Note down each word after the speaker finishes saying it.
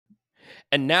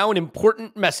And now an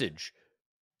important message.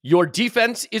 Your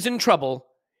defense is in trouble.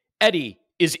 Eddie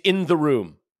is in the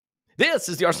room. This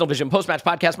is the ArsenalVision Post-Match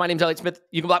Podcast. My name's Elliot Smith.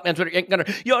 You can block me on Twitter. Gunner.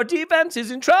 Your defense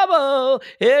is in trouble.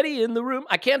 Eddie in the room.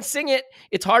 I can't sing it.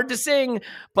 It's hard to sing,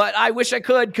 but I wish I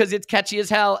could because it's catchy as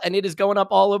hell, and it is going up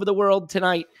all over the world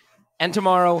tonight and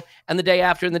tomorrow and the day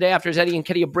after. And the day after is Eddie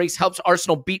Nketiah brace helps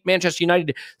Arsenal beat Manchester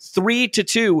United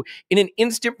 3-2 in an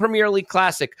instant Premier League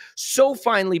classic. So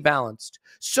finely balanced,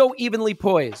 so evenly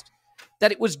poised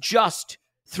that it was just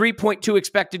 3.2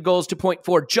 expected goals to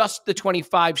 0.4, just the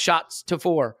 25 shots to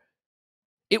 4.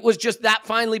 It was just that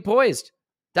finely poised.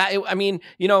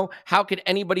 How could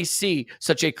anybody see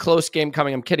such a close game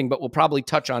coming? I'm kidding, but we'll probably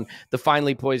touch on the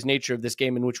finely poised nature of this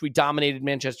game in which we dominated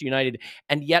Manchester United,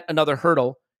 and yet another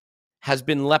hurdle has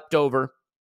been leapt over.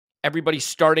 Everybody's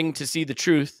starting to see the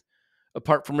truth,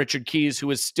 apart from Richard Keys, who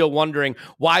is still wondering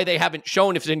why they haven't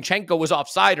shown if Zinchenko was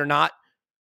offside or not.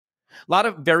 A lot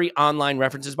of very online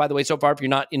references, by the way, so far. If you're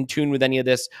not in tune with any of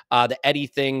this, the Eddie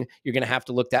thing, you're going to have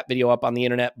to look that video up on the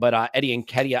internet. But Eddie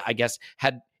Nketiah, I guess,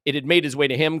 had made his way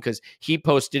to him because he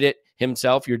posted it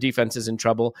himself. Your defense is in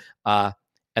trouble. And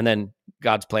then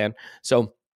God's plan.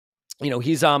 So,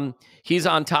 he's on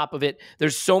top of it.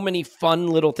 There's so many fun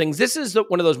little things. This is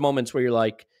one of those moments where you're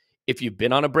like, if you've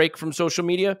been on a break from social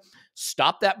media,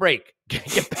 stop that break.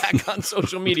 Get back on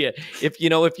social media. If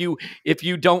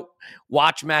you don't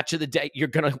watch Match of the Day, you're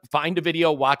gonna find a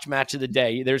video, watch Match of the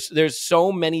Day. There's so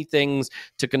many things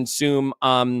to consume.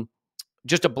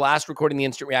 Just a blast recording the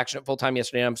instant reaction at full time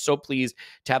yesterday. And I'm so pleased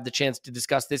to have the chance to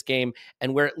discuss this game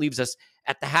and where it leaves us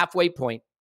at the halfway point.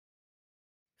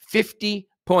 50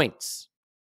 points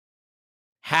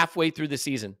halfway through the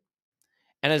season.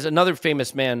 And as another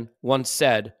famous man once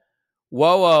said,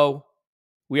 whoa, whoa,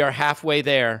 we are halfway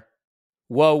there.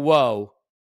 Whoa, whoa,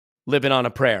 living on a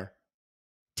prayer.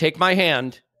 Take my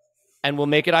hand and we'll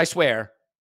make it, I swear.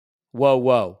 Whoa,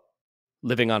 whoa,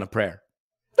 living on a prayer.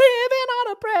 Living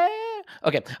on a prayer.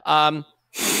 Okay.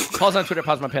 Paul's on Twitter.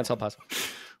 Pause my pants. I'll pause.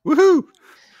 Woohoo.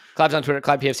 Clive's on Twitter.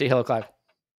 Clive PFC. Hello, Clive.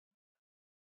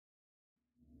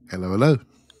 Hello, hello.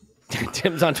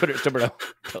 Tim's on Twitter. Still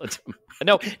Hello, Tim.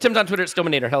 No, Tim's on Twitter.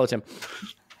 Stillminator. Hello, Tim.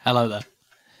 Hello there.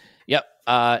 Yep.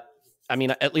 At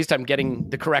least I'm getting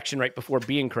the correction right before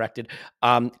being corrected.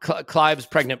 Clive's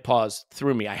pregnant pause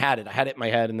threw me. I had it in my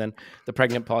head, and then the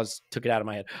pregnant pause took it out of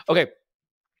my head. Okay.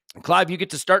 Clive, you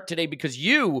get to start today because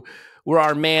you were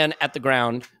our man at the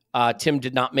ground. Tim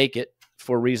did not make it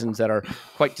for reasons that are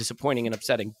quite disappointing and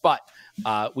upsetting, but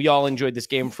we all enjoyed this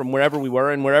game from wherever we were,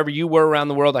 and wherever you were around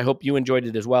the world. I hope you enjoyed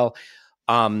it as well.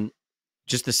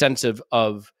 Just the sense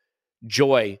of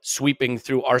joy sweeping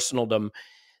through Arsenaldom.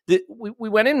 We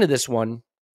went into this one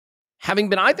having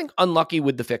been, I think, unlucky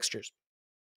with the fixtures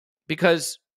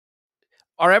because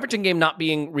our Everton game not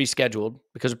being rescheduled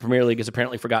because the Premier League has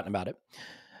apparently forgotten about it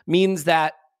means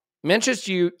that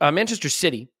Manchester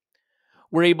City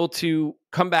were able to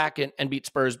come back and beat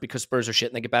Spurs because Spurs are shit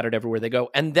and they get battered everywhere they go,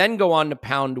 and then go on to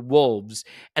pound Wolves.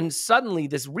 And suddenly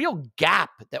this real gap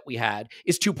that we had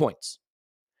is 2 points.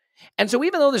 And so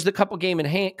even though there's a couple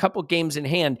games in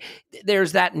hand,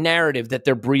 there's that narrative that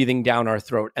they're breathing down our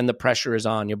throat and the pressure is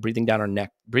on. You're breathing down our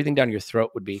neck. Breathing down your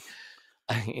throat would be,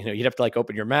 you'd have to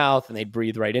open your mouth and they'd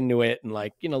breathe right into it. And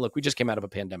look, we just came out of a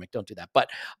pandemic. Don't do that. But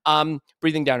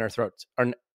breathing down our throats,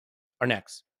 our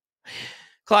necks.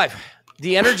 Clive,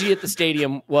 the energy at the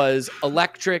stadium was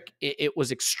electric. It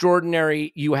was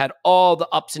extraordinary. You had all the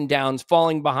ups and downs,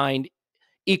 falling behind,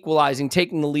 equalizing,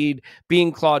 taking the lead,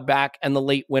 being clawed back, and the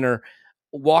late winner.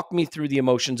 Walk me through the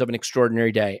emotions of an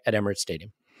extraordinary day at Emirates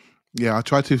Stadium. Yeah, I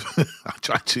try to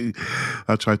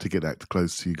get that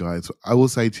close to you guys. I will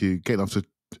say to you, getting off the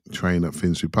train at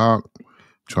Finsbury Park,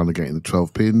 trying to get in the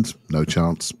 12 pins, no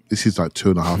chance. This is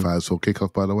 2.5 hours for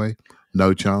kickoff, by the way.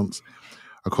 No chance.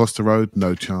 Across the road,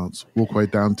 no chance. Walk way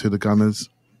down to the Gunners,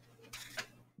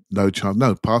 no chance.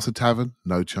 No, past the tavern,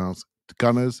 no chance. The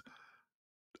Gunners,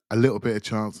 a little bit of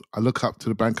chance. I look up to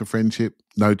the Bank of Friendship,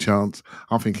 no chance.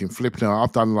 I'm thinking, flipping out.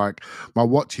 I've done my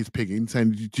watch is pinging,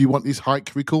 saying, do you want this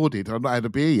hike recorded? I've not had a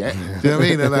beer yet. Do you know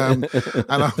what I mean?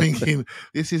 And I'm thinking,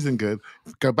 this isn't good.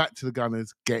 Go back to the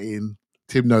Gunners, get in.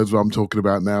 Tim knows what I'm talking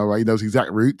about now, right? He knows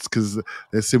exact routes because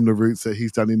there's similar routes that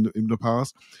he's done in the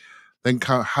past. Then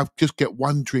just get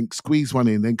one drink, squeeze one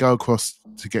in, then go across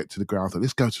to get to the ground. So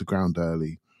let's go to the ground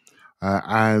early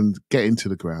and get into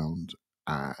the ground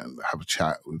and have a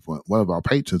chat with one of our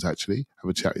patrons, actually. Have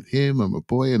a chat with him and my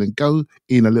boy, and then go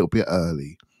in a little bit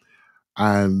early.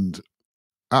 And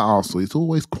at Arsenal, it's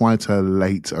always quite a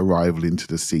late arrival into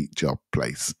the seat job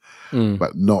place,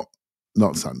 but not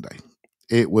Sunday.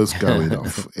 It was going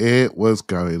off. It was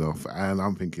going off. And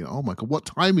I'm thinking, oh my God, what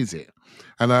time is it?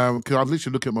 And because I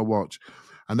literally look at my watch,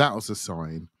 and that was a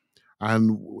sign.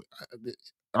 And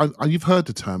you've heard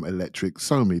the term electric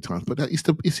so many times, but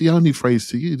it's the only phrase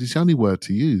to use. It's the only word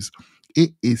to use.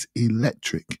 It is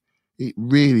electric. It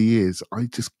really is. I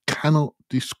just cannot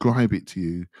describe it to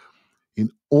you. In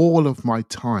all of my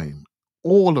time,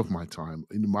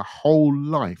 in my whole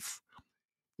life,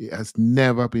 it has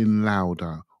never been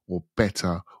louder or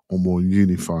better or more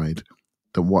unified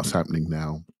than what's happening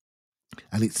now.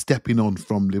 And it's stepping on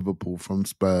from Liverpool, from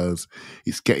Spurs.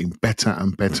 It's getting better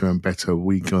and better and better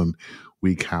week on,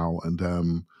 week out. And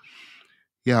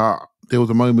there was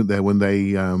a moment there when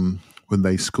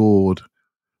they scored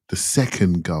the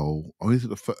second goal, or is it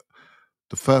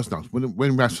the first? No,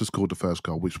 when Rashford scored the first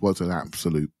goal, which was an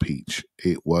absolute peach.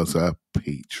 It was a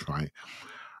peach, right?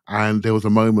 And there was a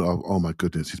moment of, oh my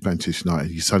goodness, it's Manchester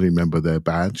United. You suddenly remember their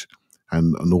badge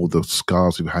and all the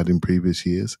scars we've had in previous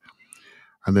years.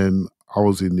 And then I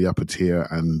was in the upper tier,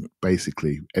 and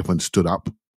basically everyone stood up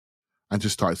and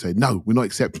just started saying, no, we're not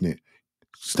accepting it.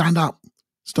 Stand up,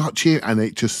 start cheering. And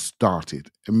it just started.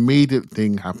 Immediate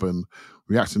thing happened,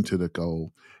 reaction to the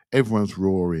goal. Everyone's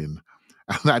roaring.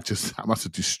 And that must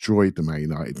have destroyed the Man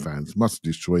United fans, must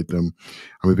have destroyed them.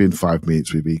 And within 5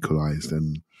 minutes, we've equalised.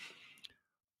 And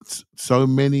so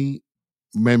many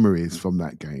memories from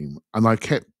that game. And I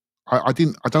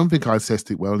don't think I assessed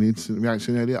it well in the instant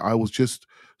reaction earlier. I was just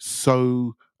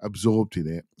so absorbed in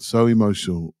it, so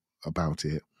emotional about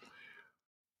it.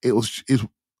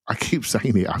 I keep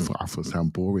saying it. I thought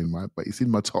sound boring, right? But it's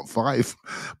in my top 5.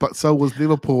 But so was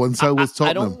Liverpool, and so was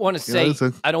Tottenham. I don't want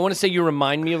to say you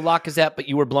remind me of Lacazette, but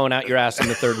you were blowing out your ass in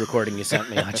the third recording you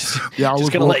sent me. I was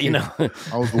going to let you know.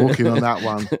 I was walking on that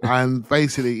one, and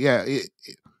basically,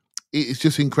 it's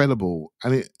just incredible,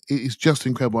 and it is just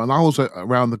incredible. And I was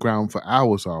around the ground for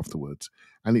hours afterwards,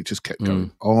 and it just kept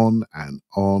going on and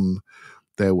on.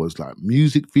 There was like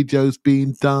music videos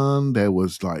being done. There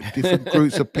was like different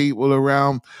groups of people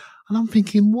around. And I'm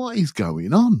thinking, what is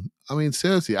going on? I mean,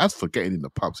 seriously, as for getting in the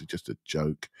pubs, it's just a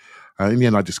joke. In the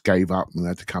end, I just gave up and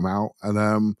had to come out.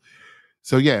 And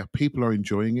people are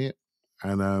enjoying it.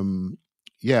 And I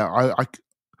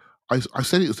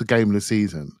said it was the game of the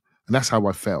season. And that's how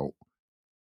I felt.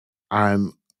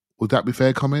 And would that be a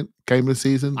fair comment? Game of the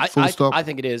season? Full stop? I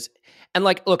think it is. And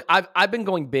look, I've been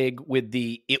going big with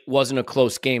it wasn't a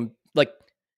close game. Like,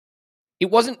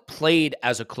 it wasn't played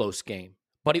as a close game,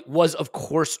 but it was, of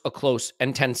course, a close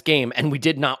and tense game, and we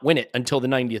did not win it until the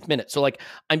 90th minute. So,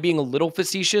 I'm being a little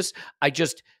facetious. I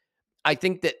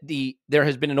think that there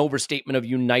has been an overstatement of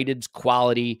United's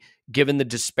quality given the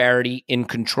disparity in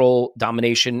control,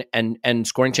 domination, and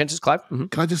scoring chances. Clive? Mm-hmm.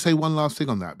 Can I just say one last thing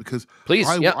on that? Because please,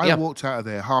 I walked out of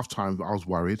there half-time, I was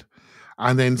worried.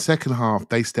 And then second half,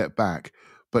 they stepped back.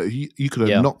 But you could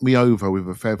have knocked me over with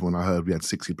a feather when I heard we had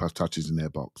 60-plus touches in their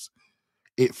box.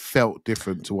 It felt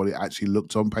different to what it actually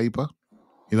looked on paper.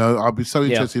 You know, I'd be so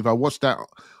interested if I watched that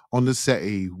on the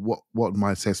settee, what would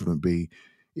my assessment be?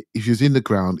 If you was in the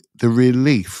ground, the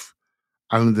relief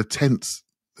and the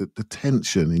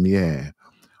tension in the air,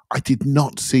 I did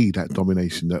not see that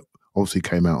domination that obviously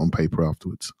came out on paper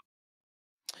afterwards.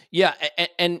 Yeah,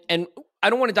 and I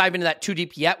don't want to dive into that too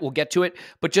deep yet. We'll get to it.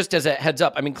 But just as a heads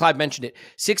up, I mean, Clive mentioned it.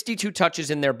 62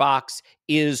 touches in their box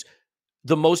is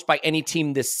the most by any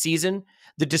team this season.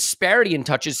 The disparity in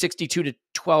touches, 62 to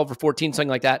 12 or 14, something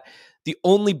like that. The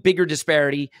only bigger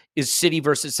disparity is City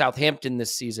versus Southampton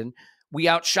this season. We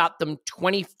outshot them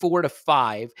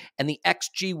 24-5, and the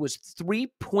XG was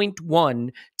 3.1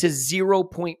 to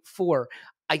 0.4.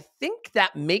 I think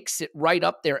that makes it right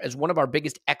up there as one of our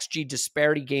biggest XG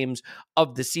disparity games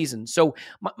of the season. So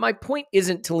my point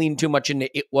isn't to lean too much into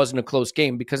it wasn't a close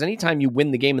game, because anytime you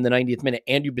win the game in the 90th minute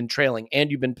and you've been trailing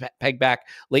and you've been pegged back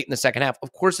late in the second half,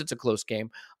 of course it's a close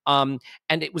game. And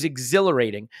it was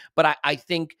exhilarating. But I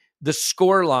think the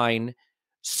scoreline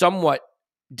somewhat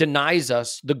denies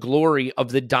us the glory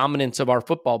of the dominance of our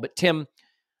football. But Tim,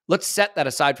 let's set that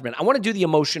aside for a minute. I want to do the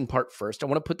emotion part first. I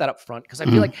want to put that up front because I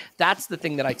feel like that's the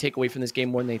thing that I take away from this game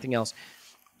more than anything else.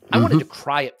 I wanted to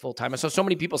cry at full time. I saw so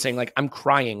many people saying, I'm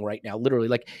crying right now, literally.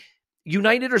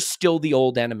 United are still the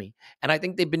old enemy. And I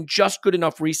think they've been just good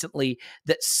enough recently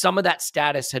that some of that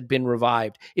status had been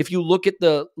revived. If you look at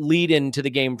the lead into the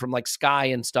game from Sky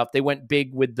and stuff, they went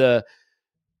big with the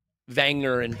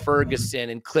Wenger and Ferguson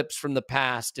and clips from the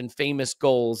past and famous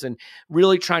goals and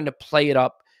really trying to play it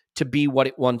up to be what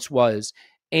it once was.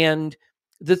 And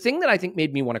the thing that I think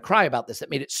made me want to cry about this, that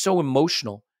made it so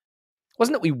emotional,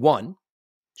 wasn't that we won.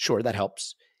 Sure, that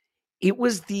helps. It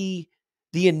was the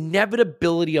the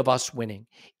inevitability of us winning.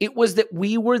 It was that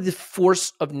we were the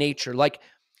force of nature. Like,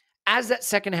 as that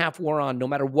second half wore on, no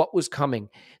matter what was coming,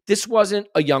 this wasn't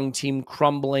a young team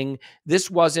crumbling. This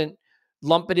wasn't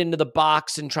lump it into the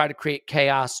box and try to create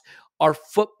chaos. Our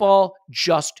football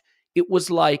it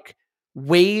was like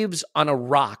waves on a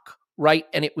rock, right?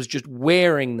 And it was just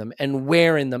wearing them and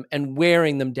wearing them and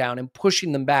wearing them down and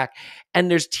pushing them back.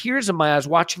 And there's tears in my eyes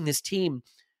watching this team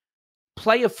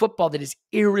play a football that is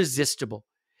irresistible,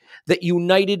 that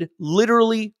United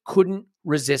literally couldn't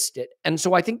resist it. And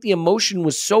so I think the emotion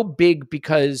was so big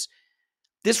because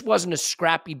this wasn't a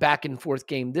scrappy back and forth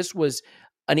game. This was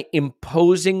an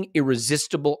imposing,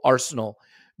 irresistible Arsenal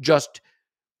just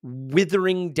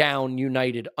withering down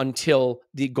United until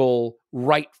the goal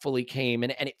rightfully came.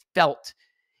 And it felt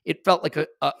like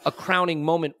a crowning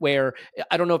moment where,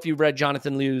 I don't know if you've read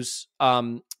Jonathan Liu's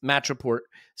match report.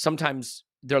 Sometimes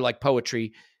they're like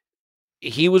poetry.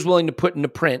 He was willing to put into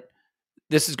print,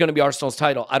 this is going to be Arsenal's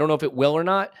title. I don't know if it will or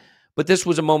not, but this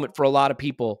was a moment for a lot of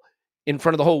people in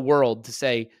front of the whole world to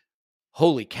say,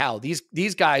 holy cow,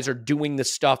 these guys are doing the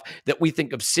stuff that we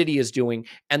think of City as doing,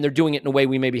 and they're doing it in a way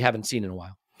we maybe haven't seen in a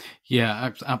while.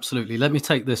 Yeah, absolutely. Let me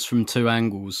take this from two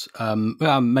angles.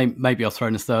 Maybe I'll throw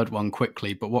in a third one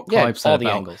quickly, but what Clive said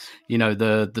about, angles.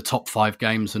 The top 5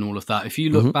 games and all of that. If you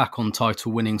look back on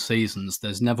title winning seasons,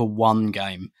 there's never one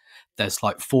game. There's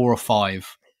like 4 or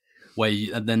 5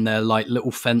 and then they're like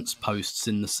little fence posts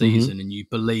in the season, and you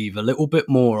believe a little bit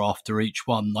more after each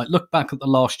one. Like, look back at the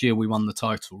last year we won the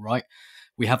title, right?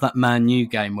 We have that Man U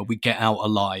game where we get out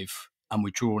alive and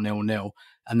we draw 0-0.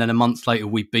 And then a month later,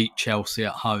 we beat Chelsea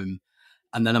at home.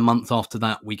 And then a month after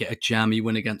that, we get a jammy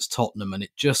win against Tottenham. And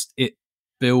it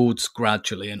builds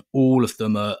gradually. And all of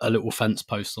them are a little fence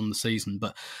post on the season.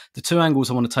 But the two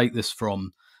angles I want to take this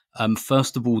from,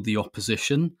 first of all, the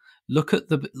opposition. Look at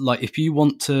if you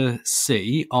want to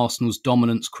see Arsenal's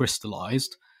dominance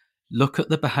crystallised, look at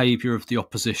the behaviour of the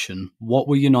opposition. What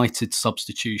were United's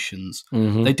substitutions?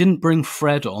 They didn't bring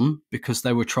Fred on because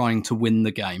they were trying to win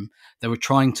the game. They were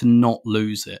trying to not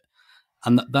lose it.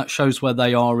 And that shows where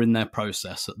they are in their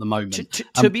process at the moment.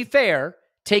 To be fair,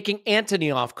 taking Anthony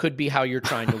off could be how you're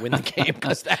trying to win the game,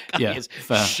 because that guy is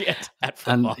fair. Shit at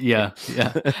football.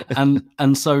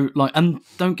 And so, and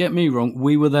don't get me wrong,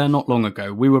 we were there not long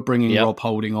ago. We were bringing Rob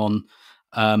Holding on.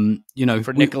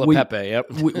 For Nicola Pepe.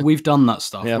 Yep. We've done that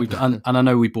stuff. Yep. And I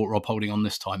know we brought Rob Holding on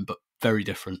this time, but very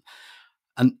different.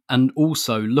 And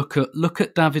also look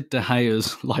at David De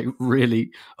Gea's like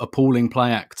really appalling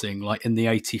play acting, like in the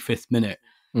 85th minute.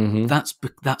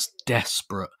 That's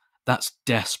desperate. That's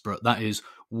desperate. That is,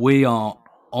 we are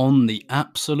on the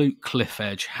absolute cliff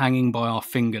edge, hanging by our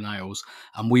fingernails,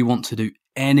 and we want to do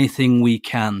anything we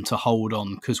can to hold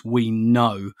on because we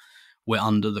know we're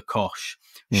under the cosh.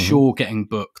 Shaw getting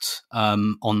booked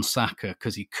on Saka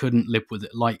because he couldn't live with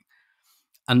it.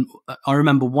 And I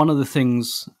remember one of the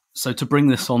things. So to bring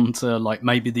this on to like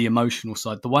maybe the emotional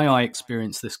side, the way I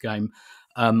experienced this game,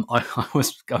 I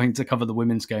was going to cover the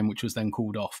women's game, which was then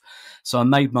called off. So I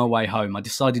made my way home. I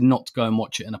decided not to go and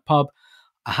watch it in a pub.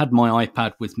 I had my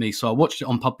iPad with me, so I watched it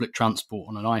on public transport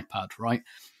on an iPad, right?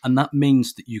 And that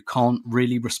means that you can't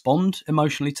really respond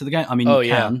emotionally to the game. I mean,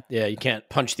 you can. Yeah, you can't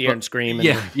punch the air and scream.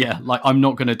 Like, I'm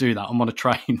not going to do that. I'm on a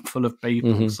train full of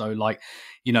people. So, like,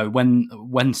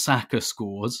 when Saka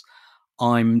scores,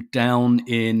 I'm down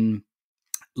in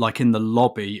the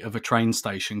lobby of a train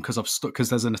station because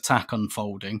there's an attack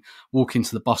unfolding, walking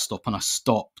to the bus stop, and I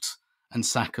stopped and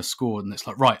Saka scored, and it's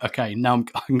like, right, okay, now I'm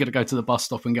going to go to the bus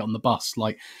stop and get on the bus.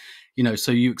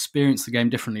 So you experience the game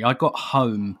differently. I got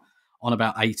home on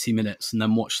about 80 minutes and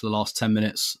then watched the last 10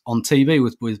 minutes on TV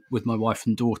with my wife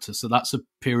and daughter. So that's a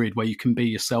period where you can be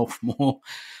yourself more,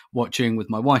 watching with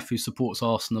my wife who supports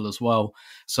Arsenal as well.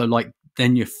 So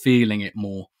then you're feeling it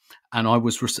more. And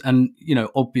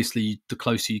obviously the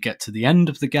closer you get to the end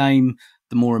of the game,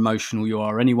 the more emotional you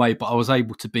are anyway. But I was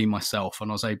able to be myself and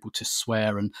I was able to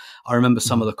swear. And I remember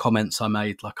some of the comments I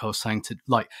made, like I was saying to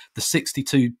the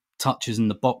 62 touches in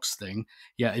the box thing.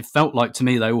 Yeah, it felt like to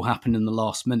me they all happened in the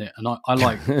last minute. And I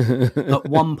at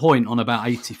one point on about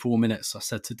 84 minutes, I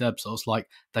said to Debs, I was like,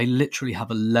 they literally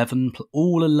have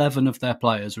all 11 of their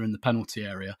players are in the penalty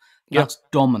area. That's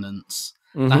dominance.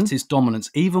 That is dominance.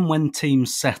 Even when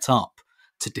teams set up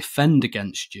to defend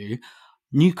against you,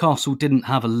 Newcastle didn't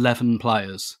have 11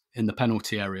 players in the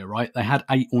penalty area, right? They had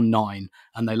 8 or 9,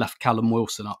 and they left Callum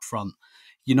Wilson up front.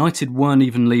 United weren't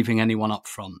even leaving anyone up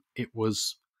front. It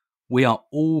was, we are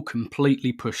all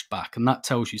completely pushed back, and that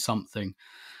tells you something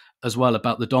as well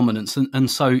about the dominance. And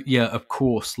so, yeah, of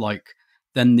course,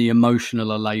 then the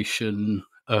emotional elation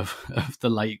of the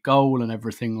late goal and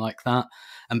everything like that.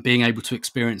 and being able to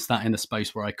experience that in a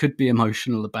space where I could be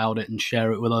emotional about it and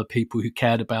share it with other people who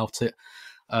cared about it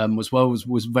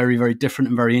was very, very different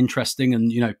and very interesting.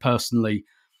 And, personally,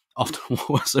 after what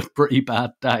was a pretty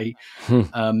bad day,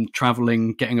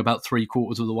 traveling, getting about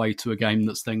 3/4 of the way to a game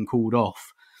that's then called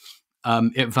off,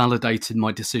 it validated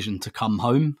my decision to come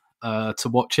home to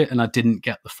watch it, and I didn't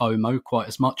get the FOMO quite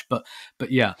as much. But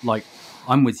yeah, like,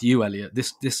 I'm with you, Elliot.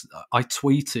 This I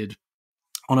tweeted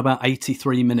on about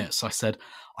 83 minutes. I said,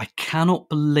 I cannot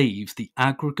believe the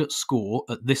aggregate score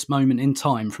at this moment in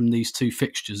time from these two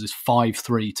fixtures is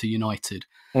 5-3 to United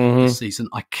this season.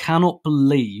 I cannot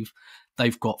believe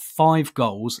they've got 5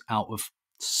 goals out of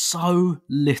so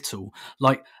little.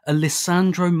 Like a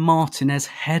Lisandro Martinez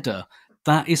header.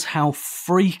 That is how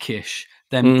freakish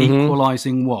them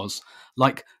equalising was.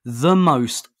 Like the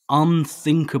most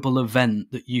unthinkable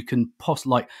event that you can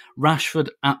like Rashford,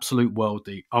 absolute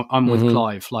worldie. I'm with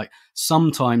Clive. Like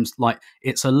sometimes, like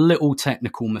it's a little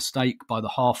technical mistake by the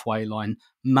halfway line,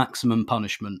 maximum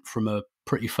punishment from a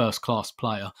pretty first class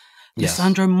player. Yes.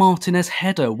 Lisandro Martinez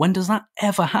header. When does that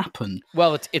ever happen?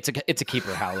 Well, it's a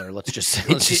keeper howler. Let's just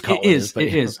call it.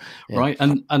 It is right.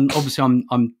 And obviously,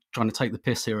 I'm trying to take the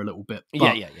piss here a little bit.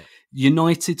 But yeah.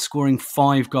 United scoring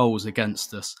 5 goals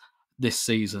against us this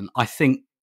season. I think,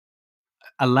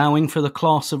 allowing for the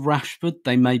class of Rashford,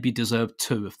 they maybe deserved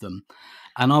 2 of them.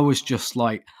 And I was just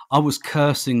like, I was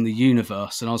cursing the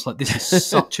universe, and I was like, this is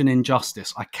such an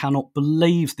injustice. I cannot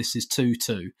believe this is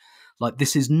 2-2. Like,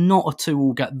 this is not a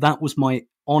 2-all game. That was my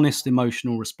honest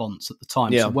emotional response at the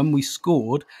time. Yeah. So when we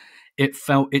scored, it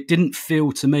didn't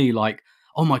feel to me like,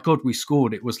 oh my God, we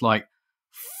scored. It was like,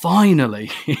 finally.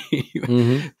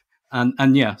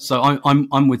 And yeah, so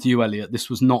I'm with you, Elliot. This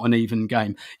was not an even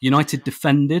game. United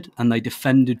defended, and they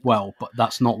defended well, but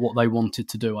that's not what they wanted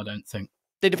to do, I don't think.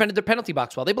 They defended their penalty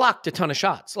box well. They blocked a ton of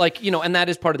shots. Like, and that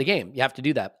is part of the game. You have to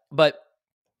do that.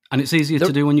 And it's easier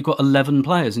to do when you've got 11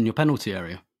 players in your penalty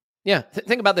area. Yeah,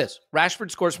 think about this.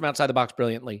 Rashford scores from outside the box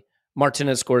brilliantly.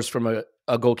 Martinez scores from a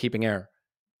goalkeeping error.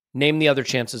 Name the other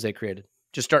chances they created.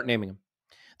 Just start naming them.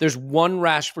 There's one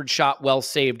Rashford shot well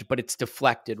saved, but it's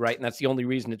deflected, right? And that's the only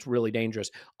reason it's really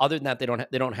dangerous. Other than that, they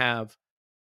don't have.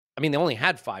 I mean, they only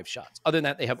had 5 shots. Other than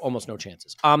that, they have almost no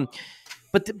chances.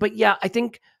 But yeah, I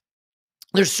think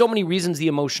there's so many reasons the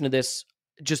emotion of this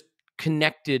just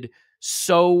connected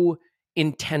so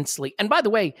intensely. And by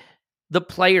the way, the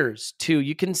players too.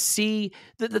 You can see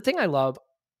the thing I love.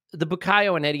 The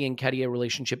Bukayo and Eddie Nketiah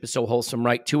relationship is so wholesome,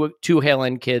 right? Two Hale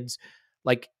End kids,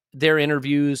 like. Their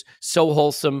interviews, so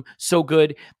wholesome, so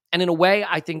good. And in a way,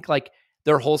 I think like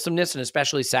their wholesomeness, and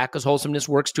especially Saka's wholesomeness,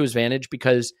 works to his advantage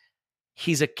because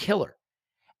he's a killer.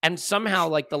 And somehow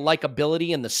like the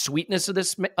likability and the sweetness of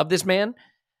this man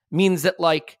means that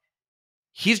like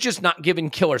he's just not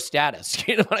given killer status.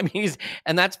 You know what I mean?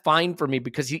 And that's fine for me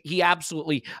because he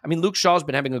absolutely, I mean, Luke Shaw's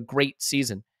been having a great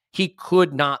season. He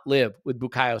could not live with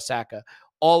Bukayo Saka.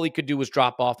 All he could do was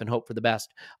drop off and hope for the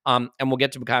best. And we'll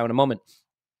get to Bukayo in a moment.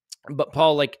 But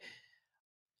Paul, like,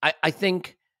 I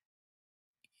think,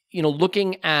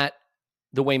 looking at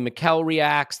the way Mikel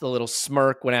reacts, the little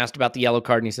smirk when asked about the yellow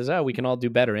card, and he says, "Oh, we can all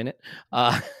do better in it. We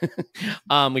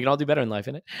can all do better in life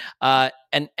in it."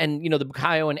 And the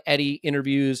Bukayo and Eddie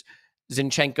interviews,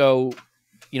 Zinchenko,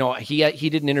 he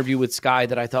did an interview with Sky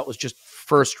that I thought was just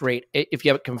first rate. If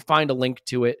you can find a link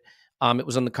to it, it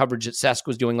was on the coverage that Cesc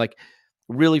was doing, like,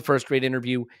 really first rate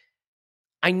interview.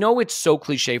 I know it's so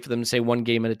cliche for them to say one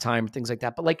game at a time, things like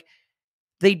that, but like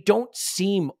they don't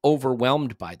seem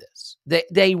overwhelmed by this.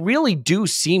 They really do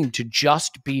seem to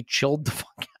just be chilled the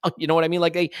fuck out. You know what I mean?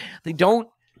 Like they don't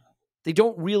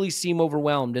really seem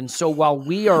overwhelmed. And so while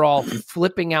we are all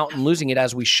flipping out and losing it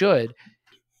as we should,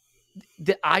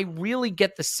 I really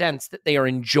get the sense that they are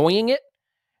enjoying it,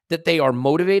 that they are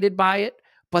motivated by it,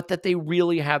 but that they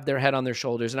really have their head on their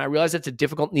shoulders. And I realize it's a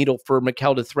difficult needle for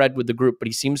Mikel to thread with the group, but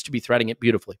he seems to be threading it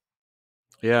beautifully.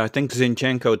 Yeah, I think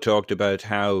Zinchenko talked about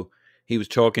how he was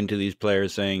talking to these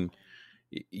players saying,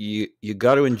 you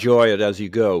got to enjoy it as you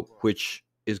go, which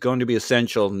is going to be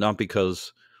essential, not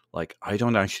because, like, I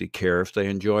don't actually care if they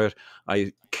enjoy it.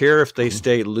 I care if they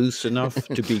stay loose enough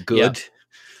to be good.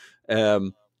 Yeah.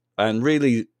 And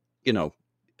really,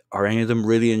 are any of them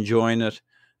really enjoying it?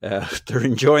 They're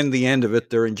enjoying the end of it.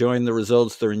 They're enjoying the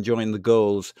results. They're enjoying the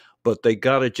goals. But they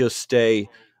got to just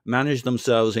manage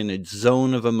themselves in a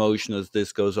zone of emotion as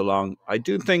this goes along. I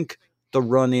do think the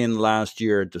run-in last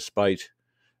year, despite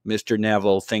Mr.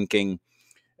 Neville thinking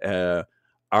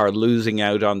our losing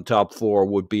out on top 4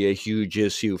 would be a huge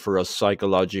issue for us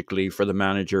psychologically, for the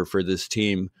manager, for this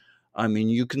team. I mean,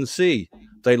 you can see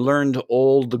they learned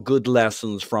all the good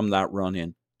lessons from that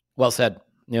run-in. Well said.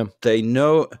 Yeah. They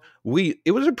know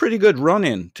it was a pretty good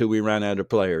run-in till we ran out of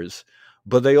players,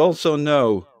 but they also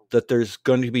know that there's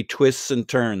going to be twists and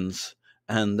turns,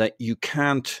 and that you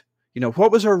can't,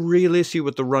 what was our real issue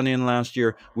with the run-in last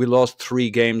year? We lost 3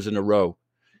 games in a row.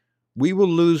 We will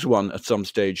lose one at some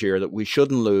stage here that we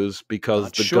shouldn't lose because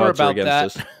Not the sure gods are about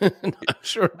against that. us. Not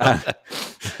sure about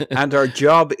that. And our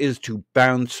job is to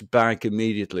bounce back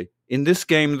immediately. In this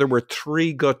game, there were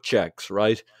 3 gut checks,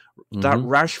 right? That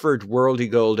Rashford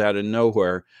worldie goal out of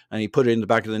nowhere, and he put it in the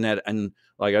back of the net. And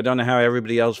I don't know how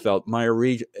everybody else felt. My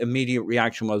immediate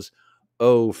reaction was,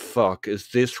 oh, fuck, is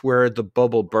this where the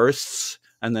bubble bursts?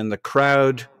 And then the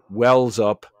crowd wells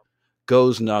up,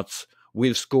 goes nuts.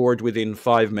 We've scored within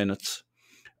 5 minutes,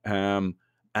 and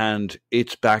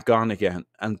it's back on again.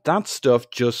 And that stuff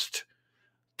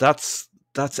that's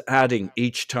adding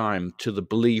each time to the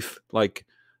belief.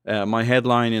 My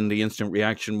headline in the instant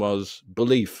reaction was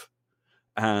belief.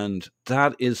 And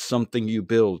that is something you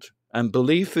build. And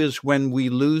belief is when we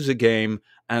lose a game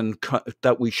and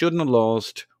that we shouldn't have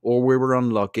lost, or we were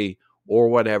unlucky, or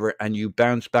whatever, and you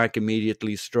bounce back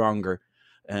immediately stronger.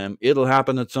 It'll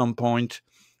happen at some point.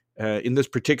 In this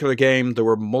particular game, there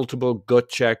were multiple gut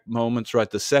check moments,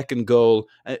 right? The second goal,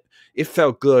 it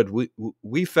felt good.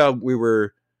 We felt we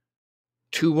were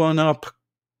 2-1 up.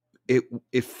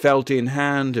 It felt in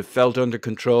hand, it felt under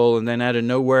control, and then out of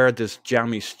nowhere, this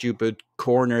jammy, stupid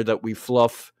corner that we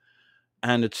fluff,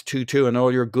 and it's 2-2, and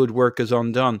all your good work is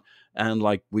undone. And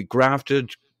we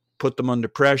grafted, put them under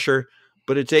pressure,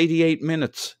 but it's 88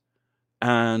 minutes,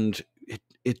 and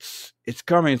it's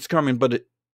coming, but it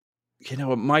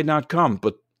might not come.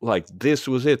 But this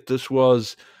was it. This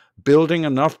was building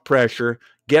enough pressure,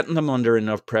 getting them under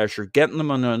enough pressure, getting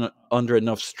them under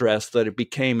enough stress that it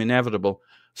became inevitable.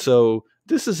 So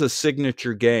this is a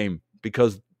signature game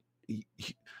because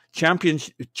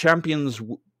champions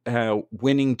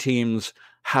winning teams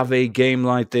have a game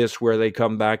like this where they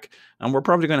come back, and we're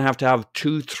probably going to have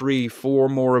 2, 3, 4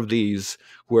 more of these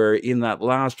where in that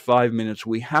last 5 minutes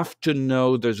we have to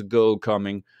know there's a goal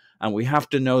coming, and we have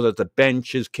to know that the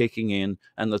bench is kicking in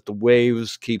and that the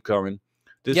waves keep coming.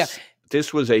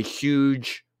 This was a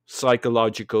huge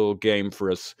psychological game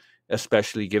for us,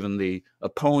 especially given the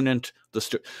opponent.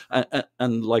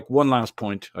 And one last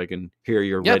point, I can hear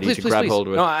you're ready to grab hold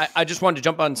of it. No, I just wanted to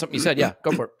jump on something you said. Yeah,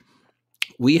 go for it.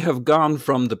 We have gone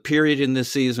from the period in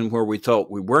this season where we thought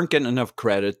we weren't getting enough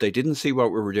credit. They didn't see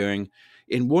what we were doing.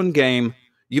 In one game,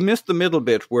 you missed the middle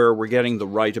bit where we're getting the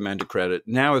right amount of credit.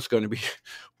 Now it's going to be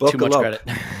too much credit.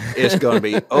 It's going to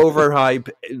be overhype.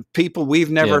 People we've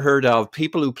never heard of.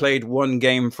 People who played one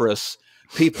game for us.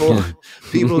 People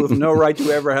who have no right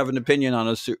to ever have an opinion on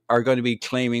us are going to be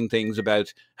claiming things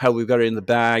about how we've got it in the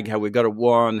bag, how we got it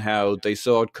won, how they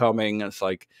saw it coming. It's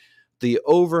the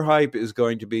overhype is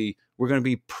going to be, we're going to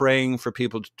be praying for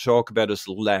people to talk about us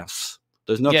less.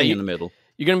 There's nothing in the middle.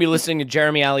 You're going to be listening to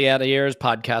Jeremy Aliatier's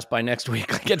podcast by next week.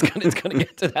 It's going to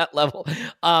get to that level.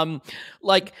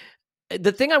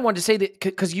 The thing I wanted to say, that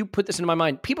because you put this into my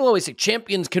mind, people always say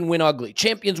champions can win ugly.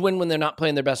 Champions win when they're not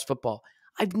playing their best football.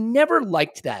 I've never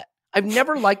liked that. I've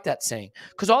never liked that saying,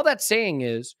 because all that's saying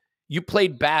is you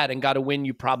played bad and got a win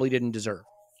you probably didn't deserve.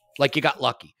 You got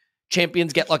lucky.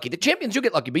 Champions get lucky. The champions do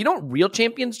get lucky, but you know what real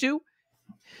champions do?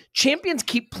 Champions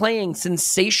keep playing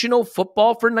sensational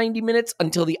football for 90 minutes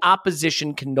until the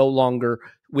opposition can no longer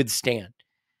withstand.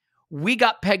 We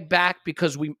got pegged back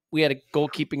because we had a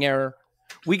goalkeeping error.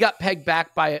 We got pegged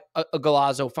back by a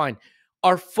Galazzo. Fine.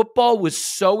 Our football was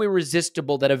so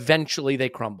irresistible that eventually they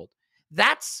crumbled.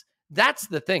 That's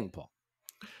the thing, Paul.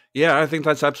 Yeah, I think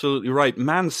that's absolutely right.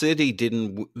 Man City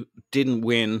didn't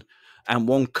win and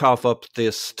won't cough up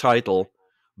this title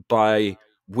by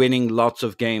winning lots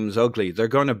of games ugly. They're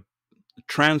going to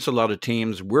trounce a lot of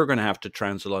teams. We're going to have to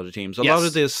trounce a lot of teams. A lot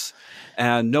of this,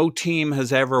 no team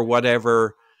has ever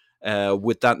whatever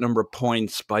with that number of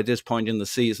points by this point in the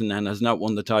season and has not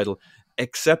won the title,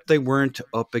 except they weren't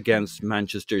up against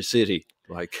Manchester City.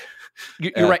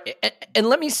 You're right. And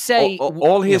let me say,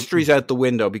 all history's out the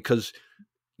window because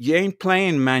you ain't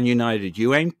playing Man United.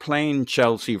 You ain't playing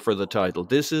Chelsea for the title.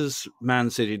 This is Man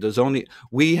City.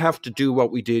 We have to do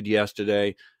what we did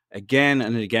yesterday again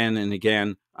and again and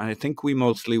again. And I think we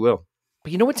mostly will.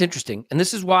 But you know what's interesting? And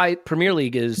this is why Premier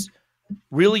League is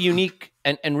really unique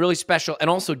and really special and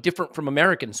also different from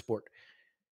American sport.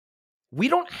 We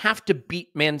don't have to beat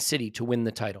Man City to win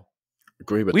the title.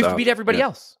 Agree with that. We have to beat everybody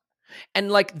else.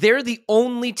 And they're the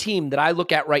only team that I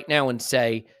look at right now and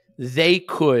say they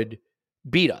could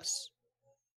beat us.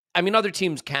 I mean, other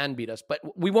teams can beat us, but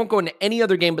we won't go into any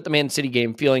other game but the Man City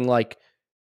game feeling like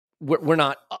we're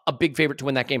not a big favorite to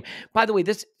win that game. By the way,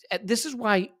 this is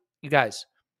why you guys,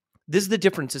 this is the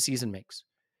difference a season makes.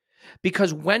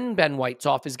 Because when Ben White's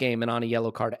off his game and on a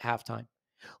yellow card at halftime,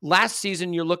 last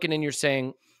season you're looking and you're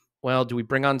saying, well, do we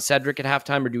bring on Cedric at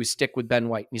halftime or do we stick with Ben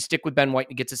White? And you stick with Ben White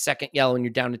and he gets a second yellow and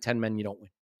you're down to 10 men, you don't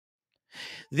win.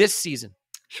 This season,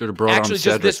 should have brought on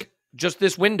Cedric. Just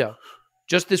this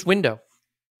window.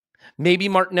 Maybe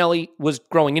Martinelli was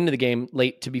growing into the game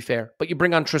late, to be fair, but you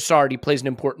bring on Trossard, he plays an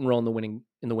important role in the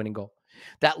winning goal.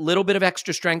 That little bit of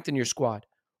extra strength in your squad,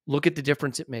 look at the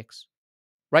difference it makes.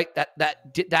 Right?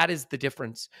 That is the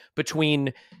difference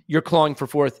between you're clawing for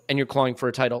fourth and you're clawing for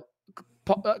a title.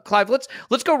 Clive,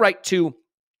 let's go right to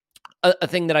a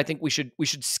thing that I think we should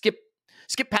skip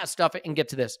past stuff and get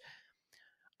to this.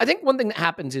 I think one thing that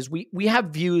happens is we have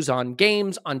views on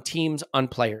games, on teams, on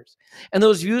players. And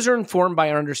those views are informed by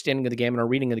our understanding of the game and our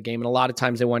reading of the game. And a lot of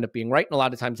times they wind up being right and a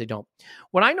lot of times they don't.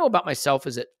 What I know about myself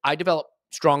is that I develop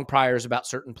strong priors about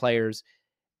certain players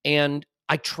and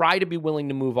I try to be willing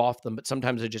to move off them, but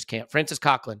sometimes I just can't. Francis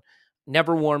Coquelin,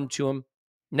 never warmed to him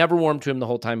the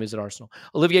whole time he was at Arsenal.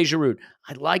 Olivier Giroud,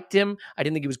 I liked him. I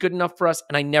didn't think he was good enough for us,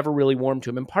 and I never really warmed to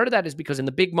him. And part of that is because in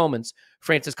the big moments,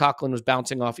 Francis Coquelin was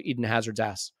bouncing off Eden Hazard's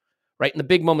ass. Right? In the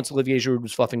big moments, Olivier Giroud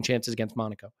was fluffing chances against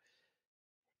Monaco.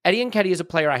 Eddie Nketiah is a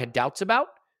player I had doubts about.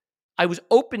 I was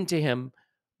open to him,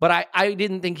 but I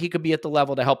didn't think he could be at the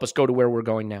level to help us go to where we're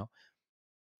going now.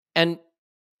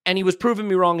 And he was proving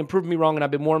me wrong, and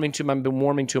I've been warming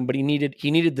to him, but he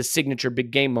needed the signature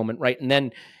big game moment, right? And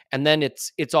then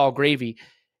it's all gravy.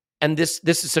 And this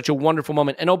is such a wonderful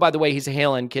moment. And oh, by the way, he's a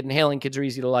Hale End kid, and Hale End kids are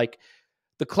easy to like.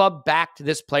 The club backed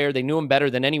this player. They knew him better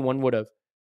than anyone would have.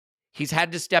 He's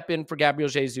had to step in for Gabriel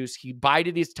Jesus. He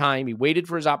bided his time. He waited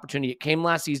for his opportunity. It came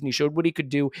last season. He showed what he could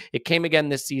do. It came again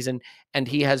this season, and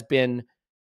he has been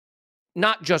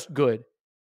not just good,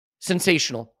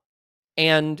 sensational.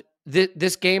 And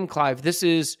this game, Clive, this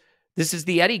is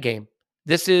the Eddie game.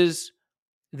 This is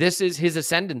his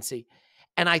ascendancy.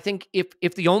 And I think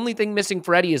if the only thing missing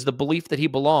for Eddie is the belief that he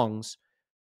belongs,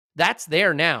 that's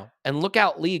there now. And look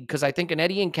out league, because I think an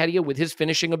Eddie Nketiah with his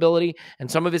finishing ability and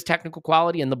some of his technical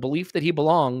quality and the belief that he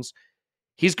belongs,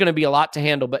 he's going to be a lot to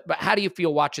handle. But how do you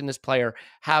feel watching this player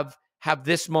have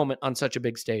this moment on such a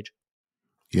big stage?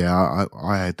 Yeah,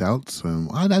 I had doubts.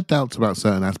 I had doubts about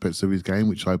certain aspects of his game,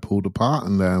 which I pulled apart,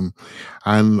 and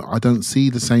I don't see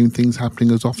the same things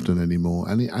happening as often anymore.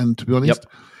 And to be honest,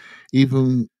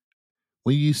 even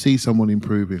when you see someone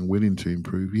improving, willing to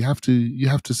improve, you have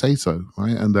to say so,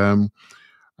 right?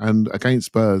 And against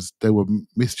Spurs, there were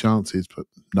missed chances, but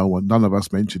none of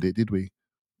us mentioned it, did we?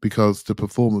 Because the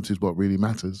performance is what really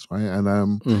matters, right?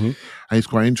 And it's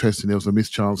quite interesting. There was a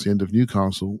missed chance at the end of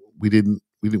Newcastle. We didn't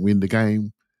win the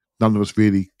game. None of us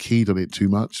really keyed on it too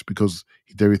much because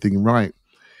he did everything right.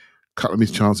 Couple of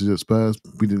missed chances at Spurs,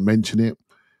 we didn't mention it.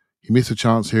 He missed a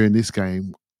chance here in this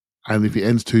game, and if it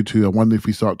ends 2-2, I wonder if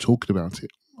we start talking about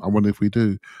it. I wonder if we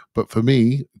do. But for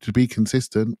me, to be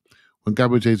consistent, when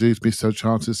Gabriel Jesus missed a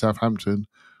chance at Southampton,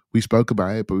 we spoke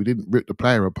about it, but we didn't rip the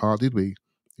player apart, did we?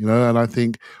 You know, and I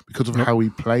think because of how he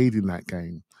played in that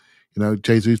game, you know,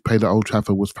 Jesus played at Old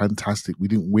Trafford was fantastic. We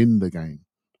didn't win the game.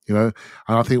 You know,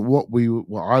 and I think what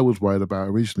I was worried about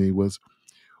originally was,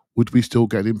 would we still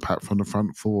get impact from the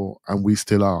front four? And we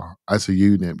still are as a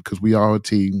unit, because we are a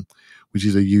team which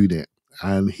is a unit,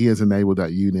 and he has enabled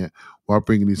that unit while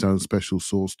bringing his own special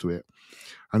sauce to it.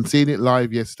 And seeing it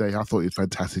live yesterday, I thought he was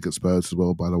fantastic at Spurs as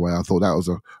well, by the way. I thought that was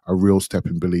a real step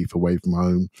in belief away from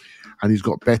home. And he's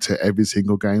got better every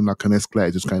single game, like an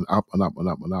escalator, just going up and up and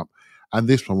up and up. And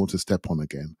this one was a step on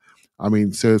again. I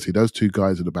mean, seriously, those two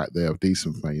guys at the back there are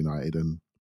decent for Man United, and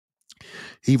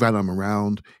he ran them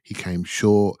around. He came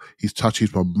short. His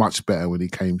touches were much better when he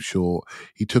came short.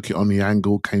 He took it on the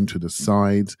angle, came to the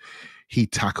sides. He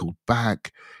tackled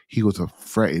back. He was a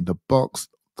threat in the box.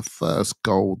 The first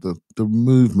goal, the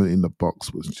movement in the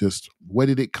box was just, where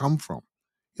did it come from?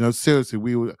 You know, seriously,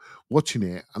 we were watching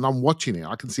it, and I'm watching it.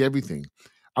 I can see everything,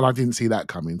 and I didn't see that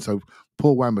coming. So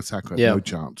poor Wan-Bissaka, no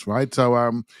chance, right? So,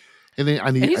 and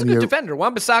he's a good defender.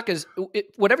 Wan-Bissaka is,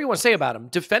 whatever you want to say about him,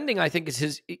 defending, I think,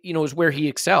 is where he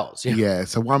excels. Yeah,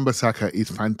 so Wan-Bissaka is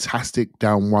fantastic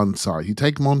down one side. You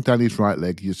take him on down his right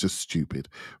leg, he's just stupid,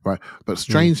 right? But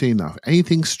strangely enough,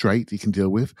 anything straight he can deal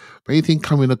with, but anything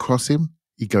coming across him,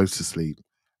 he goes to sleep.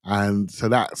 And so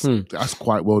that's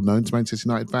quite well known to Manchester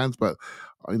United fans, but,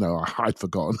 you know, I'd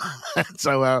forgotten.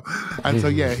 So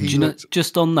yeah,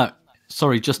 just on that,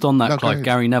 Sorry, just on that, No, go Clive, ahead.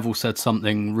 Gary Neville said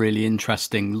something really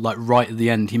interesting. Like right at the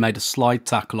end, he made a slide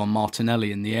tackle on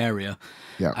Martinelli in the area.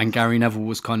 Yeah. And Gary Neville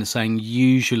was kind of saying,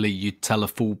 usually you'd tell a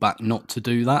fullback not to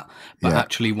do that. But Yeah.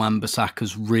 actually,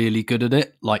 Wan-Bissaka's really good at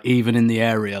it. Like even in the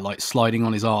area, like sliding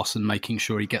on his arse and making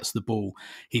sure he gets the ball.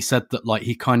 He said that like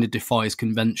he kind of defies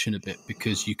convention a bit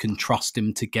because you can trust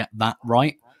him to get that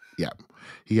right. Yeah.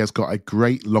 He has got a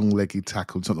great long-legged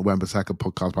tackle. It's not the Wan-Bissaka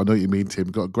podcast, but I know what you mean, Tim.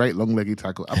 Got a great long-legged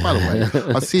tackle. And by the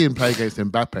way, I see him play against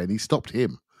Mbappe, and he stopped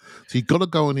him. So you got to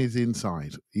go on his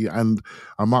inside, and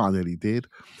Martinelli did.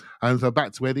 And so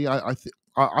back to Eddie,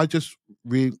 I just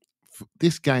really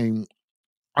this game.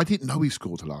 I didn't know he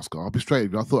scored the last goal. I'll be straight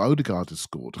with you. I thought Odegaard had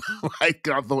scored. Like,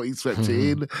 I thought he swept it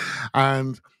in,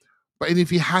 but if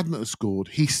he hadn't have scored,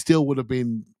 he still would have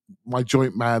been my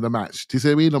joint man of the match. Do you see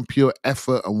what I mean? On pure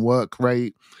effort and work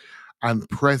rate and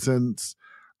presence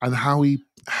and how he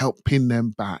helped pin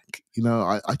them back. You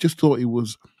know, I just thought he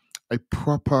was a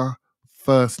proper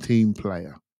first team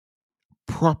player.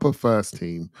 Proper first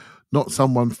team, not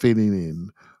someone filling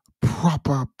in.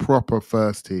 Proper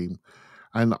first team.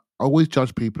 And I always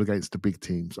judge people against the big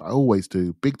teams. I always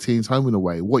do. Big teams, home and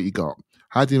away. What you got?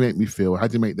 How do you make me feel? How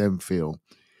do you make them feel?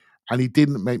 And he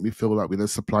didn't make me feel like we had a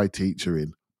supply teacher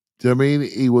in. Do you know what I mean?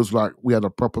 He was like, we had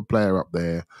a proper player up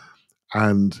there.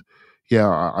 And yeah,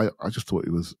 I just thought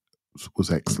he was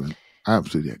excellent.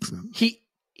 Absolutely excellent.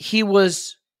 He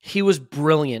was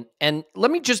brilliant. And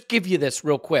let me just give you this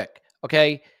real quick,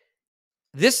 okay?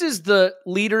 This is the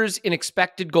leaders in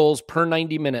expected goals per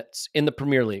 90 minutes in the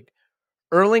Premier League.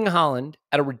 Erling Haaland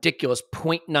at a ridiculous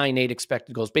 0.98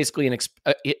 expected goals. Basically,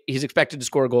 he's expected to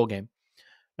score a goal a game.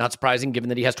 Not surprising, given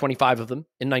that he has 25 of them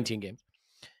in 19 games.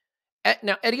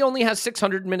 Now, Eddie only has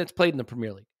 600 minutes played in the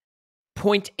Premier League.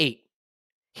 0.8.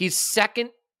 He's second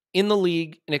in the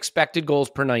league in expected goals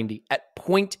per 90 at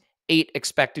 0.8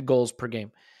 expected goals per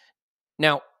game.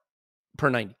 Now, per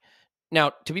 90.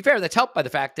 Now, to be fair, that's helped by the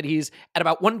fact that he's at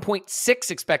about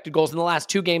 1.6 expected goals in the last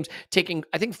 2 games, taking,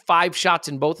 I think, 5 shots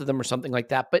in both of them or something like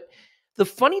that. But the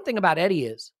funny thing about Eddie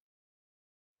is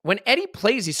when Eddie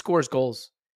plays, he scores goals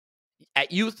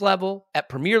at youth level, at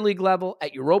Premier League level,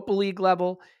 at Europa League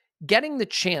level. Getting the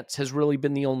chance has really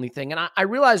been the only thing. And I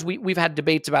realize we've had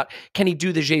debates about, can he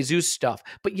do the Jesus stuff?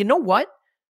 But you know what?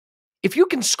 If you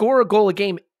can score a goal a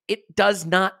game, it does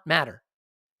not matter.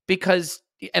 Because,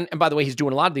 and by the way, he's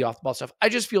doing a lot of the off-the-ball stuff. I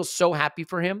just feel so happy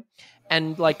for him.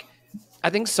 And like, I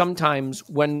think sometimes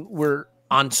when we're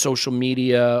on social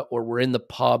media or we're in the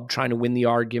pub trying to win the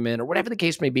argument or whatever the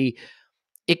case may be,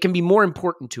 it can be more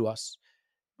important to us,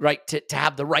 right? To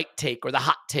have the right take or the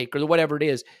hot take or the whatever it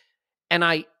is. And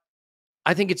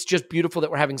I think it's just beautiful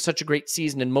that we're having such a great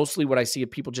season, and mostly what I see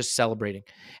of people just celebrating.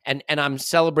 And I'm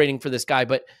celebrating for this guy.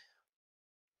 But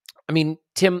I mean,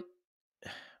 Tim,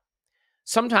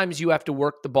 sometimes you have to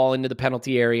work the ball into the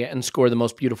penalty area and score the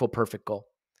most beautiful, perfect goal.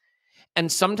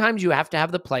 And sometimes you have to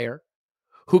have the player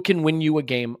who can win you a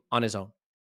game on his own.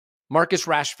 Marcus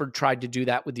Rashford tried to do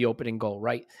that with the opening goal,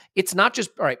 right? It's not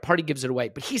just, all right, Partey gives it away,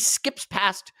 but he skips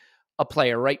past a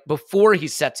player, right, before he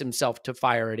sets himself to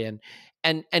fire it in.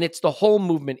 And it's the whole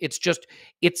movement.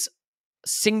 It's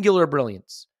singular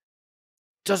brilliance.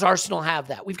 Does Arsenal have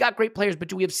that? We've got great players, but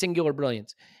do we have singular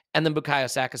brilliance? And then Bukayo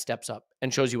Saka steps up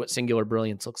and shows you what singular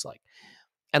brilliance looks like.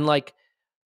 And like,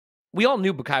 we all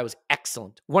knew Bukayo was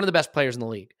excellent. One of the best players in the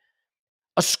league.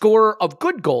 A scorer of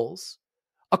good goals,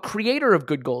 a creator of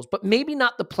good goals, but maybe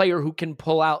not the player who can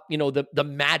pull out, the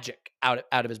magic out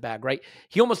of his bag, right?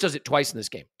 He almost does it twice in this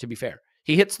game, to be fair.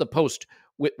 He hits the post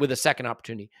with a second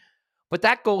opportunity. But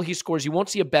that goal he scores, you won't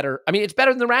see it's better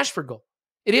than the Rashford goal.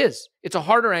 It is. It's a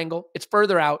harder angle. It's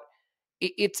further out.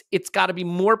 It's got to be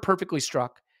more perfectly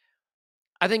struck.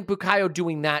 I think Bukayo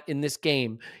doing that in this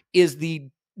game is the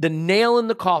nail in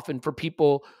the coffin for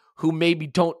people who maybe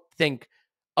don't think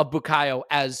of Bukayo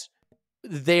as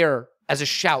there as a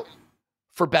shout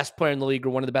for best player in the league or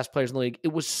one of the best players in the league.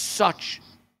 It was such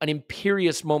an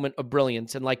imperious moment of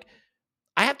brilliance. And like,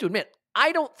 I have to admit,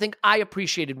 I don't think I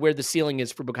appreciated where the ceiling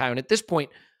is for Bukayo. And at this point,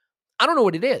 I don't know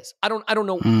what it is. I don't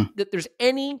know that there's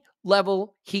any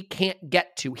level he can't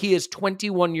get to. He is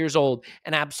 21 years old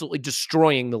and absolutely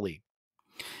destroying the league.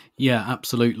 Yeah,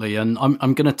 absolutely. And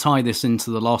I'm going to tie this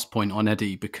into the last point on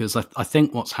Eddie, because I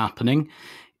think what's happening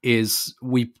is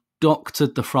we've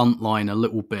doctored the front line a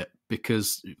little bit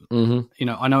because,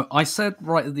 I know I said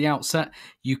right at the outset,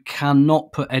 you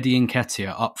cannot put Eddie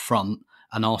Nketiah up front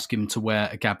and ask him to wear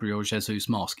a Gabriel Jesus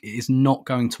mask. It is not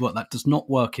going to work. That does not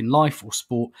work in life or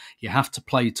sport. You have to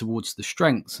play towards the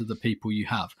strengths of the people you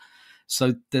have.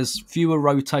 So there's fewer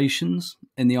rotations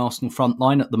in the Arsenal front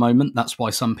line at the moment. That's why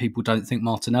some people don't think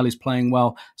Martinelli's playing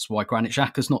well. That's why Granit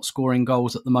Xhaka's not scoring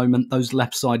goals at the moment. Those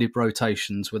left-sided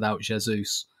rotations without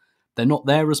Jesus, they're not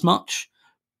there as much.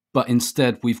 But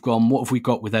instead, we've gone, what have we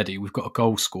got with Eddie? We've got a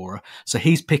goal scorer. So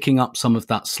he's picking up some of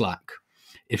that slack.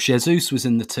 If Jesus was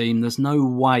in the team, there's no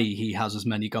way he has as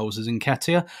many goals as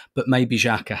Nketiah, but maybe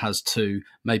Xhaka has 2,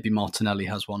 maybe Martinelli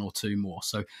has 1 or 2 more.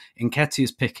 So Nketiah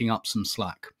is picking up some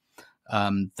slack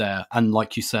there. And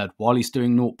like you said, while he's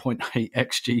doing 0.8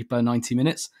 XG per 90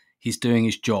 minutes, he's doing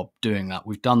his job doing that.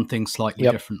 We've done things slightly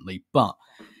differently, but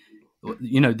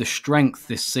the strength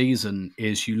this season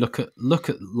is you look at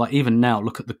like even now,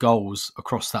 look at the goals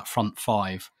across that front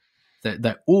 5.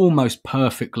 They're almost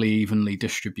perfectly evenly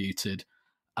distributed.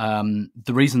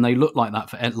 The reason they look like that,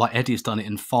 for like Eddie's done it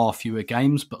in far fewer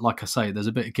games, but like I say, there's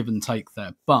a bit of give and take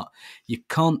there. But you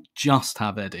can't just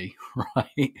have Eddie,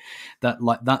 right?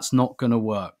 That's not going to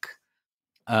work.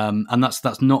 And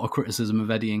that's not a criticism of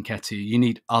Eddie Nketiah. You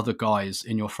need other guys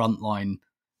in your front line,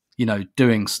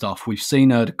 doing stuff. We've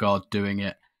seen Ødegaard doing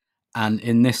it. And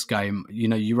in this game,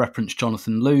 you referenced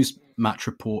Jonathan Lew's match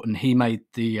report, and he made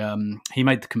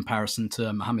the comparison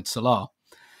to Mohamed Salah.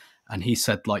 And he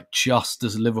said, like, just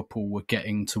as Liverpool were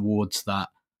getting towards that,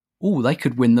 they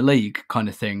could win the league kind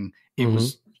of thing, it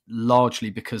was largely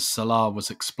because Salah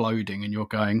was exploding, and you're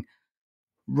going,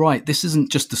 right, this isn't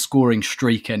just a scoring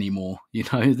streak anymore.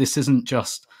 This isn't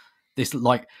just this,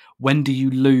 like, when do you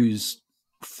lose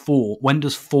form? When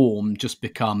does form just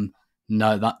become,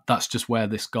 no, that's just where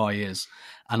this guy is?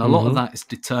 And a lot of that is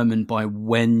determined by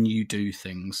when you do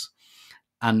things.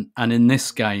 And in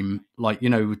this game, like,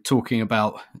 we're talking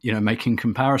about, making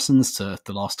comparisons to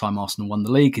the last time Arsenal won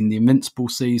the league in the Invincible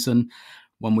season.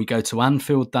 When we go to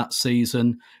Anfield that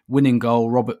season, winning goal,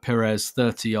 Robert Pires,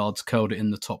 30 yards, curled it in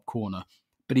the top corner.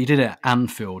 But he did it at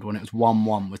Anfield when it was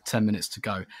 1-1 with 10 minutes to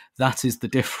go. That is the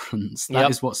difference. That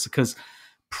is what's, because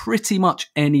pretty much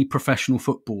any professional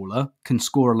footballer can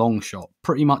score a long shot.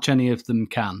 Pretty much any of them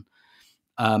can.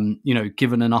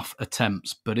 Given enough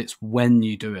attempts, but it's when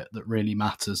you do it that really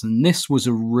matters. And this was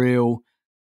a real,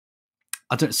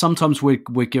 sometimes we're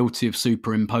guilty of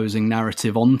superimposing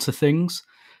narrative onto things,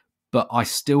 but I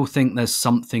still think there's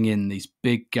something in these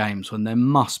big games when there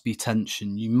must be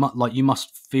tension. You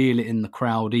must feel it in the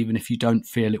crowd, even if you don't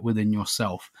feel it within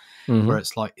yourself, where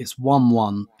it's like, it's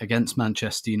 1-1 against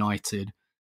Manchester United.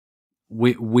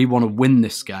 We want to win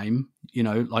this game,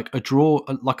 like a draw,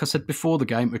 like I said before the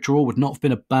game, a draw would not have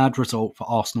been a bad result for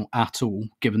Arsenal at all,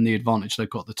 given the advantage they've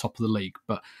got at the top of the league.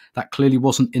 But that clearly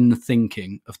wasn't in the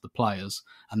thinking of the players,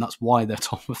 and that's why they're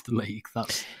top of the league.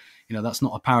 That's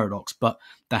not a paradox, but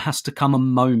there has to come a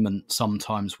moment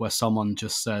sometimes where someone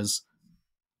just says,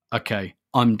 okay,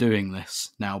 I'm doing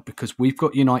this now because we've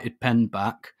got United penned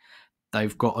back.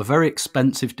 They've got a very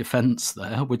expensive defence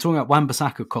there. We're talking about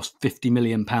Wan-Bissaka cost £50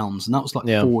 million, and that was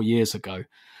 4 years ago.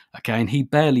 Okay, and he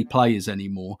barely plays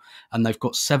anymore. And they've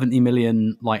got 70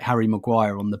 million, like Harry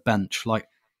Maguire, on the bench. Like,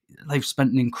 they've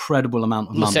spent an incredible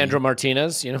amount of money. Lisandro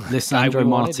Martinez, Lisandro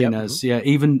Martinez, yeah.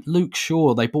 Even Luke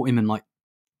Shaw, they bought him in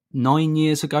 9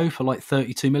 years ago for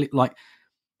 32 million. Like,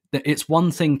 it's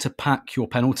one thing to pack your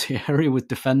penalty area with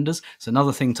defenders. It's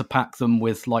another thing to pack them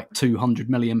with £200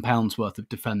 million worth of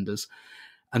defenders.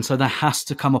 And so there has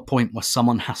to come a point where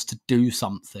someone has to do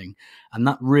something. And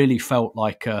that really felt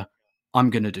like I'm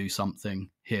going to do something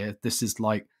here. This is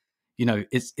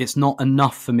it's not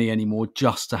enough for me anymore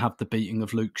just to have the beating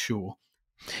of Luke Shaw.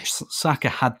 Saka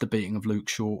had the beating of Luke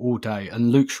Shaw all day.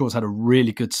 And Luke Shaw's had a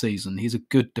really good season. He's a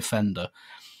good defender.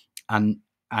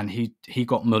 And he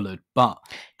got mullered. But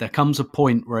there comes a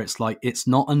point where it's it's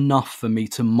not enough for me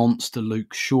to monster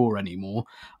Luke Shaw anymore.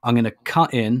 I'm going to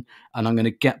cut in and I'm going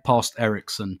to get past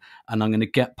Eriksen and I'm going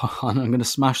to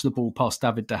smash the ball past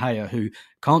David De Gea, who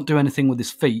can't do anything with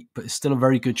his feet, but is still a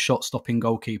very good shot-stopping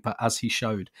goalkeeper, as he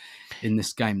showed in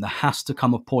this game. There has to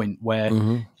come a point where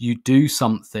you do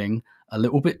something a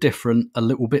little bit different, a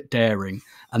little bit daring,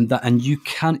 and you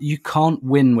can't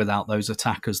win without those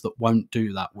attackers that won't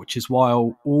do that, which is why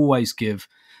I'll always give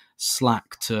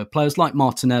slack to players like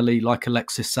Martinelli, like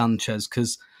Alexis Sanchez,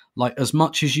 because as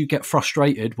much as you get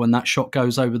frustrated when that shot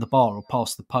goes over the bar or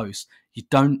past the post, you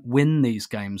don't win these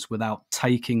games without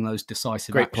taking those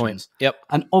decisive actions. Great point. Yep.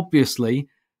 And obviously,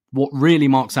 what really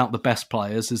marks out the best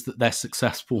players is that they're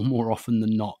successful more often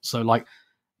than not. So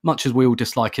much as we all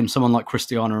dislike him, someone like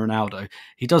Cristiano Ronaldo,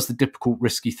 he does the difficult,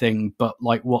 risky thing, but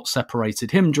what separated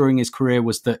him during his career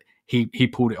was that he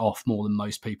pulled it off more than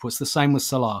most people. It's the same with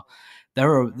Salah.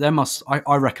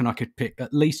 I reckon I could pick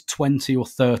at least 20 or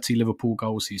 30 Liverpool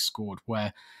goals he's scored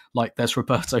where like there's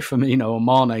Roberto Firmino or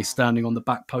Mane standing on the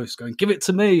back post going, give it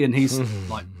to me. And he's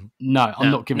like, no,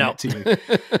 I'm not giving it to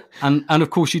you. And of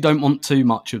course you don't want too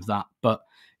much of that, but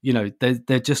you know,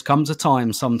 there just comes a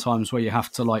time sometimes where you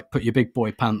have to like put your big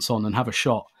boy pants on and have a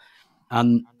shot.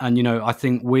 And you know, I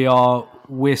think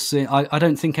we're seeing. I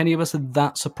don't think any of us are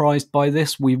that surprised by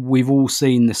this. We've all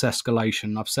seen this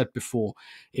escalation. I've said before,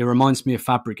 it reminds me of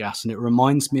Fabregas, and it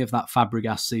reminds me of that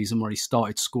Fabregas season where he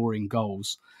started scoring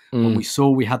goals. When we saw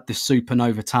we had this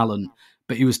supernova talent,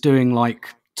 but he was doing like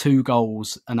 2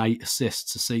 goals and 8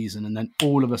 assists a season, and then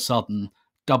all of a sudden,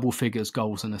 double figures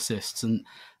goals and assists, and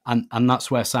that's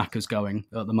where Saka's going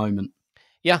at the moment.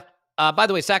 Yeah. By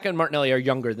the way, Saka and Martinelli are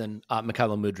younger than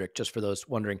Mykhailo Mudryk, just for those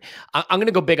wondering. I'm going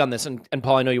to go big on this, and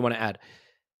Paul, I know you want to add.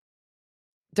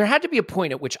 There had to be a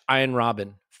point at which Ian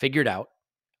Robin figured out,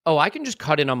 oh, I can just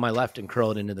cut in on my left and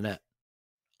curl it into the net.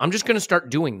 I'm just going to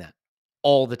start doing that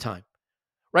all the time,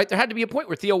 right? There had to be a point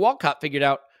where Theo Walcott figured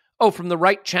out, oh, from the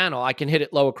right channel, I can hit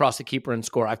it low across the keeper and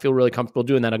score. I feel really comfortable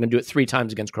doing that. I'm going to do it 3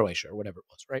 times against Croatia or whatever it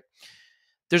was, right?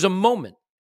 There's a moment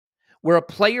where a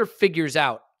player figures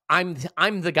out, I'm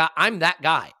the guy. I'm that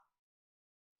guy.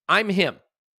 I'm him.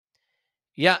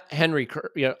 Yeah, Henry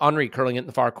curling it in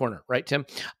the far corner, right, Tim?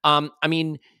 I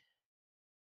mean,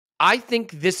 I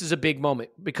think this is a big moment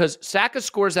because Saka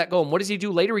scores that goal, and what does he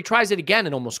do later? He tries it again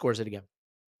and almost scores it again.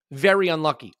 Very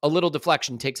unlucky. A little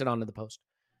deflection takes it onto the post.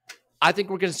 I think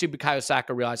we're going to see Bukayo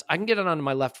Saka realize I can get it onto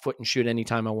my left foot and shoot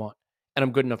anytime I want, and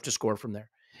I'm good enough to score from there.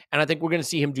 And I think we're going to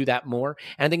see him do that more.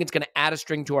 And I think it's going to add a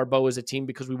string to our bow as a team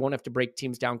because we won't have to break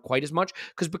teams down quite as much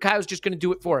because Bukayo's just going to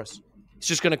do it for us. He's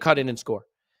just going to cut in and score.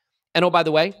 And oh, by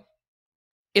the way,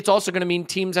 it's also going to mean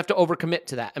teams have to overcommit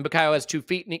to that. And Bukayo has 2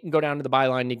 feet and he can go down to the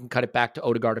byline and he can cut it back to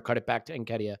Odegaard or cut it back to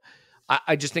Nketiah.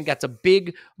 I just think that's a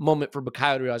big moment for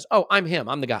Bukayo to realize, oh, I'm him.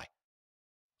 I'm the guy.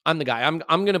 I'm the guy. I'm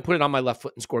going to put it on my left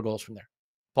foot and score goals from there.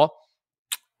 Paul?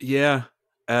 Yeah.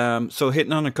 So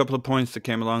hitting on a couple of points that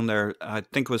came along there, I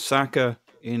think it was Saka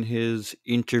in his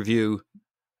interview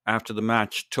after the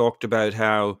match talked about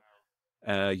how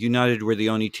United were the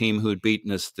only team who had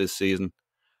beaten us this season.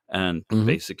 And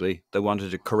basically they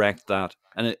wanted to correct that.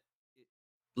 And it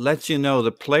lets you know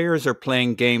the players are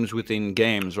playing games within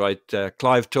games, right?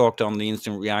 Clive talked on the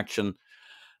instant reaction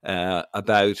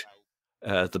about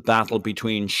the battle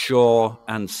between Shaw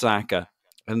and Saka.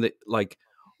 And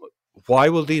why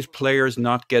will these players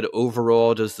not get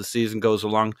overawed as the season goes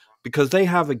along? Because they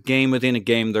have a game within a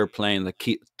game they're playing.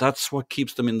 That's what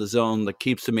keeps them in the zone, that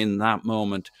keeps them in that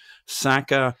moment.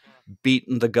 Saka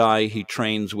beating the guy he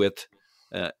trains with,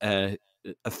 a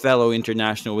fellow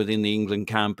international within the England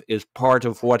camp, is part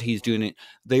of what he's doing.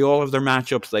 They all have their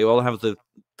matchups. They all have the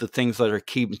things that are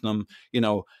keeping them. You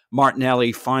know,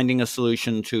 Martinelli finding a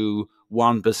solution to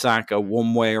Wan-Bissaka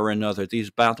one way or another. These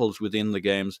battles within the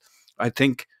games. I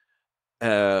think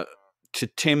to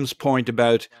Tim's point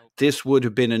about this would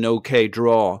have been an okay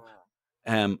draw,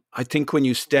 I think when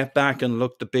you step back and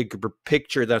look the bigger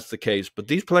picture, that's the case. But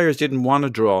these players didn't want to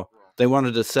draw. They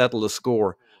wanted to settle the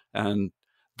score. And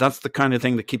that's the kind of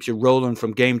thing that keeps you rolling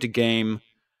from game to game,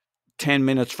 10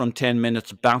 minutes from 10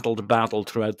 minutes, battle to battle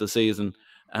throughout the season.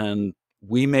 And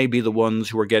we may be the ones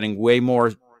who are getting way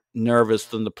more nervous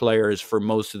than the players for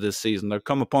most of this season. There'll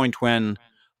come a point when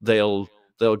they'll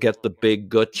get the big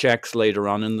gut checks later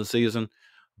on in the season,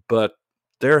 but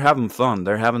they're having fun.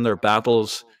 They're having their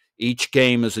battles. Each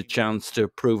game is a chance to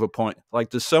prove a point. Like,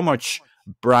 there's so much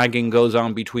bragging goes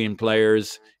on between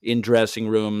players in dressing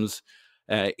rooms,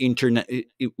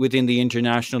 within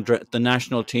the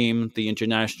national team, the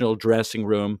international dressing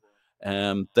room.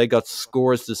 They got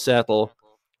scores to settle.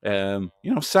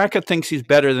 Saka thinks he's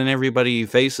better than everybody he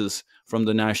faces from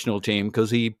the national team because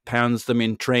he pounds them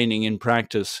in training, in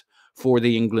practice for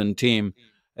the England team.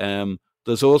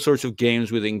 There's all sorts of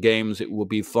games within games it will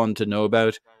be fun to know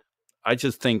about. I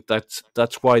just think that's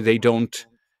why they don't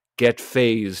get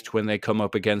phased when they come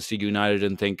up against the United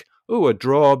and think, oh, a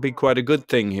draw would be quite a good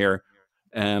thing here.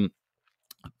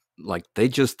 They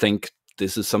just think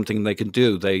this is something they can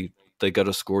do. They got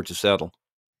a score to settle.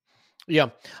 Yeah.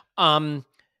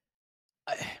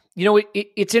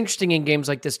 It's interesting in games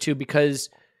like this too, because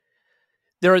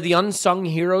there are the unsung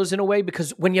heroes in a way,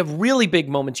 because when you have really big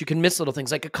moments, you can miss little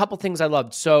things. Like a couple things I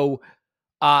loved. So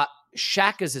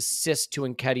Xhaka's assist to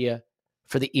Nketiah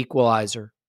for the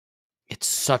equalizer. It's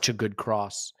such a good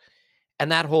cross.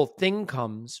 And that whole thing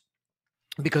comes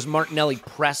because Martinelli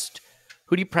pressed.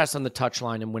 Who did he press on the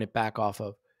touchline and win it back off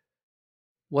of?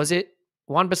 Was it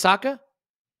Wan-Bissaka?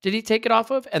 Did he take it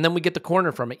off of? And then we get the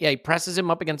corner from it. Yeah, he presses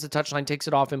him up against the touchline, takes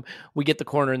it off him. We get the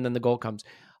corner, and then the goal comes.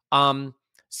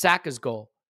 Saka's goal,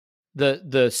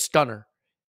 the stunner.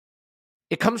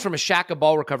 It comes from a Xhaka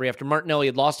ball recovery after Martinelli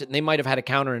had lost it, and they might have had a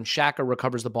counter, and Xhaka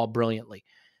recovers the ball brilliantly.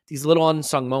 These little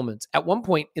unsung moments. At one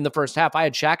point in the first half, I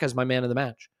had Xhaka as my man of the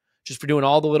match, just for doing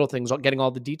all the little things, getting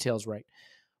all the details right.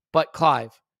 But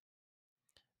Clive,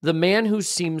 the man who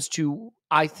seems to,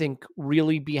 I think,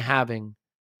 really be having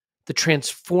the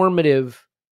transformative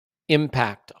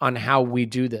impact on how we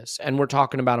do this, and we're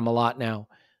talking about him a lot now,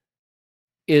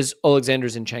 is Alexander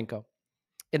Zinchenko.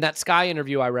 In that Sky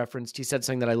interview I referenced, he said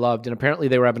something that I loved, and apparently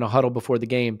they were having a huddle before the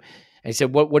game. And he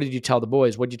said, what did you tell the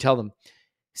boys? What did you tell them?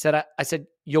 He said, I said,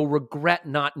 you'll regret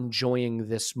not enjoying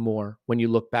this more when you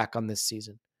look back on this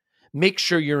season. Make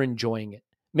sure you're enjoying it.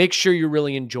 Make sure you're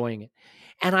really enjoying it.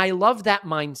 And I love that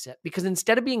mindset, because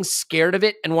instead of being scared of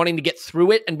it and wanting to get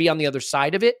through it and be on the other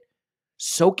side of it,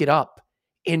 soak it up.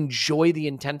 Enjoy the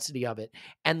intensity of it.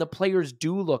 And the players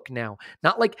do look now,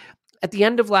 not like at the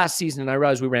end of last season, and I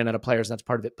realized we ran out of players, and that's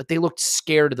part of it, but they looked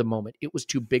scared of the moment. It was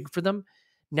too big for them.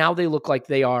 Now they look like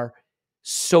they are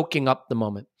soaking up the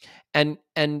moment. And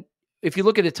if you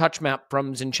look at a touch map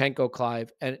from Zinchenko,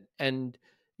 Clive, and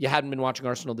you hadn't been watching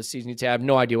Arsenal this season, you'd say, I have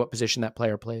no idea what position that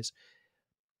player plays.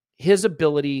 His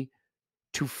ability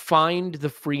to find the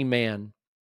free man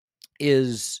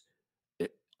is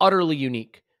utterly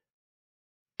unique.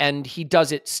 And he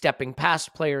does it stepping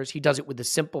past players. He does it with the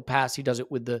simple pass. He does it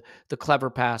with the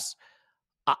clever pass.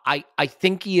 I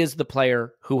think he is the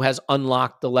player who has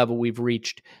unlocked the level we've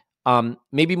reached,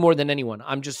 maybe more than anyone.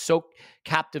 I'm just so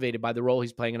captivated by the role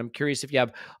he's playing. And I'm curious if you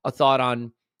have a thought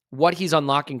on what he's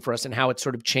unlocking for us and how it's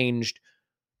sort of changed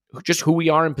just who we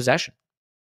are in possession.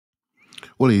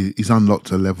 Well, he's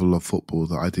unlocked a level of football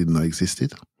that I didn't know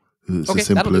existed. It's as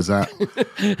simple as that.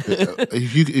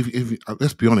 if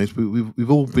let's be honest, we've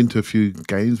all been to a few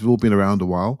games. We've all been around a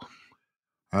while.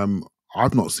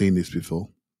 I've not seen this before,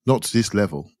 not to this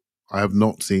level. I have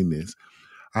not seen this,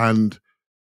 and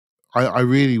I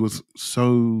really was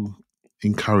so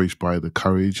encouraged by the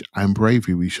courage and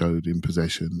bravery we showed in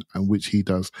possession, and which he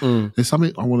does. There's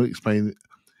something I want to explain.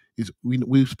 Is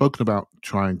we've spoken about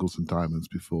triangles and diamonds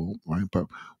before, right? But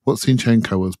what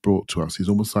Zinchenko has brought to us is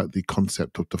almost like the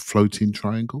concept of the floating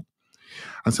triangle.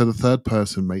 And so the third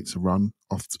person makes a run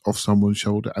off someone's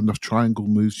shoulder, and the triangle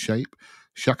moves shape.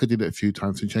 Xhaka did it a few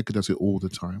times. Zinchenko does it all the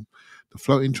time. The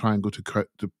floating triangle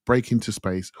to break into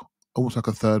space, almost like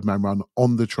a third man run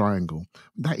on the triangle.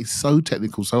 That is so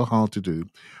technical, so hard to do.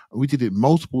 We did it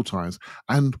multiple times,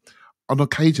 and on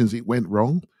occasions it went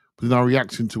wrong. But our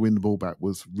reaction to win the ball back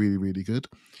was really, really good.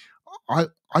 I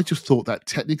just thought that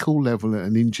technical level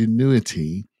and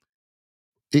ingenuity,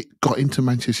 it got into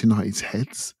Manchester United's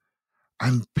heads.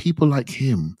 And people like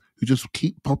him who just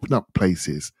keep popping up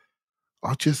places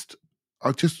are just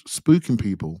spooking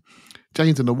people.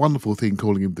 Jane's done a wonderful thing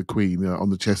calling him the Queen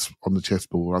on the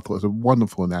chessboard. I thought it was a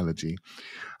wonderful analogy.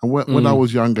 And when I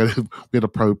was younger, we had a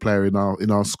pro player in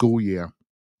our school year,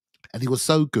 and he was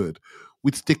so good,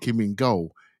 we'd stick him in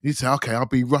goal. He'd say, okay, I'll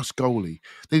be rush goalie.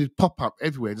 They'd pop up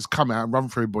everywhere, just come out and run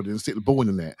for everybody and stick the ball in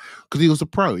the net. Because he was a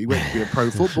pro. He went to be a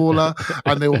pro footballer,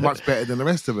 and they were much better than the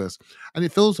rest of us. And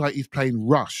it feels like he's playing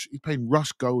rush. He's playing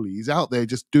rush goalie. He's out there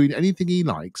just doing anything he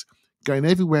likes, going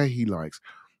everywhere he likes.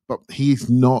 But he's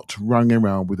not running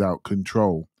around without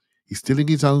control. He's still in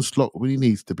his own slot when he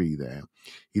needs to be there.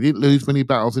 He didn't lose many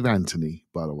battles with Anthony,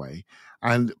 by the way.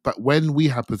 But when we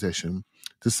have possession,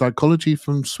 the psychology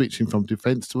from switching from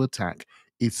defence to attack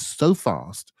is so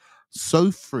fast,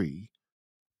 so free,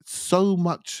 so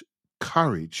much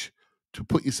courage to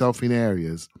put yourself in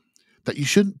areas that you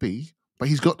shouldn't be, but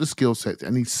he's got the skill set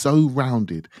and he's so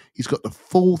rounded. He's got the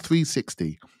full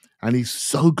 360 and he's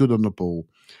so good on the ball.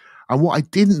 And what I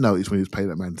didn't notice when he was playing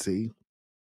at Man City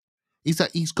is that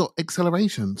he's got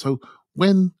acceleration. So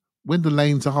when the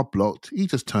lanes are blocked, he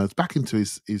just turns back into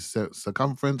his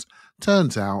circumference,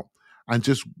 turns out and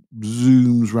just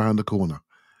zooms round the corner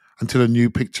until a new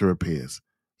picture appears.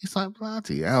 It's like,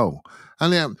 bloody hell.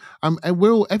 And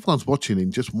everyone's watching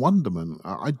in just wonderment.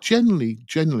 I generally,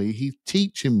 he's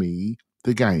teaching me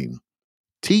the game,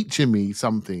 teaching me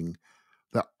something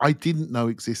that I didn't know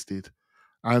existed.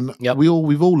 And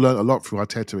we've all learned a lot through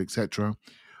Arteta, etc.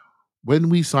 When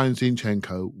we signed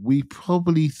Zinchenko, we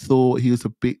probably thought he was a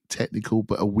bit technical,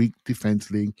 but a weak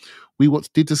defensively. We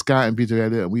did the scouting video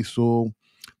edit, and we saw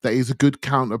that he's a good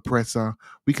counter presser.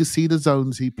 We could see the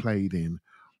zones he played in,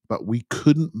 but we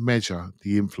couldn't measure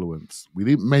the influence. We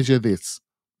didn't measure this.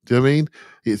 Do you know what I mean?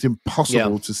 It's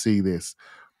impossible to see this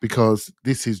because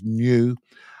this is new.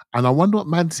 And I wonder what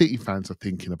Man City fans are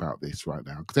thinking about this right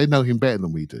now, because they know him better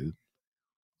than we do.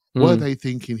 Were they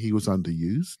thinking he was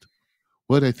underused?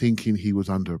 Were they thinking he was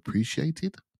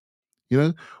underappreciated? You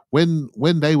know,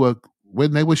 when they were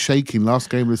when they were shaking last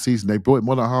game of the season, they brought him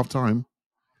on at half time.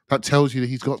 That tells you that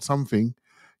he's got something,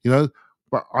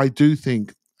 But I do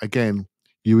think, again,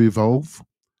 you evolve.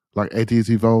 Like Eddie has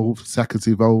evolved, Saka's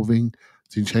evolving,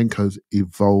 Zinchenko's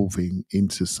evolving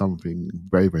into something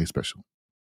very, very special.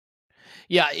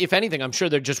 Yeah, if anything, I'm sure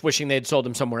they're just wishing they had sold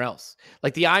him somewhere else.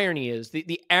 Like the irony is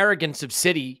the arrogance of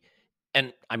City,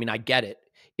 and I mean, I get it,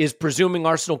 is presuming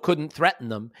Arsenal couldn't threaten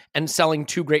them and selling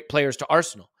 2 great players to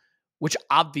Arsenal, which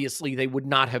obviously they would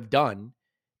not have done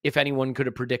if anyone could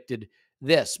have predicted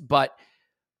this. But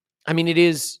I mean, it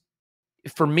is,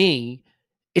 for me,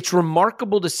 it's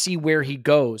remarkable to see where he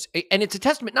goes. And it's a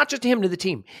testament, not just to him, to the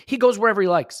team. He goes wherever he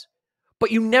likes. But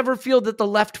you never feel that the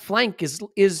left flank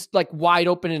is like wide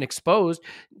open and exposed.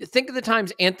 Think of the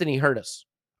times Anthony hurt us.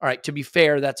 All right, to be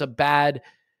fair, that's a bad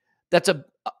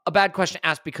question to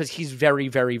ask because he's very,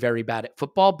 very, very bad at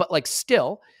football. But like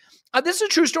still, this is a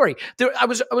true story. I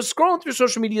was scrolling through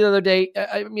social media the other day,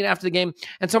 after the game,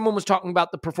 and someone was talking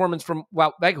about the performance from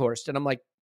Wout Weghorst. And I'm like,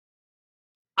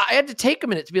 I had to take a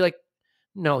minute to be like,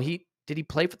 no, did he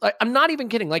play? I'm not even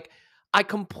kidding. Like, I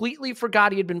completely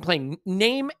forgot he had been playing.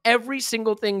 Name every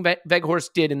single thing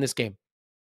Weghorst did in this game.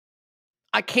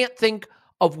 I can't think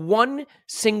of one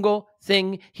single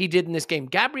thing he did in this game.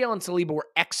 Gabriel and Saliba were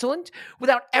excellent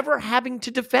without ever having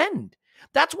to defend.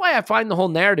 That's why I find the whole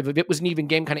narrative of it was an even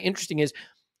game kind of interesting is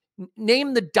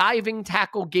name the diving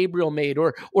tackle Gabriel made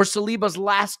or Saliba's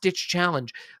last-ditch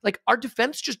challenge. Like, our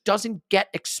defense just doesn't get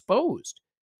exposed.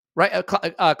 Right,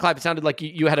 Clive, it sounded like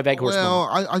you had a Weghorst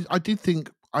moment. Well, I did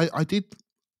think, I did.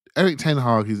 Eric Ten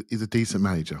Hag is a decent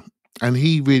manager, and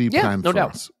he really planned for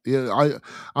us. Yeah,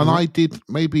 I did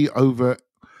maybe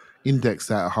over-index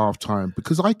that at half-time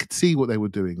because I could see what they were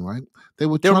doing, right? They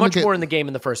were much more in the game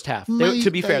in the first half.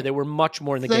 To be fair, they were much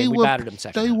more in the game. We battered them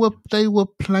second half. They were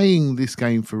playing this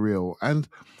game for real, and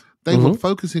they were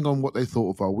focusing on what they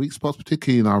thought of our weak spots,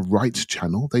 particularly in our right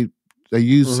channel. They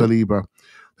used Saliba.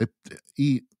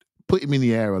 He put him in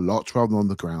the air a lot rather than on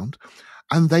the ground,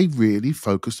 and they really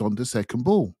focused on the second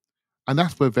ball. And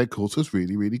that's where Weghorst was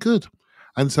really, really good.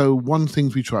 And so one of the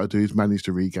things we try to do is manage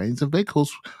the regains, and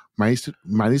Weghorst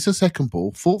managed the second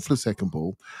ball, fought for the second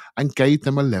ball, and gave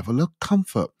them a level of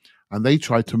comfort. And they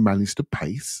tried to manage the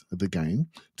pace of the game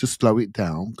to slow it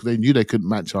down because they knew they couldn't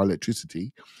match our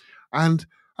electricity. And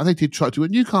they did try to do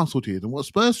what Newcastle did and what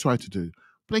Spurs tried to do.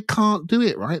 But they can't do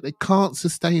it, right? They can't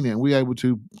sustain it. And we're able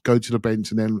to go to the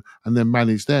bench and then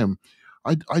manage them.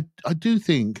 I do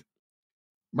think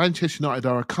Manchester United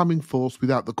are a coming force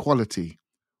without the quality.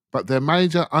 But their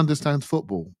manager understands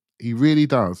football. He really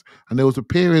does. And there was a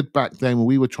period back then when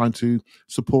we were trying to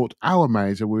support our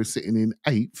manager. We were sitting in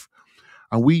 8th.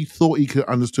 And we thought he could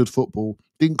understood football.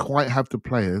 Didn't quite have the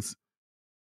players.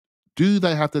 Do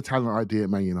they have the talent idea at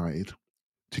Man United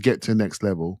to get to the next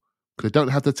level? Because they don't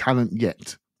have the talent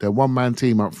yet. They're one-man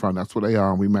team up front. That's what they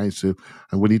are. And we managed to.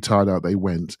 And when he tired out, they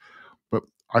went. But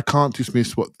I can't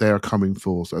dismiss what they're coming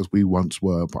for as we once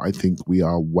were. But I think we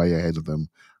are way ahead of them.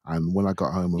 And when I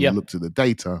got home and looked at the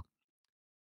data,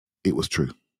 it was true.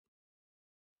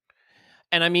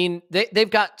 And I mean, they've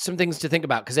got some things to think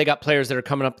about because they got players that are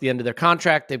coming up at the end of their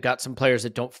contract. They've got some players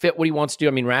that don't fit what he wants to do.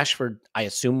 I mean, Rashford, I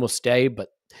assume, will stay, but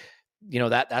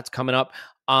that's coming up.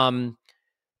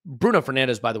 Bruno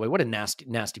Fernandes, by the way, what a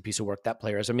nasty piece of work that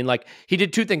player is. I mean, like, he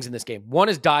did 2 things in this game. One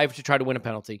is dive to try to win a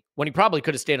penalty when he probably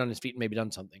could have stayed on his feet and maybe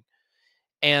done something.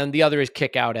 And the other is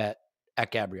kick out at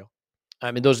Gabriel.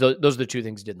 I mean, those are the 2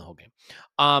 things he did in the whole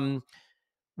game.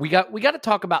 We got to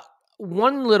talk about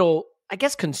one little, I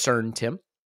guess, concern, Tim.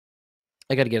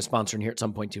 I got to get a sponsor in here at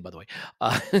some point too, by the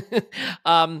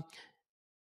way.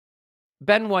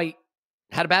 Ben White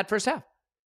had a bad first half.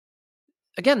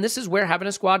 Again, this is where having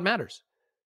a squad matters.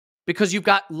 Because you've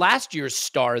got last year's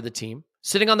star of the team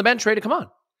sitting on the bench ready to come on.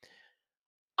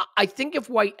 I think if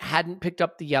White hadn't picked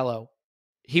up the yellow,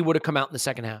 he would have come out in the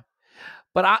second half.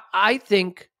 But I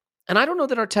think, and I don't know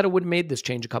that Arteta would have made this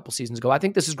change a couple seasons ago. I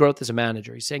think this is growth as a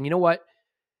manager. He's saying, you know what?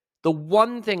 The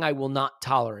one thing I will not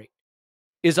tolerate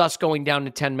is us going down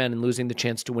to 10 men and losing the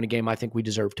chance to win a game I think we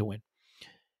deserve to win.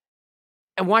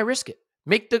 And why risk it?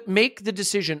 Make the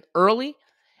decision early,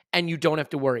 and you don't have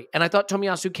to worry. And I thought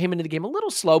Tomiyasu came into the game a little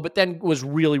slow, but then was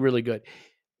really, really good.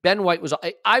 Ben White was,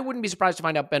 I wouldn't be surprised to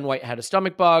find out Ben White had a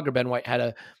stomach bug or Ben White had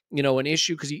an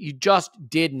issue because he just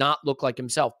did not look like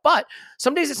himself. But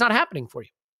some days it's not happening for you.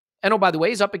 And oh, by the way,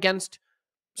 he's up against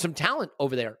some talent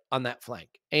over there on that flank.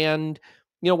 And,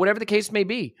 whatever the case may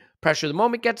be, pressure of the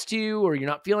moment gets to you or you're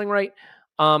not feeling right.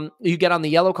 You get on the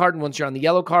yellow card, and once you're on the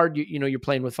yellow card, you're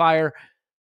playing with fire.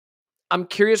 I'm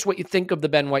curious what you think of the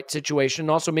Ben White situation.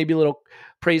 Also, maybe a little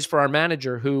praise for our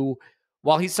manager who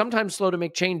while he's sometimes slow to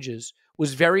make changes,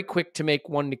 was very quick to make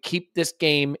one to keep this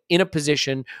game in a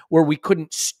position where we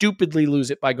couldn't stupidly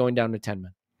lose it by going down to 10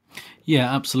 men.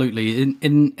 Yeah, absolutely.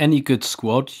 In any good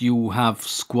squad, you will have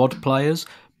squad players,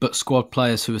 but squad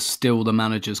players who are still the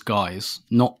manager's guys,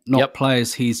 not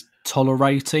players he's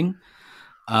tolerating,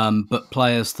 but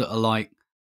players that are like,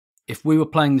 if we were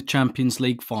playing the Champions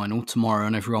League final tomorrow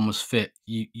and everyone was fit,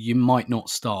 you might not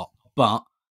start, but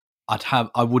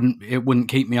it wouldn't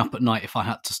keep me up at night if I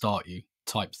had to start you,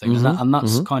 type thing. And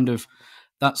that's kind of,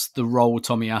 that's the role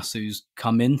Tomiyasu's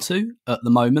come into at the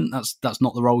moment. That's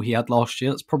not the role he had last year.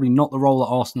 That's probably not the role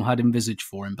that Arsenal had envisaged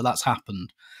for him, but that's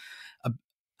happened.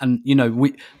 And, you know,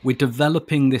 we're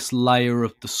developing this layer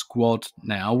of the squad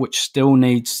now, which still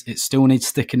needs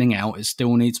thickening out. It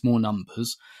still needs more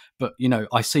numbers. But, you know,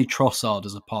 I see Trossard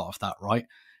as a part of that, right?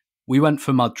 We went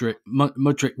for Mudryk.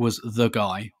 Mudryk was the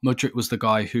guy. Mudryk was the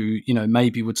guy who, you know,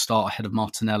 maybe would start ahead of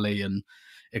Martinelli and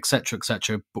et cetera,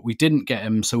 but we didn't get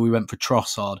him, so we went for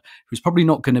Trossard, who's probably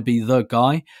not going to be the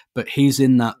guy, but he's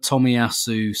in that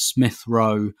Tomiyasu, Smith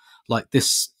Rowe, like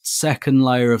this second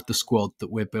layer of the squad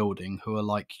that we're building, who are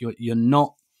like, you're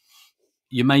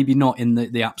maybe not in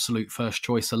the absolute first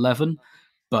choice 11,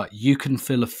 but you can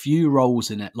fill a few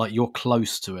roles in it, like you're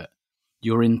close to it,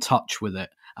 you're in touch with it,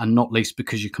 and not least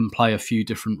because you can play a few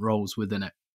different roles within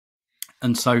it.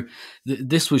 And so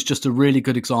this was just a really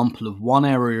good example of one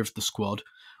area of the squad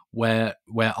where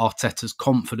Arteta's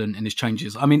confident in his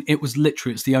changes. I mean,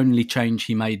 it's the only change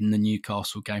he made in the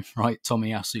Newcastle game, right?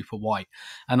 Tomiyasu for White.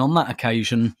 And on that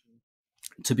occasion,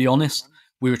 to be honest,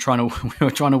 we were trying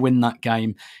to win that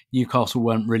game. Newcastle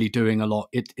weren't really doing a lot.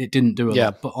 It didn't do a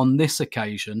lot. But on this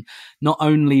occasion, not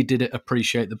only did it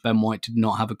appreciate that Ben White did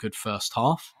not have a good first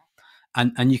half,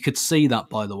 and you could see that,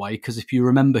 by the way, because if you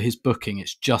remember his booking,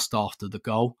 it's just after the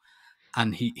goal,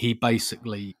 and he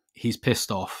basically, he's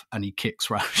pissed off and he kicks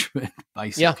Rashford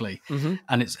basically,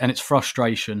 and it's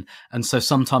frustration. And so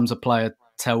sometimes a player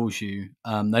tells you,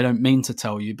 they don't mean to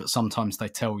tell you, but sometimes they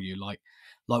tell you, like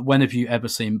when have you ever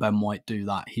seen Ben White do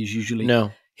that? He's usually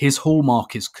his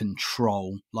hallmark is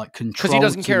control, because he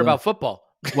doesn't care about football.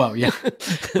 Well, yeah,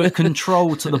 but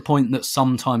control to the point that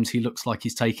sometimes he looks like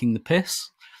he's taking the piss.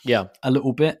 Yeah, a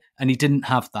little bit, and he didn't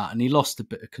have that, and he lost a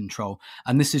bit of control.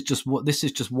 And this is just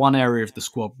one area of the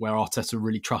squad where Arteta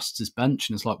really trusts his bench,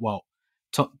 and it's like, well,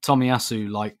 Tomiyasu,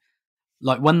 like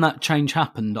when that change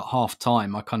happened at half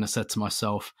time, I kind of said to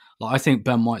myself, like, I think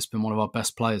Ben White's been one of our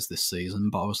best players this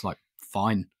season, but I was like,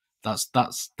 fine, that's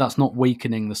not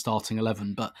weakening the starting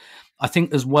 11. But I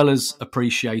think, as well as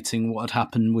appreciating what had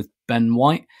happened with Ben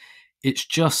White, it's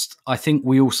just, I think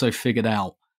we also figured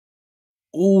out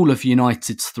all of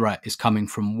United's threat is coming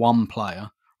from one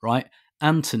player, right?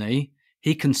 Anthony,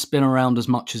 he can spin around as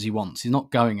much as he wants. He's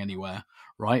not going anywhere,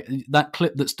 right? That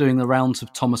clip that's doing the rounds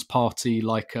of Thomas Partey,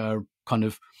 like kind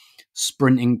of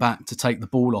sprinting back to take the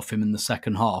ball off him in the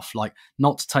second half, like,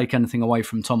 not to take anything away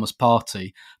from Thomas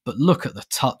Partey, but look at the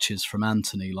touches from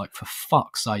Anthony, like, for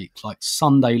fuck's sake, like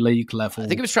Sunday League level. I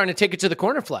think he was trying to take it to the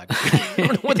corner flag. I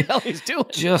don't know what the hell he's doing.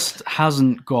 Just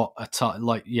hasn't got a touch,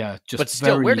 like, yeah, just. But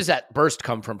still, where does that burst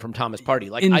come from Thomas Partey?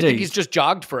 Like, indeed. I think he's just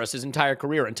jogged for us his entire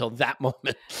career until that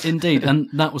moment. Indeed, and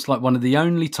that was like one of the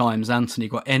only times Anthony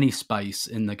got any space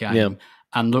in the game. Yeah.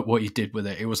 And look what he did with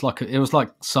it. It was like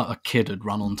a kid had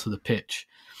run onto the pitch,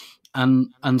 and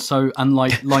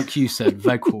like you said,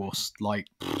 Weghorst. Like,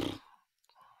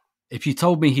 if you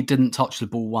told me he didn't touch the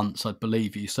ball once, I'd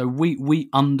believe you. So we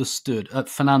understood.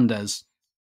 Fernandes,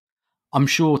 I'm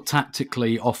sure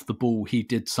tactically off the ball he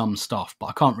did some stuff, but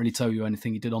I can't really tell you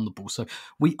anything he did on the ball. So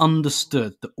we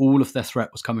understood that all of their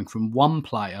threat was coming from one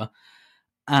player,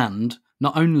 and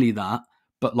not only that,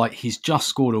 but like, he's just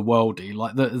scored a worldie.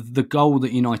 Like the goal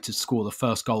that United score, the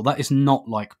first goal, that is not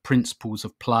like principles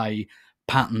of play,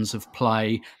 patterns of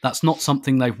play. That's not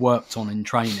something they've worked on in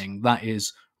training. That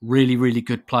is really, really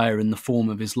good player in the form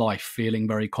of his life, feeling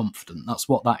very confident. That's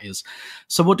what that is.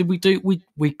 So what did we do?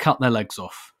 We cut their legs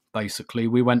off, basically.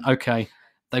 We went, okay,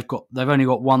 they've only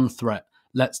got one threat.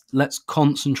 Let's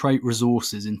concentrate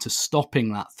resources into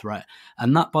stopping that threat.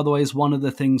 And that, by the way, is one of the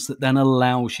things that then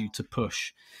allows you to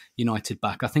push United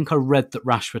back. I think I read that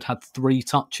Rashford had 3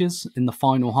 touches in the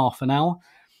final half an hour.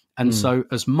 And so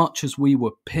as much as we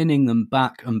were pinning them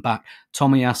back and back,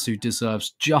 Tomiyasu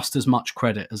deserves just as much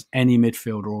credit as any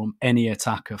midfielder or any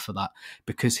attacker for that,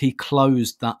 because he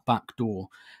closed that back door.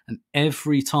 And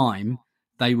every time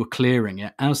they were clearing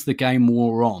it, as the game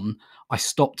wore on, I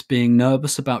stopped being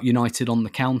nervous about United on the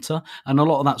counter. And a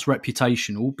lot of that's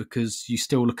reputational, because you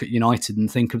still look at United and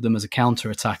think of them as a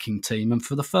counter-attacking team. And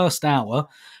for the first hour,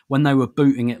 when they were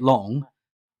booting it long,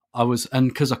 and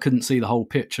because I couldn't see the whole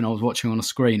pitch and I was watching on a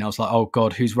screen, I was like, oh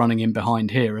God, who's running in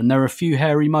behind here? And there are a few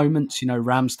hairy moments,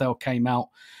 Ramsdale came out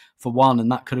for one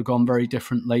and that could have gone very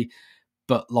differently.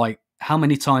 But like, how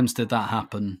many times did that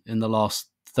happen in the last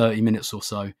 30 minutes or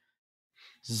so?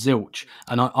 Zilch.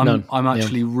 And I'm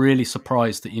actually really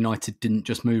surprised that United didn't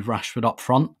just move Rashford up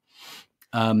front,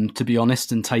 to be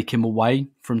honest, and take him away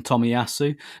from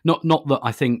Tomiyasu. Not that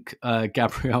I think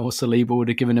Gabriel or Saliba would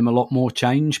have given him a lot more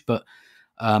change, but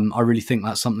I really think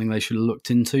that's something they should have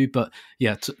looked into. But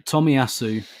yeah,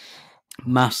 Tomiyasu,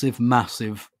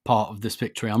 massive part of this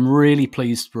victory. I'm really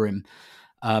pleased for him.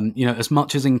 As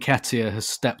much as Nketiah has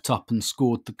stepped up and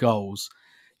scored the goals,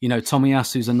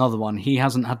 Tomiyasu's another one. He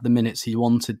hasn't had the minutes he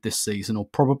wanted this season, or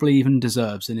probably even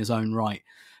deserves in his own right.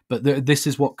 But this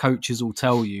is what coaches will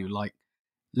tell you. Like,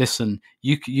 listen,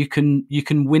 you can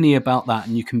whinny about that,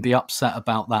 and you can be upset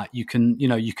about that. You can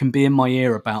be in my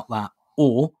ear about that,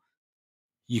 or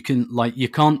you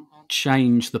can't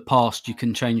change the past. You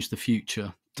can change the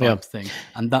future type thing,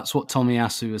 and that's what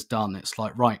Tomiyasu has done. It's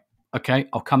like, right, okay,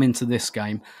 I'll come into this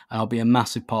game and I'll be a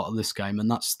massive part of this game, and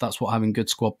that's what having good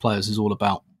squad players is all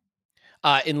about.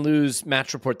 In Lou's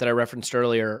match report that I referenced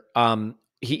earlier,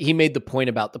 he made the point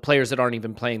about the players that aren't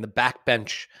even playing, the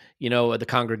backbench, the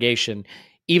congregation,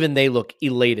 even they look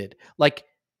elated. Like,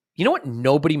 you know what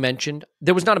nobody mentioned?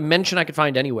 There was not a mention I could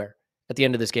find anywhere at the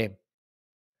end of this game.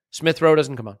 Smith Rowe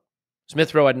doesn't come on.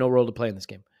 Smith Rowe had no role to play in this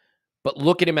game. But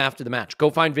look at him after the match. Go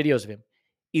find videos of him.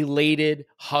 Elated,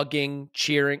 hugging,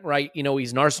 cheering, right?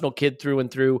 He's an Arsenal kid through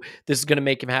and through. This is going to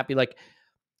make him happy. Like,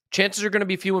 chances are going to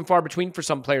be few and far between for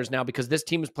some players now, because this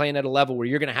team is playing at a level where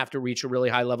you're going to have to reach a really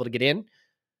high level to get in.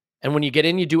 And when you get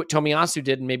in, you do what Tomiyasu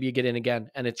did, and maybe you get in again.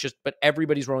 And it's just, but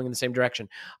everybody's rolling in the same direction.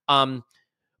 Paul,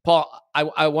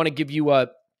 I want to give you a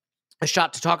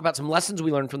shot to talk about some lessons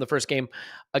we learned from the first game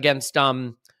against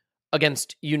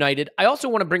United. I also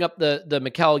want to bring up the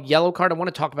Mikel yellow card. I want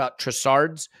to talk about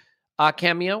Trossard's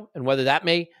cameo and whether that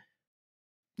may,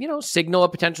 signal a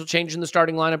potential change in the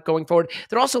starting lineup going forward.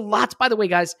 There are also lots, by the way,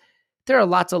 guys, there are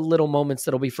lots of little moments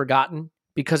that'll be forgotten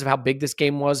because of how big this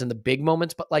game was and the big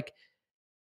moments. But like,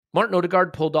 Martin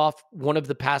Odegaard pulled off one of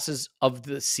the passes of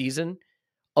the season,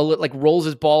 rolls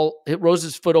his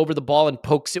foot over the ball and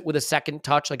pokes it with a second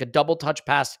touch, like a double touch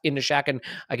pass into Xhaka. And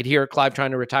I could hear Clive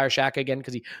trying to retire Xhaka again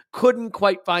because he couldn't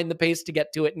quite find the pace to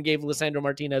get to it, and gave Lisandro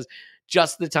Martinez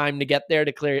just the time to get there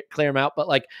to clear him out. But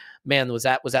like, man, was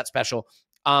that special.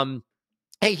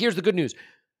 Hey, here's the good news.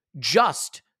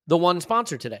 Just the one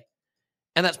sponsor today.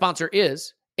 And that sponsor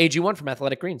is AG1 from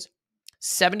Athletic Greens.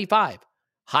 75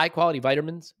 high-quality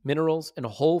vitamins, minerals, and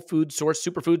whole food source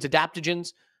superfoods,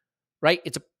 adaptogens, right?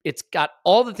 It's got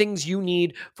all the things you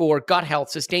need for gut health,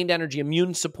 sustained energy,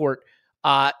 immune support.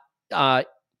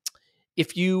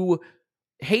 If you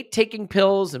hate taking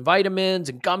pills and vitamins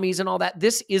and gummies and all that,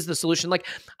 this is the solution. Like,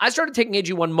 I started taking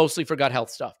AG1 mostly for gut health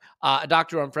stuff. A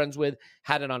doctor I'm friends with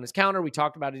had it on his counter. We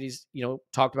talked about it. He's,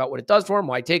 talked about what it does for him,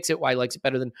 why he takes it, why he likes it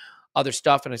better than other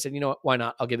stuff. And I said, why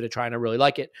not? I'll give it a try. And I really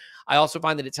like it. I also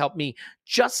find that it's helped me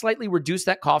just slightly reduce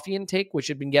that coffee intake, which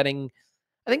had been getting,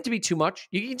 I think, to be too much.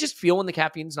 You can just feel when the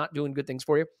caffeine's not doing good things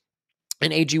for you.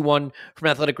 And AG1 from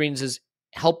Athletic Greens is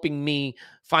helping me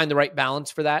find the right balance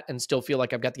for that and still feel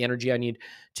like I've got the energy I need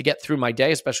to get through my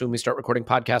day, especially when we start recording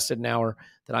podcasts at an hour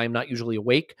that I am not usually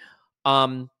awake.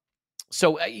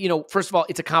 So, first of all,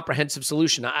 it's a comprehensive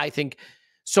solution. I think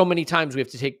so many times we have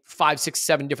to take 5, 6,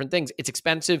 7 different things. It's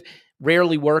expensive,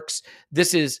 rarely works.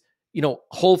 This is,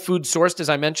 whole food sourced, as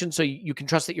I mentioned, so you can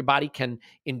trust that your body can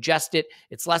ingest it.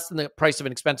 It's less than the price of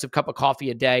an expensive cup of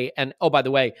coffee a day. And, oh, by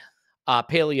the way,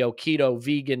 paleo, keto,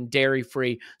 vegan,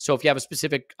 dairy-free. So if you have a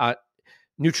specific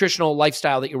nutritional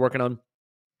lifestyle that you're working on,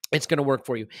 it's going to work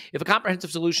for you. If a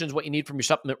comprehensive solution is what you need from your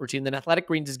supplement routine, then Athletic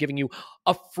Greens is giving you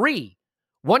a free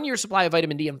 1-year supply of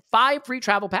vitamin D and 5 free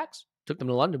travel packs. Took them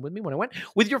to London with me when I went.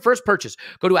 With your first purchase,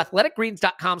 go to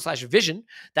athleticgreens.com/vision.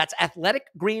 That's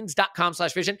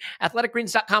athleticgreens.com/vision.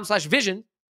 athleticgreens.com/vision.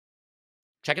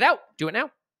 Check it out. Do it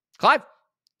now. Clive, is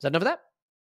that enough of that?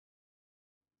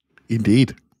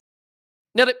 Indeed.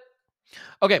 Nailed it.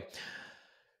 Okay.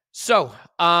 So,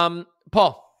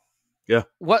 Paul. Yeah.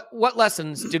 What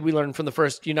lessons did we learn from the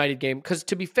first United game? Because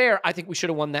to be fair, I think we should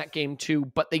have won that game too,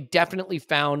 but they definitely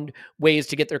found ways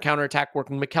to get their counterattack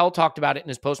working. Mikel talked about it in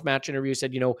his post-match interview. He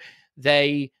said,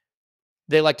 they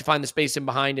like to find the space in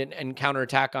behind and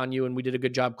counterattack on you, and we did a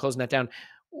good job closing that down.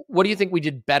 What do you think we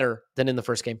did better than in the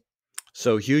first game?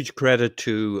 So huge credit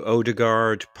to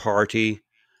Odegaard, Partey,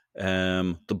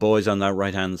 the boys on that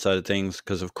right-hand side of things,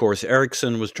 because of course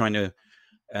Eriksen was trying to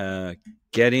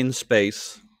get in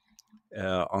space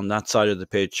on that side of the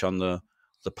pitch, on the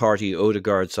the Party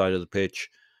Odegaard side of the pitch,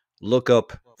 look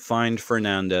up, find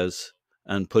Fernandes,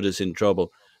 and put us in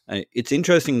trouble. It's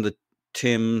interesting that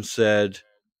Tim said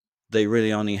they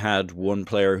really only had one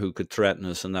player who could threaten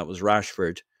us, and that was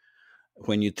Rashford.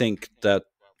 When you think that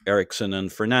Eriksen and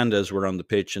Fernandes were on the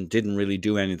pitch and didn't really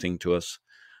do anything to us.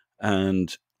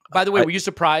 And by the way, were you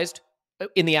surprised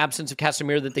in the absence of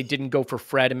Casemiro that they didn't go for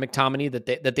Fred and McTominay,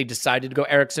 that they decided to go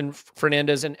Eriksen,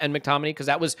 Fernandes, and McTominay? Because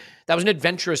that was an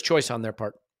adventurous choice on their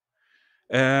part.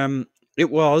 It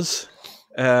was,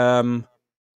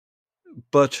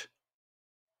 but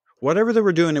whatever they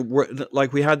were doing,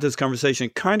 like we had this conversation,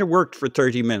 it kind of worked for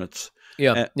 30 minutes.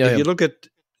 Yeah. If you look at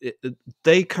it,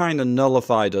 they kind of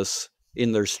nullified us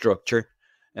in their structure,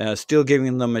 still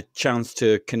giving them a chance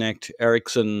to connect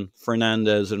Eriksen,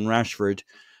 Fernandes, and Rashford.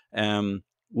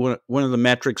 One of the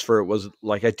metrics for it was,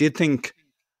 like, I did think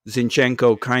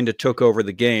Zinchenko kind of took over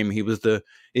the game. He was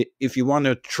if you want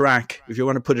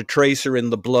to put a tracer in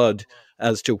the blood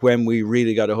as to when we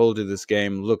really got a hold of this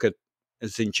game, look at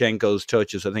Zinchenko's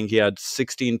touches. I think he had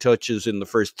 16 touches in the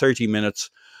first 30 minutes,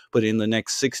 but in the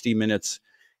next 60 minutes,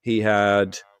 he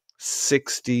had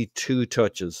 62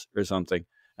 touches or something.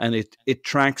 And it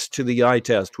tracks to the eye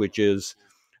test, which is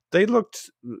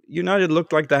United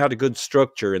looked like they had a good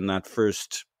structure in that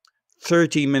first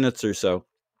 30 minutes or so.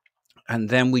 And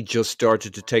then we just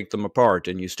started to take them apart,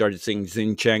 and you started seeing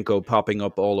Zinchenko popping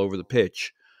up all over the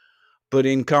pitch. But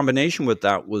in combination with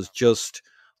that was just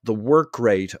the work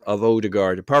rate of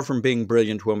Odegaard, apart from being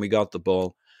brilliant when we got the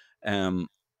ball,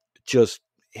 just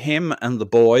him and the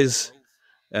boys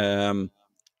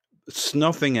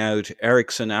snuffing out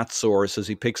Eriksen at source as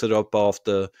he picks it up off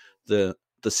the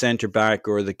centre back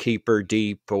or the keeper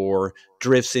deep, or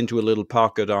drifts into a little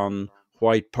pocket on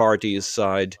White Party's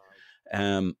side.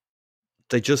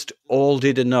 They just all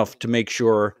did enough to make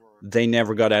sure they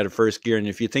never got out of first gear. And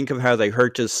if you think of how they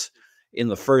hurt us in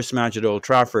the first match at Old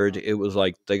Trafford, it was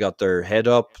like they got their head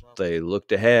up, they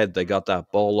looked ahead, they got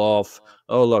that ball off.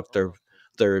 Oh, look,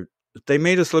 they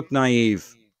made us look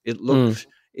naive. It looked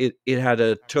it had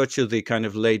a touch of the kind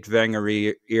of late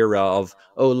Wenger era of,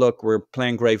 oh, look, we're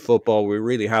playing great football, we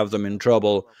really have them in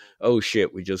trouble. Oh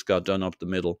shit, we just got done up the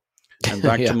middle. And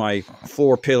back to my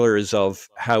 4 pillars of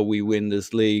how we win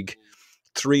this league.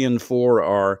 3 and 4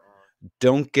 are: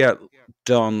 don't get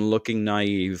done looking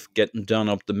naive, getting done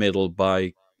up the middle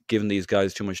by giving these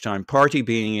guys too much time. Party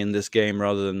being in this game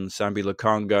rather than Sambi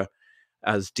Lokonga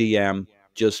as DM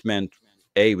just meant,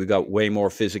 we got way more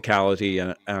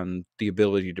physicality and the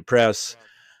ability to press,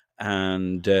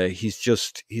 and he's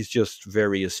just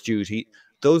very astute.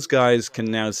 Those guys can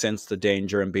now sense the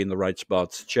danger and be in the right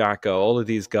spots. Xhaka, all of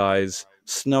these guys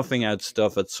snuffing out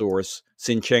stuff at source.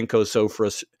 Zinchenko so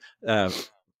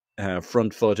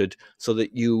front-footed, so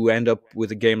that you end up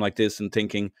with a game like this and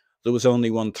thinking there was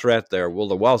only one threat there. Well,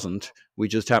 there wasn't. We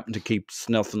just happened to keep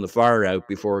snuffing the fire out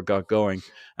before it got going.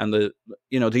 And the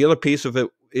other piece of it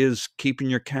is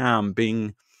keeping your calm,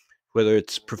 being, whether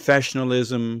it's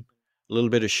professionalism, a little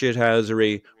bit of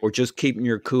shithousery, or just keeping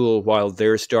your cool while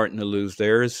they're starting to lose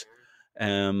theirs.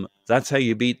 That's how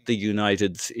you beat the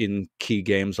Uniteds in key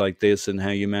games like this, and how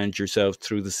you manage yourself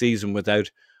through the season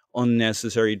without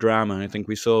unnecessary drama. And I think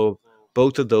we saw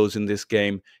both of those in this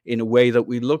game in a way that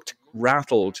we looked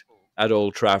rattled at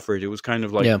Old Trafford. It was kind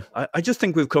of like, I just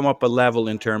think we've come up a level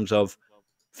in terms of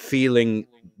feeling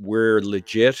we're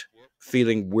legit,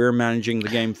 feeling we're managing the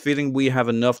game, feeling we have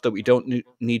enough that we don't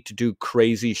need to do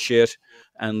crazy shit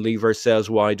and leave ourselves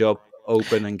wide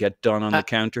open and get done on the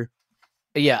counter.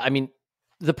 Yeah, I mean,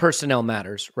 the personnel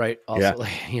matters, right? Also,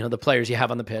 the players you have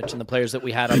on the pitch and the players that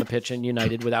we had on the pitch in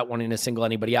United, without wanting to single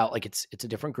anybody out, like it's a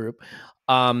different group.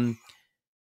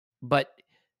 But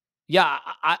yeah,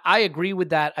 I agree with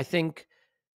that. I think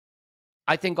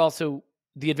also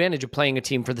the advantage of playing a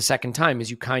team for the second time is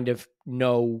you kind of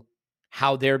know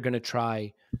how they're going to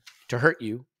try to hurt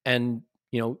you. And,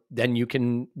 then you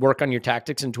can work on your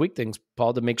tactics and tweak things,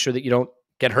 Paul, to make sure that you don't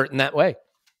get hurt in that way.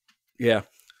 Yeah.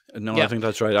 No, I think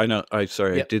that's right. I know. I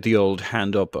did the old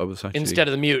hand up. I was actually... Instead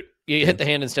of the mute. You hit the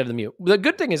hand instead of the mute. The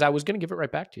good thing is I was going to give it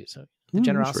right back to you. So the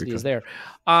generosity is there.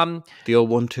 The old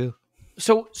one too.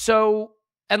 So,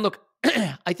 and look,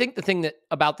 I think the thing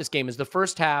about this game is the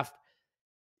first half,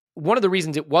 one of the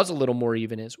reasons it was a little more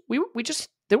even is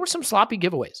there were some sloppy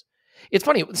giveaways. It's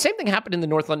funny. The same thing happened in the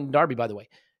North London Derby, by the way.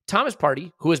 Thomas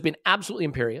Partey, who has been absolutely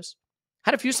imperious,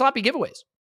 had a few sloppy giveaways,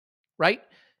 right?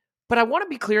 But I want to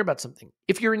be clear about something.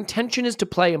 If your intention is to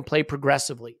play and play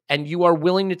progressively, and you are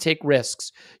willing to take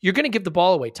risks, you're going to give the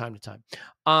ball away time to time.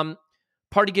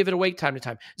 Partey give it away time to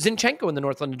time. Zinchenko in the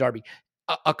North London Derby,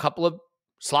 a couple of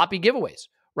sloppy giveaways,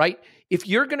 right? If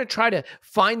you're going to try to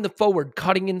find the forward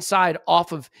cutting inside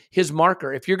off of his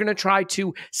marker, if you're going to try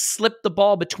to slip the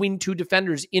ball between two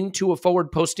defenders into a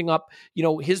forward posting up,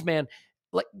 his man,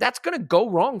 like that's going to go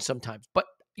wrong sometimes. But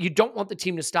you don't want the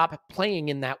team to stop playing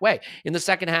in that way. In the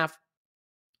second half,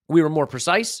 we were more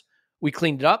precise. We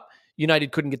cleaned it up.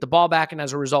 United couldn't get the ball back, and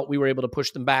as a result, we were able to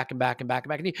push them back and back and back and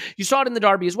back. And you saw it in the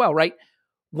derby as well, right?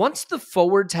 Once the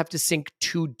forwards have to sink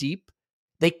too deep,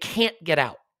 they can't get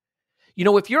out.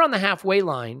 If you're on the halfway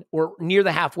line or near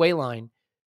the halfway line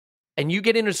and you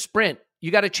get in a sprint,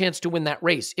 you got a chance to win that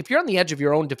race. If you're on the edge of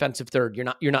your own defensive third,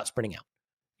 you're not sprinting out.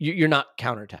 You're not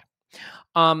counterattack.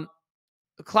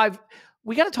 Clive,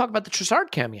 we got to talk about the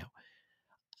Trossard cameo.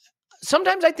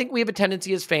 Sometimes I think we have a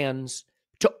tendency as fans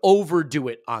to overdo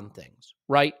it on things,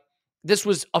 right? This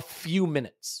was a few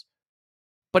minutes,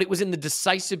 but it was in the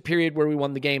decisive period where we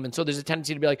won the game. And so there's a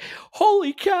tendency to be like,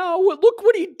 holy cow, look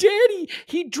what he did.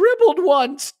 He dribbled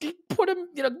once. He put him,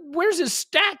 where's his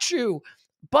statue?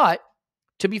 But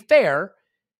to be fair,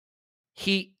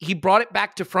 he brought it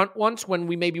back to front once when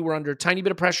we maybe were under a tiny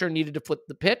bit of pressure and needed to flip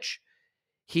the pitch.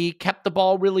 He kept the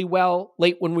ball really well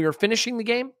late when we were finishing the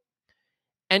game.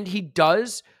 And he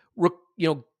does,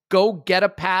 go get a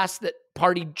pass that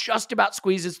Partey just about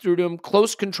squeezes through to him.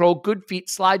 Close control, good feet,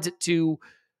 slides it to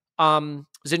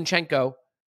Zinchenko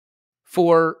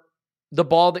for the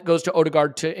ball that goes to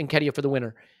Odegaard to Nketiah for the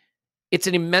winner. It's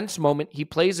an immense moment. He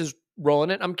plays his role in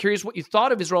it. I'm curious what you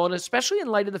thought of his role in it, especially in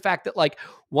light of the fact that,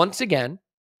 once again,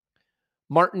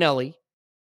 Martinelli,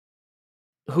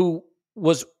 who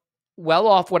was well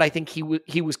off what I think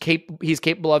he's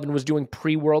capable of and was doing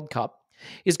pre-World Cup,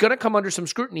 is going to come under some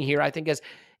scrutiny here, I think, as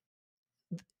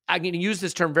I'm going to use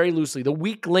this term very loosely, the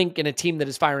weak link in a team that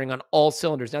is firing on all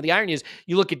cylinders. Now, the irony is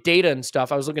you look at data and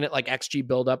stuff. I was looking at XG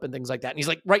buildup and things like that, and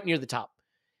he's right near the top.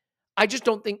 I just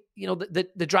don't think,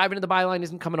 the drive into the byline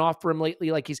isn't coming off for him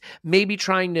lately. He's maybe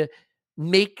trying to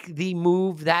make the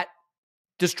move that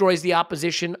destroys the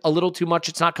opposition a little too much.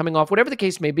 It's not coming off. Whatever the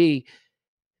case may be,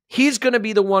 he's going to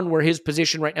be the one where his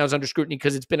position right now is under scrutiny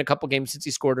because it's been a couple games since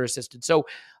he scored or assisted. So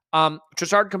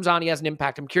Trossard comes on. He has an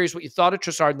impact. I'm curious what you thought of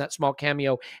Trossard in that small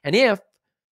cameo. And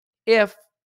if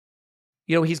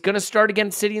he's going to start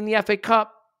against City in the FA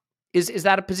Cup, is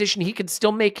that a position he could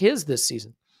still make his this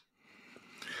season?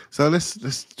 So let's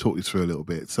talk this through a little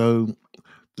bit. So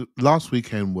last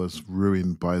weekend was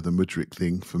ruined by the Mudryk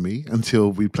thing for me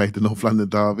until we played the North London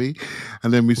derby.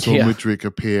 And then we saw Mudryk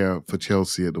appear for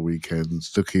Chelsea at the weekend,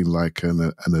 looking like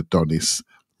an Adonis,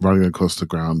 running across the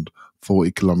ground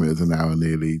 40 kilometres an hour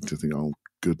nearly, to think, oh,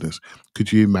 goodness.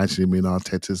 Could you imagine him in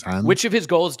Arteta's hands? Which of his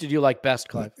goals did you like best,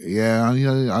 Clive? Yeah,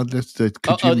 I just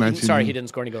could you imagine? Sorry, he didn't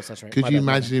score any goals. That's right. Could you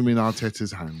imagine him in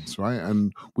Arteta's hands, right?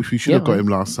 And which we should have got him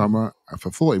last summer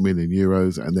for 40 million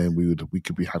euros, and then we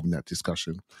could be having that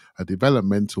discussion. A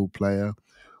developmental player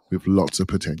with lots of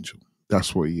potential.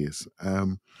 That's what he is.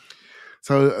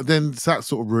 So then that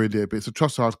sort of ruined it a bit. So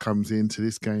Trossard comes into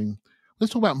this game.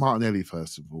 Let's talk about Martinelli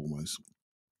first and foremost.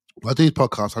 When I do these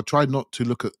podcasts, I try not to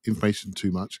look at information too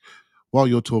much. While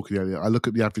you're talking, Elliot, I look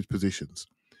at the average positions.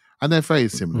 And they're very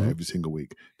similar every single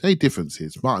week. The only difference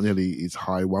is Martinelli is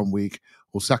high one week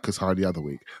or Saka's high the other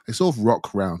week. They sort of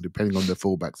rock round depending on the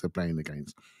fullbacks they're playing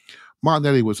against.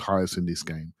 Martinelli was highest in this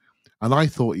game. And I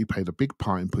thought he played a big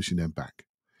part in pushing them back.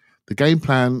 The game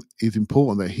plan is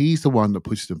important that he's the one that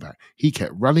pushes them back. He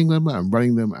kept running them and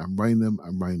running them and running them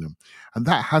and running them. And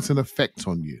that has an effect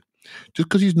on you. Just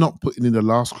because he's not putting in the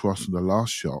last cross and the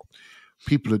last shot,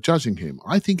 people are judging him.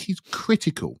 I think he's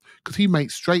critical because he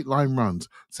makes straight line runs.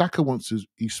 Saka wants to,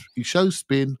 he shows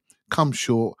spin, comes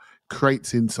short,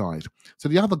 creates inside. So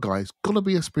the other guy's got to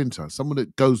be a sprinter, someone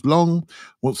that goes long,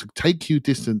 wants to take you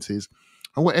distances.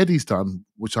 And what Eddie's done,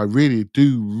 which I really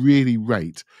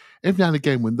rate, every now and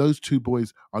again when those two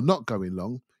boys are not going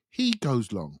long, he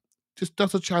goes long, just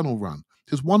does a channel run.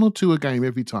 Just one or two a game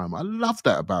every time. I love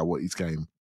that about what his game.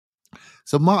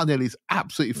 So Martinelli's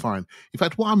absolutely fine. In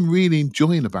fact, what I'm really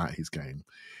enjoying about his game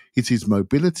is his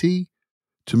mobility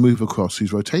to move across.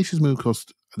 His rotations move across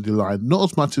the line, not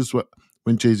as much as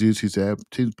when Jesus is there.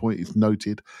 Tim's point is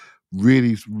noted.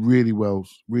 Really well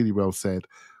said.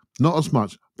 Not as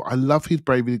much, but I love his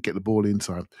bravery to get the ball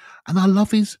inside. And I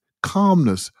love his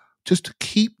calmness just to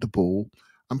keep the ball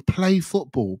and play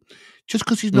football. Just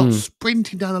because he's not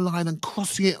sprinting down the line and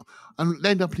crossing it and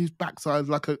end up in his backside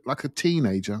like a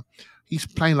teenager. He's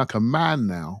playing like a man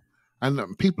now,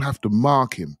 and people have to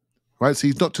mark him, right? So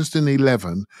he's not just an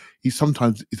 11. He's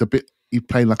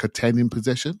playing like a 10 in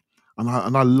possession, and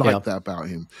I like that about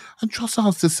him. And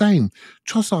Trossard's the same.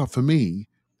 Trossard for me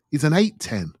is an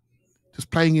 8-10,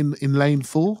 just playing in lane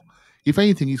 4. If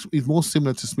anything, he's more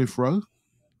similar to Smith Rowe.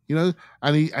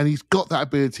 and he's got that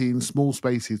ability in small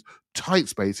spaces, tight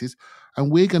spaces,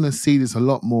 and we're going to see this a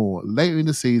lot more later in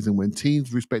the season when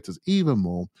teams respect us even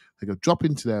more. They're going to drop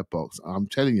into their box. I'm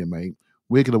telling you, mate,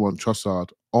 we're going to want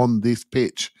Trossard on this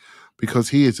pitch because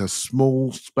he is a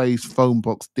small space phone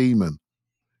box demon.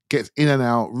 Gets in and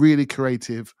out, really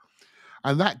creative.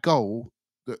 And that goal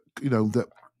that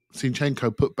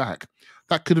Zinchenko put back,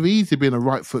 that could have easily been a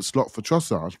right foot slot for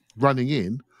Trossard, running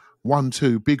in,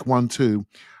 1-2, big 1-2.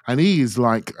 And he is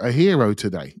like a hero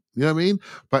today. You know what I mean?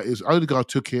 But it's Odegaard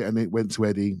took it and it went to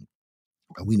Eddie.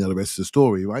 And we know the rest of the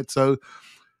story, right? So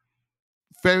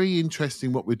very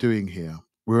interesting what we're doing here.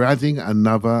 We're adding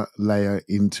another layer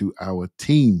into our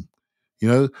team,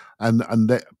 and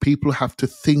that people have to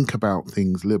think about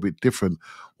things a little bit different.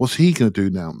 What's he going to do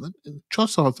now?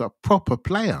 Trossard's a proper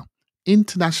player,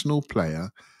 international player,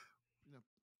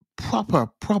 proper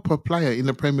player in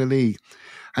the Premier League.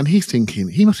 And he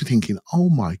must be thinking, oh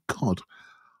my God,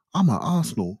 I'm at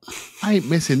Arsenal. I ain't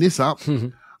messing this up.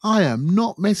 I am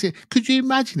not messing. Could you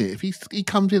imagine it if he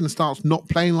comes in and starts not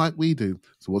playing like we do?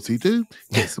 So what's he do?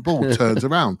 Gets the ball, turns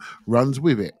around, runs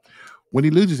with it. When he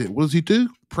loses it, what does he do?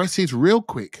 Presses real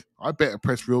quick. I better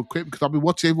press real quick because I've been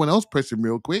watching everyone else pressing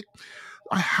real quick.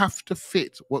 I have to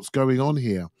fit what's going on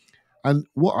here. And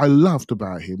what I loved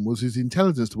about him was his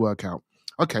intelligence to work out,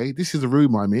 okay, this is the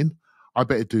room I'm in. I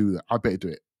better do that. I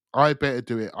better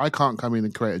do it. I can't come in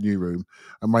and create a new room.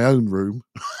 And my own room,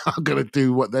 I'm going to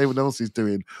do what everyone else is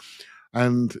doing.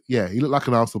 And yeah, he looked like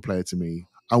an Arsenal player to me.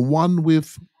 And one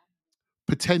with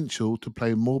potential to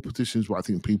play more positions what I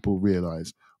think people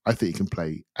realise. I think he can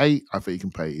play 8. I think he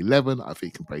can play 11. I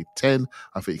think he can play 10.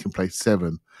 I think he can play 7.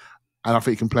 And I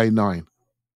think he can play 9.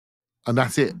 And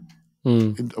that's it.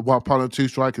 While part of 2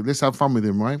 strikers. Let's have fun with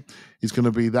him, right? He's going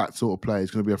to be that sort of player.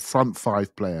 He's going to be a front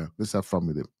 5 player. Let's have fun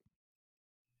with him.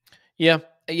 Yeah.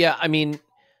 I mean,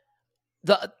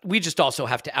 we just also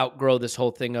have to outgrow this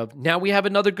whole thing of now we have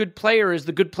another good player. Is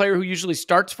the good player who usually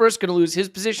starts first going to lose his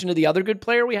position to the other good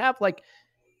player we have? Like,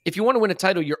 if you want to win a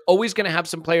title, you're always going to have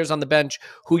some players on the bench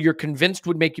who you're convinced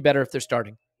would make you better if they're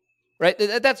starting, right?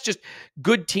 That's just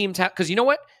good teams. Because you know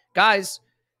what, guys,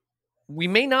 we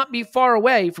may not be far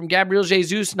away from Gabriel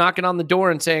Jesus knocking on the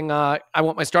door and saying, I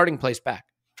want my starting place back.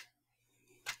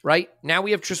 Right? Now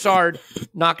we have Trossard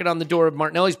knocking on the door of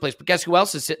Martinelli's place. But guess who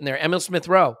else is sitting there? Emil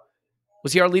Smith-Rowe.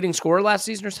 Was he our leading scorer last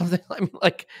season or something? I mean,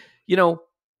 like,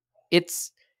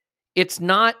 it's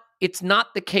not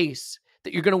the case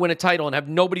that you're going to win a title and have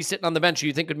nobody sitting on the bench who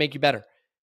you think could make you better.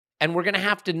 And we're going to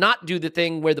have to not do the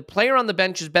thing where the player on the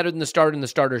bench is better than the starter and the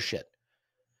starter's shit.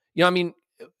 I mean,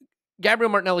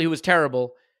 Gabriel Martinelli, who was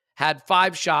terrible, had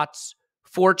 5 shots,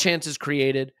 4 chances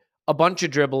created, a bunch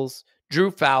of dribbles,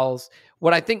 drew fouls.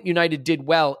 What I think United did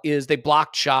well is they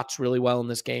blocked shots really well in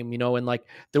this game, and like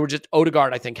there were just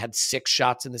Odegaard, I think, had 6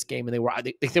 shots in this game and they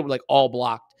were like all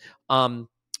blocked.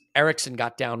 Eriksen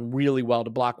got down really well to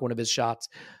block one of his shots.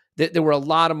 There were a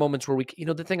lot of moments where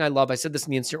the thing I love, I said this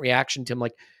in the instant reaction, Tim,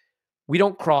 like we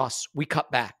don't cross, we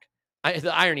cut back.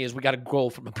 The irony is we got a goal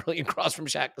from a brilliant cross from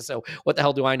Shaq. So what the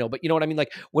hell do I know? But you know what I mean?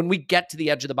 Like when we get to the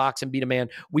edge of the box and beat a man,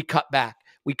 we cut back.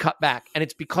 And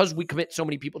it's because we commit so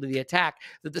many people to the attack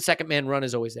that the second man run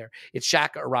is always there. It's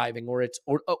Shaq arriving or it's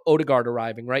Odegaard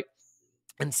arriving, right?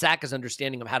 And Saka's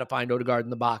understanding of how to find Odegaard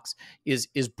in the box is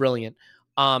brilliant.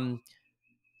 And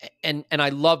I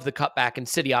love the cutback, and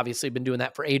City obviously have been doing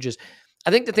that for ages. I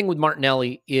think the thing with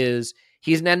Martinelli is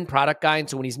he's an end product guy, and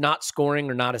so when he's not scoring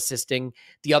or not assisting,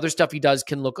 the other stuff he does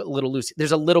can look a little loose.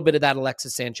 There's a little bit of that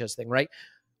Alexis Sanchez thing, right?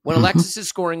 When Alexis is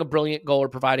scoring a brilliant goal or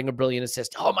providing a brilliant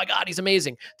assist, oh my God, he's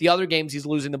amazing. The other games, he's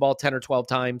losing the ball 10 or 12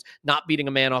 times, not beating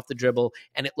a man off the dribble,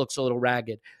 and it looks a little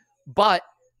ragged. But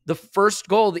the first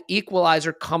goal, the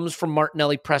equalizer, comes from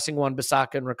Martinelli pressing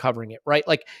Wan-Bissaka and recovering it, right?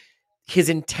 Like, his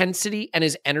intensity and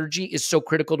his energy is so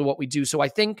critical to what we do. So I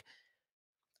think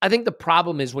the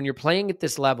problem is when you're playing at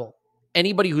this level,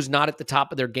 anybody who's not at the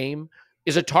top of their game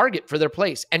is a target for their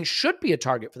place and should be a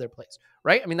target for their place,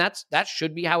 right? I mean, that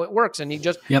should be how it works. And he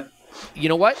just, You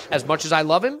know what? As much as I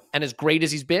love him and as great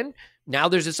as he's been, now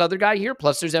there's this other guy here,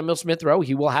 plus there's Emil Smith-Rowe.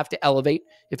 He will have to elevate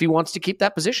if he wants to keep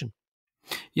that position.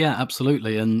 Yeah,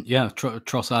 absolutely. And yeah,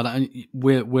 Trossard,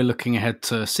 we're looking ahead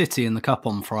to City in the Cup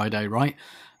on Friday, right?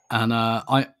 And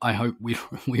I hope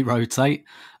we rotate.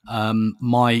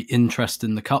 My interest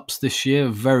in the Cups this year, a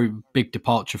very big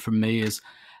departure from me, is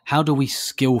how do we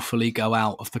skillfully go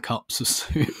out of the Cups as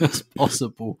soon as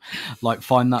possible? Like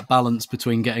find that balance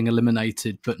between getting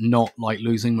eliminated but not like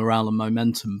losing morale and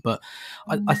momentum. But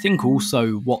I think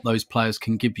also what those players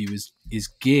can give you is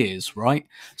gears, right?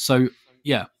 So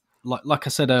yeah, like I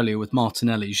said earlier with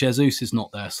Martinelli, Jesus is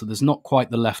not there, so there's not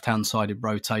quite the left-hand sided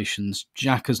rotations.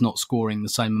 Xhaka's not scoring the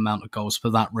same amount of goals for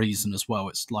that reason as well.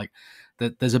 It's like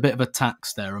there's a bit of a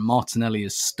tax there, and Martinelli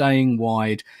is staying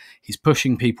wide. He's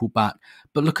pushing people back.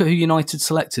 But look at who United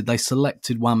selected. They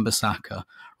selected Wan-Bissaka,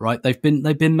 right? They've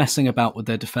been messing about with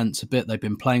their defence a bit. They've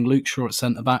been playing Luke Shaw at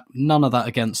centre-back. None of that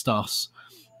against us.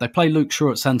 They play Luke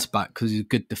Shaw at centre-back because he's a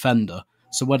good defender.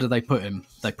 So where do they put him?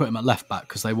 They put him at left-back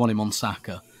because they want him on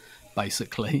Saka,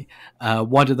 basically.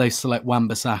 Why do they select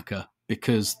Wan-Bissaka?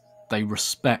 Because they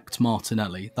respect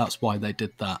Martinelli. That's why they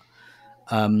did that.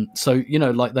 So, you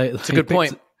know, like It's a good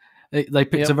point. They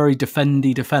picked a very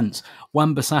defendy defence.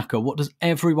 Wan-Bissaka, what does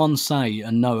everyone say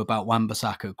and know about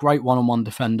Wan-Bissaka? Great one-on-one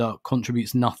defender,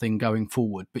 contributes nothing going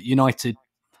forward. But United,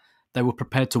 they were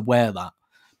prepared to wear that,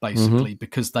 basically,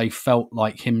 because they felt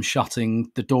like him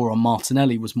shutting the door on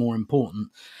Martinelli was more important.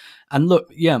 And look,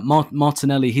 yeah,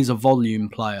 Martinelli, he's a volume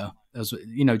player, as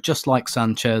you know, just like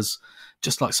Sanchez,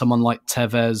 just like someone like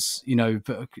Tevez, you know,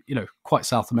 quite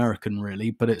South American,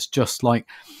 really. But it's just like,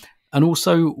 and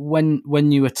also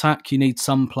when you attack, you need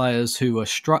some players who are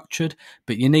structured,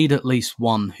 but you need at least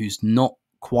one who's not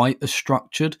quite as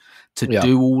structured to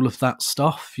do all of that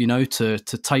stuff, you know, to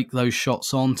take those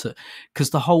shots on, because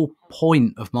the whole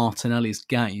point of Martinelli's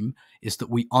game is that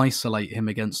we isolate him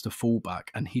against a fullback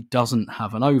and he doesn't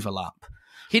have an overlap.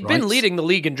 He'd been leading the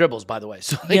league in dribbles, by the way.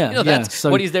 So that's so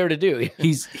what he's there to do.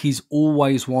 he's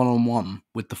always one-on-one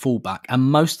with the fullback. And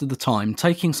most of the time,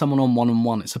 taking someone on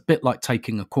one-on-one, it's a bit like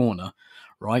taking a corner,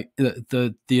 right?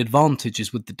 The advantage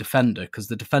is with the defender, because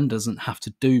the defender doesn't have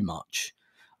to do much.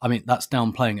 I mean, that's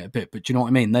downplaying it a bit, but do you know what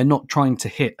I mean? They're not trying to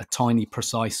hit a tiny,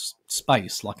 precise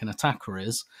space like an attacker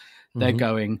is. They're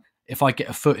going, if I get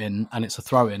a foot in and it's a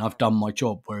throw-in, I've done my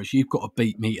job, whereas you've got to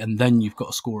beat me and then you've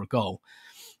got to score a goal.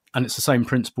 And it's the same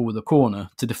principle with a corner.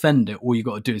 To defend it, all you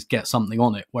got to do is get something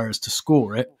on it, whereas to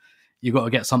score it, you've got to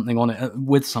get something on it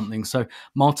with something. So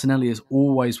Martinelli is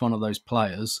always one of those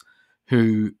players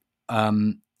who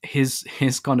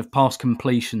his kind of pass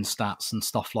completion stats and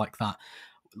stuff like that,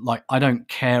 like, I don't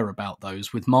care about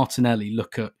those. With Martinelli,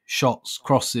 look at shots,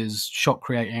 crosses, shot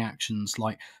creating actions,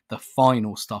 like the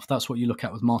final stuff. That's what you look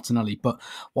at with Martinelli. But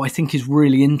what I think is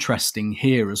really interesting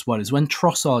here as well is when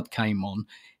Trossard came on,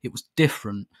 it was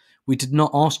different. We did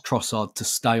not ask Trossard to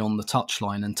stay on the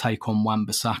touchline and take on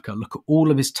Wan-Bissaka. Look at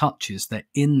all of his touches. They're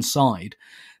inside.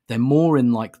 They're more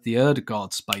in like the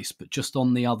Ødegaard space, but just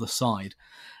on the other side.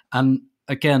 And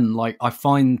again, like, I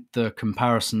find the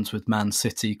comparisons with Man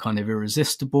City kind of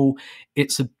irresistible.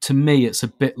 To me, it's a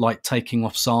bit like taking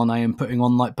off Sane and putting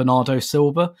on like Bernardo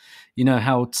Silva. You know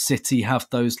how City have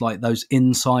those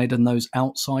inside and those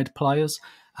outside players.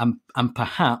 And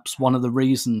perhaps one of the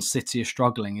reasons City are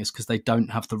struggling is because they don't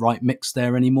have the right mix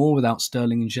there anymore without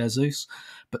Sterling and Jesus.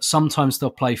 But sometimes they'll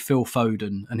play Phil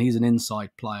Foden, and he's an inside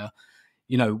player.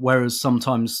 You know, whereas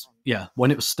sometimes,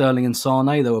 when it was Sterling and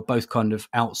Sane, they were both kind of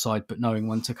outside, but knowing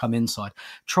when to come inside.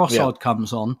 Trossard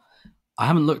comes on. I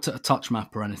haven't looked at a touch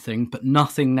map or anything, but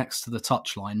nothing next to the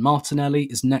touchline. Martinelli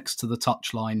is next to the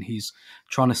touchline. He's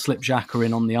trying to slip Xhaka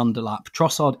in on the underlap.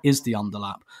 Trossard is the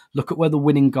underlap. Look at where the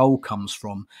winning goal comes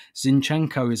from.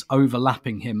 Zinchenko is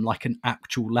overlapping him like an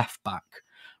actual left back.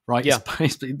 Right, it's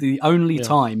basically the only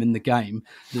time in the game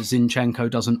that Zinchenko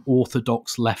does an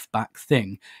orthodox left-back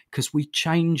thing, because we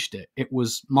changed it. It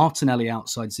was Martinelli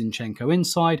outside, Zinchenko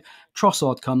inside,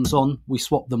 Trossard comes on, we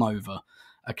swap them over,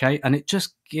 okay? And it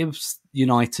just gives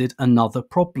United another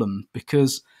problem,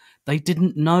 because they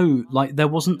didn't know, like, there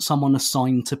wasn't someone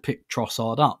assigned to pick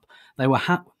Trossard up. They were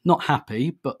not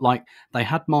happy, but, like, they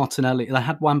had Martinelli, they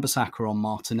had Wan-Bissaka on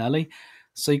Martinelli.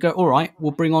 So you go, all right,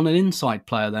 we'll bring on an inside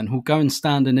player then who'll go and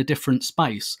stand in a different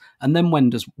space. And then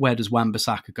where does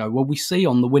Wan-Bissaka go? Well, we see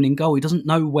on the winning goal, he doesn't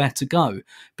know where to go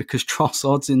because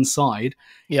Trossard's inside.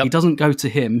 He doesn't go to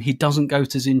him. He doesn't go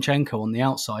to Zinchenko on the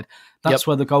outside. That's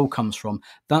where the goal comes from.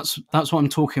 That's what I'm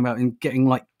talking about in getting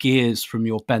like gears from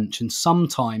your bench. And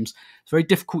sometimes it's very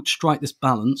difficult to strike this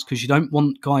balance because you don't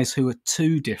want guys who are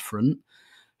too different,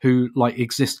 who like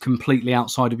exist completely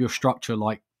outside of your structure,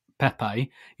 like Pepe.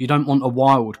 You don't want a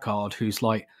wild card who's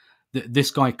like,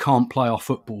 this guy can't play our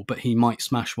football, but he might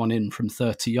smash one in from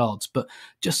 30 yards. But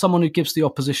just someone who gives the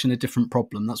opposition a different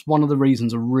problem. That's one of the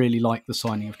reasons I really like the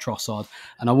signing of Trossard.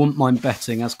 And I wouldn't mind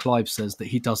betting, as Clive says, that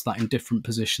he does that in different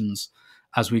positions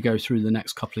as we go through the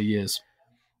next couple of years.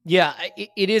 Yeah,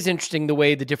 it is interesting the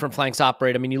way the different flanks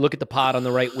operate. I mean, you look at the pod on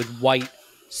the right with White,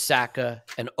 Saka,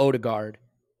 and Ødegaard.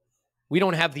 We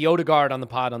don't have the Ødegaard on the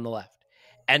pod on the left.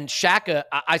 And Xhaka,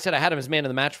 I said I had him as man of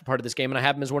the match for part of this game, and I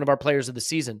have him as one of our players of the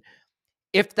season.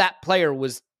 If that player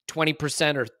was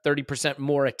 20% or 30%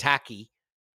 more attacky,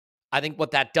 I think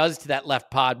what that does to that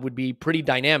left pod would be pretty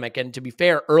dynamic. And to be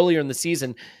fair, earlier in the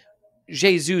season,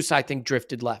 Jesus, I think,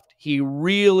 drifted left. He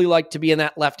really liked to be in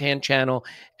that left-hand channel,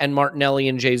 and Martinelli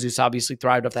and Jesus obviously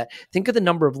thrived off that. Think of the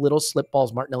number of little slip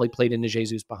balls Martinelli played into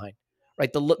Jesus behind,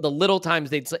 right? The little times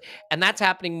they'd slip, and that's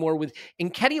happening more with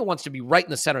Nketiah wants to be right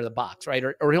in the center of the box, right?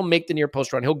 Or he'll make the near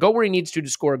post run. He'll go where he needs to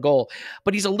score a goal,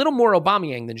 but he's a little more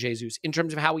Aubameyang than Jesus in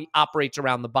terms of how he operates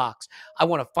around the box. I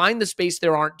want to find the space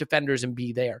there aren't defenders and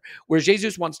be there, whereas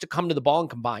Jesus wants to come to the ball and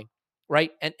combine,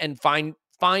 right? And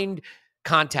find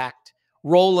contact,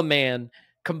 roll a man,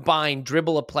 combine,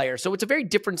 dribble a player. So it's a very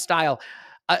different style.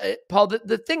 Paul,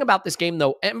 the thing about this game,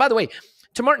 though, and by the way,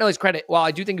 to Martinelli's credit, while I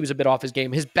do think he was a bit off his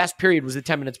game, his best period was the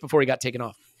 10 minutes before he got taken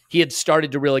off. He had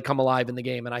started to really come alive in the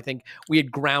game, and I think we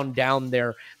had ground down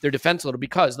their defense a little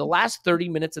because the last 30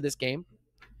 minutes of this game,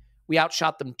 we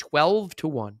outshot them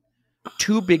 12-1,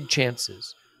 2 big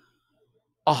chances,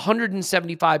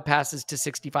 175 passes to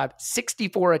 65,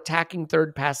 64 attacking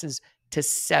third passes to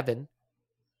 7,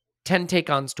 10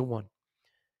 take-ons to 1.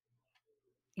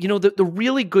 You know, the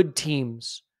really good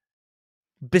teams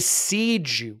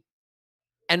besiege you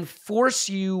and force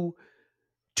you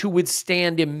to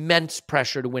withstand immense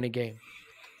pressure to win a game.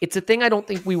 It's a thing I don't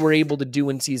think we were able to do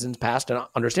in seasons past, and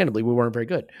understandably, we weren't very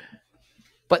good.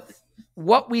 But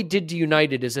what we did to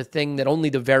United is a thing that only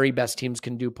the very best teams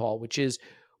can do, Paul, which is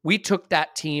we took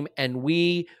that team and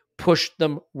we pushed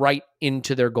them right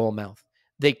into their goal mouth.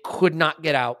 They could not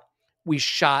get out. We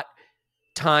shot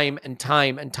time and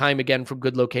time and time again from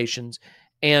good locations.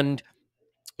 And,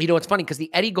 you know, it's funny because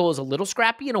the Eddie goal is a little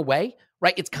scrappy in a way,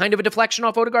 right? It's kind of a deflection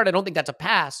off Odegaard. I don't think that's a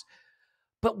pass.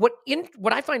 But what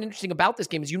I find interesting about this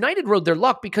game is United rode their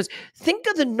luck because think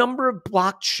of the number of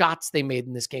blocked shots they made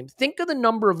in this game. Think of the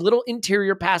number of little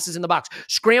interior passes in the box,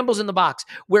 scrambles in the box,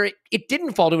 where it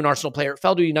didn't fall to an Arsenal player, it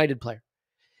fell to a United player.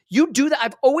 You do that.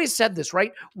 I've always said this,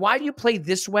 right? Why do you play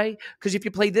this way? Because if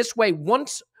you play this way,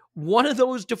 once one of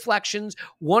those deflections,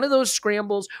 one of those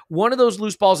scrambles, one of those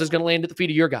loose balls is going to land at the feet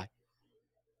of your guy,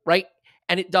 right?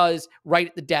 And it does right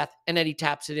at the death, and then he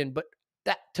taps it in. But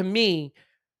that, to me,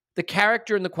 the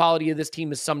character and the quality of this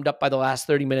team is summed up by the last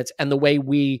 30 minutes and the way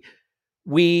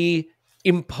we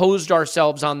imposed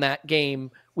ourselves on that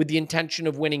game with the intention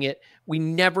of winning it. We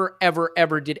never, ever,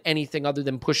 ever did anything other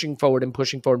than pushing forward and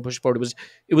pushing forward and pushing forward.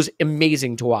 It was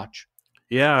amazing to watch.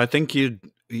 Yeah, I think you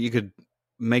could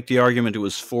make the argument it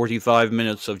was 45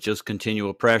 minutes of just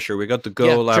continual pressure. We got the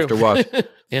goal after what?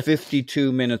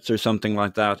 52 minutes or something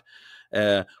like that.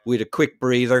 We had a quick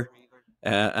breather.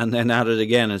 And then at it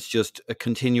again, it's just a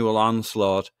continual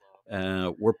onslaught.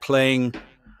 We're playing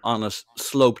on a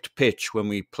sloped pitch when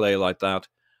we play like that,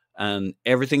 and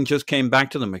everything just came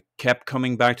back to them. It kept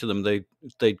coming back to them.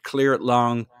 They'd clear it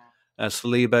long.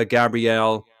 Saliba,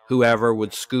 Gabriel, whoever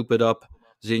would scoop it up.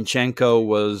 Zinchenko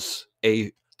was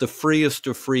the freest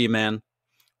of free men,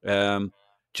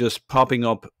 just popping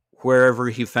up wherever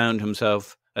he found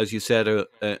himself. As you said,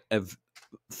 a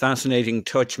fascinating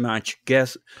touch map.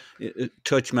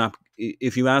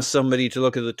 If you ask somebody to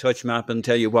look at the touch map and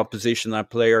tell you what position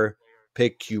that player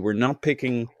picked, you were not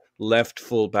picking left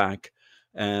fullback.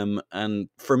 And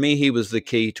for me, he was the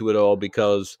key to it all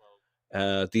because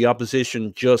the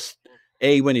opposition just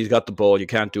when he's got the ball, you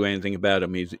can't do anything about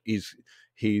him. He's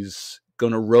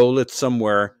going to roll it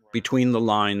somewhere between the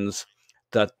lines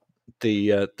that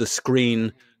the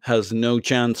screen has no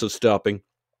chance of stopping,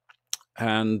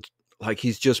 and like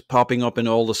he's just popping up in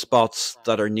all the spots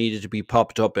that are needed to be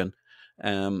popped up in.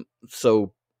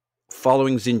 So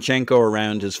following Zinchenko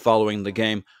around is following the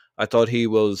game. I thought he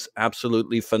was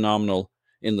absolutely phenomenal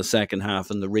in the second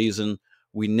half, and the reason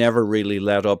we never really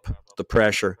let up the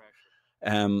pressure.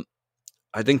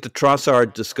 I think the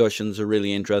Trossard discussion's a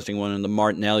really interesting one, and the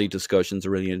Martinelli discussion's a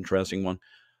really interesting one.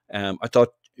 I thought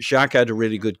Shaq had a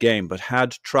really good game, but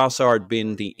had Trossard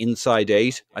been the inside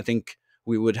 8, I think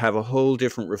we would have a whole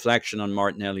different reflection on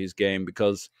Martinelli's game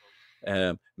because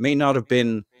may not have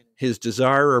been his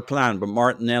desire or plan, but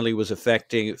Martinelli was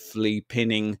effectively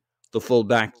pinning the full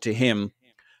back to him.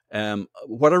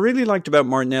 What I really liked about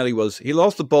Martinelli was he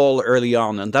lost the ball early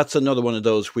on, and that's another one of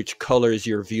those which colors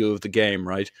your view of the game,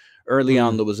 right? Early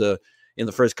on, there was in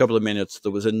the first couple of minutes,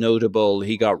 there was a notable,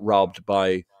 he got robbed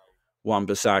by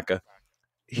Wan-Bissaka.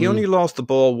 He only lost the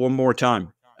ball one more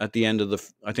time at the end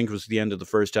of I think it was the end of the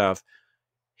first half.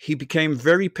 He became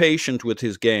very patient with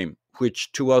his game,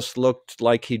 which to us looked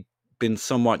like he'd been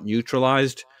somewhat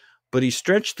neutralized, but he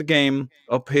stretched the game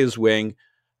up his wing,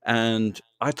 and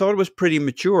I thought it was pretty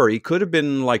mature. He could have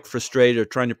been like frustrated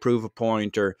trying to prove a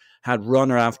point or had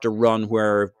runner after run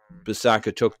where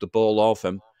Bissaka took the ball off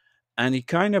him, and he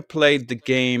kind of played the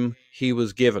game he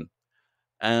was given.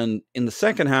 And in the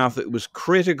second half, it was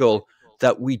critical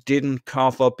that we didn't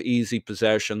cough up easy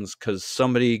possessions because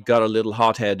somebody got a little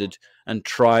hot-headed and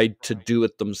tried to do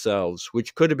it themselves,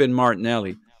 which could have been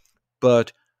Martinelli.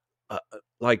 But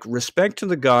like, respect to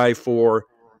the guy for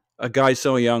a guy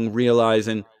so young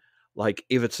realizing, like,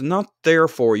 if it's not there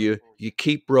for you, you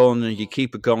keep rolling and you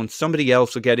keep it going. Somebody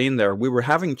else will get in there. We were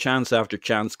having chance after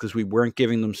chance because we weren't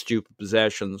giving them stupid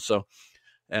possessions. So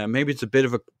maybe it's a bit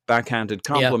of a backhanded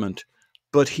compliment. Yeah.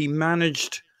 But he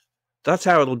managed. That's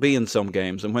how it'll be in some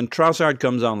games. And when Trossard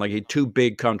comes on, like, he had 2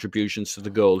 big contributions to the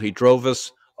goal. He drove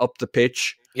us up the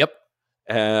pitch. Yep.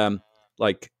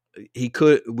 Like,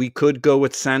 we could go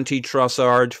with Santi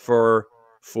Trossard for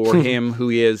him, who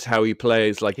he is, how he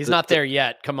plays. Like, he's not there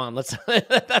yet. Come on, let's.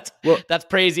 That's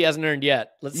praise he hasn't earned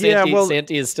yet.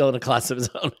 Santi is still in a class of his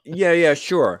own. Yeah,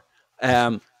 sure.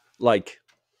 Like,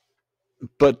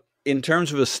 but in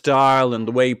terms of his style and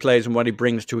the way he plays and what he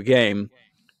brings to a game,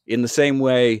 in the same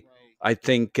way, I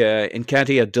think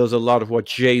Nketiah does a lot of what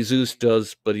Jesus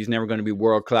does, but he's never going to be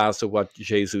world class at what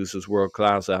Jesus is world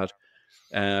class at.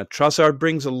 Trossard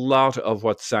brings a lot of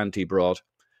what Santi brought,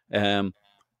 and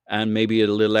maybe a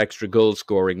little extra goal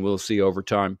scoring. We'll see over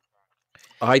time.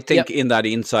 I think in that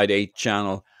inside 8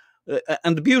 channel,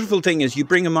 and the beautiful thing is you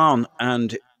bring him on,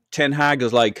 and Ten Hag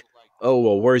is like, oh,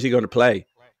 well, where is he going to play?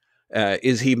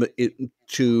 Is he,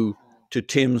 to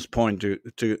Tim's point,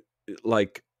 to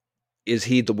like, is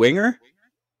he the winger?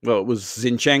 Well, it was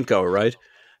Zinchenko, right?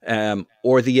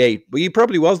 Or the 8. Well, he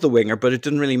probably was the winger, but it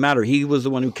didn't really matter. He was the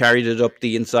one who carried it up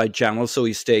the inside channel, so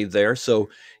he stayed there. So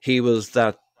he was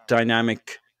that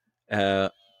dynamic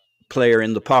player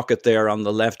in the pocket there on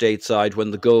the left 8 side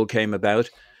when the goal came about.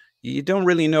 You don't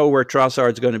really know where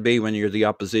Trossard's going to be when you're the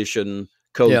opposition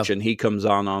coach and he comes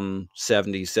on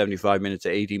 70, 75 minutes,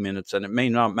 80 minutes, and it may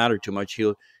not matter too much.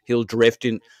 He'll drift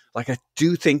in. Like, I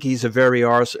do think he's a very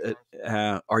Arteta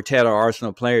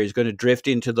Arsenal player. He's going to drift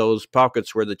into those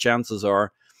pockets where the chances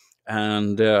are,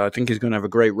 and I think he's going to have a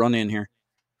great run in here.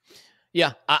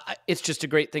 Yeah, it's just a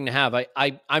great thing to have.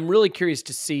 I'm really curious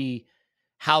to see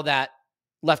how that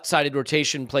left-sided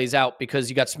rotation plays out, because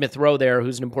you got Smith Rowe there,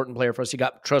 who's an important player for us. You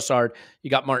got Trossard, you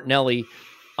got Martinelli.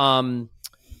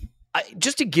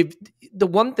 Just to give the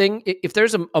one thing, if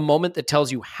there's a moment that tells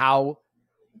you how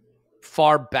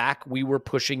far back we were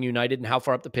pushing United and how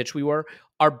far up the pitch we were,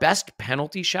 our best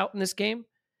penalty shout in this game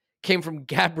came from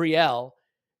Gabriel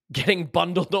getting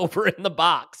bundled over in the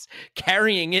box,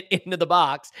 carrying it into the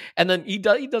box. And then he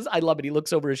does, I love it. He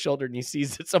looks over his shoulder and he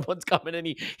sees that someone's coming and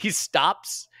he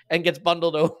stops and gets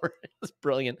bundled over. It's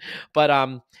brilliant.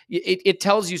 But it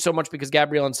tells you so much, because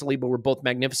Gabriel and Saliba were both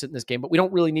magnificent in this game, but we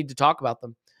don't really need to talk about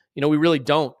them. We really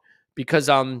don't, because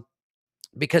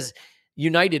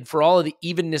United, for all of the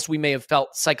evenness we may have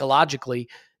felt psychologically,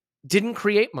 didn't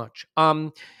create much.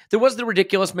 There was the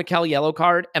ridiculous Mikel yellow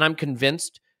card, and I'm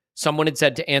convinced someone had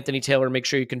said to Anthony Taylor, make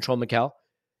sure you control Mikel.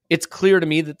 It's clear to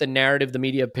me that the narrative the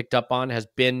media have picked up on has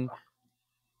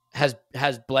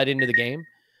bled into the game,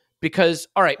 because,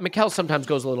 all right, Mikel sometimes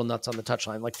goes a little nuts on the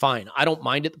touchline. Like, fine, I don't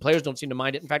mind it. The players don't seem to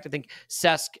mind it. In fact, I think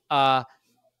Cesc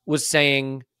was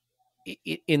saying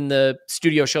in the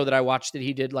studio show that I watched that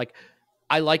he did, like,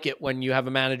 I like it when you have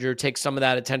a manager take some of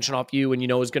that attention off you and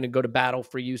is going to go to battle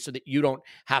for you, so that you don't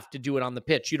have to do it on the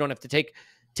pitch. You don't have to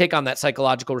take on that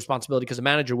psychological responsibility, because a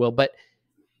manager will. But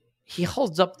he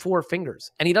holds up 4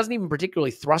 fingers and he doesn't even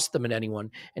particularly thrust them at anyone,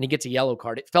 and he gets a yellow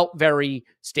card. It felt very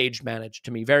stage managed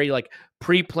to me, very like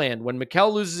pre-planned. When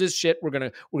Mikel loses his shit, we're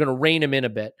gonna rein him in a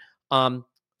bit.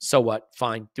 So what?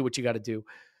 Fine, do what you got to do.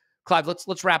 Clive,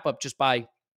 let's wrap up just by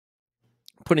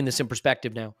putting this in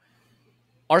perspective now.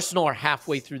 Arsenal are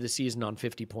halfway through the season on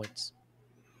 50 points.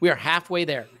 We are halfway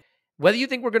there. Whether you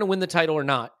think we're going to win the title or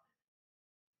not,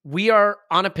 we are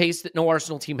on a pace that no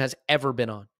Arsenal team has ever been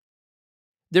on.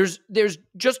 There's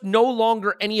just no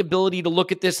longer any ability to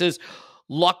look at this as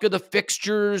luck of the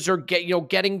fixtures or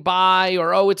getting by,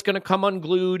 or it's going to come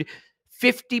unglued.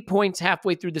 50 points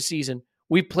halfway through the season.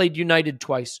 We've played United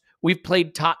twice. We've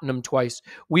played Tottenham twice.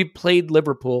 We've played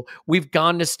Liverpool. We've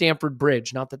gone to Stamford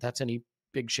Bridge. Not that that's any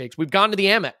big shakes. We've gone to the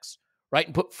Amex, right,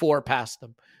 and put 4 past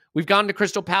them. We've gone to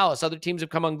Crystal Palace. Other teams have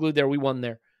come unglued there. We won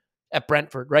there. At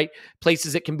Brentford, right?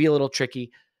 Places that can be a little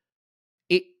tricky.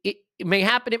 It may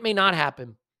happen. It may not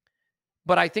happen.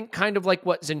 But I think, kind of like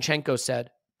what Zinchenko said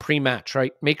pre-match,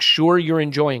 right? Make sure you're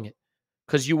enjoying it,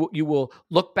 because you will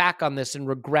look back on this and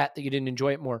regret that you didn't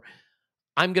enjoy it more.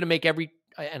 I'm going to make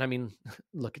and I mean,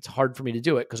 look, it's hard for me to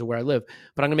do it because of where I live,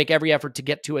 but I'm going to make every effort to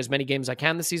get to as many games as I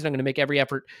can this season. I'm going to make every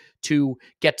effort to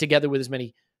get together with as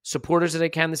many supporters as I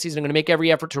can this season. I'm going to make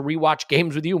every effort to rewatch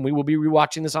games with you, and we will be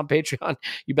rewatching this on Patreon.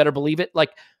 You better believe it.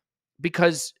 Like,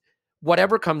 because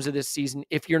whatever comes of this season,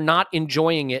 if you're not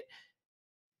enjoying it,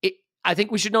 I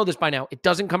think we should know this by now. It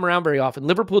doesn't come around very often.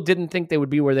 Liverpool didn't think they would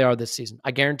be where they are this season.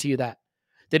 I guarantee you that.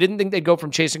 They didn't think they'd go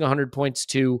from chasing 100 points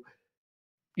to,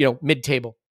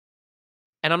 mid-table.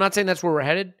 And I'm not saying that's where we're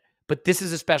headed, but this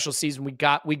is a special season. We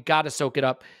got to soak it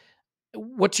up.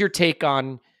 What's your take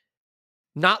on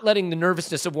not letting the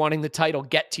nervousness of wanting the title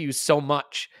get to you so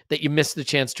much that you miss the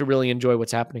chance to really enjoy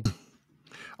what's happening?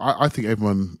 I think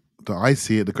everyone that I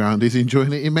see at the ground is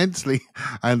enjoying it immensely.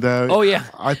 And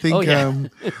I think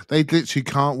they literally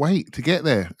can't wait to get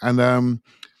there. And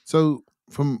so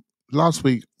from last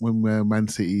week when Man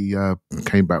City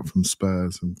came back from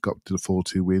Spurs and got to the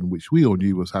 4-2 win, which we all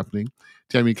knew was happening,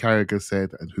 Jamie Carragher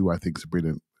said, and who I think is a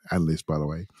brilliant analyst, by the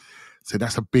way, said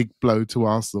that's a big blow to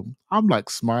Arsenal. I'm like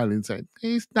smiling, saying,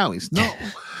 no, it's not.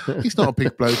 It's not a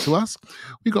big blow to us.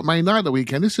 We got Man United the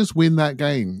weekend. Let's just win that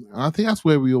game. And I think that's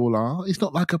where we all are. It's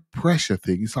not like a pressure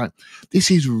thing. It's like,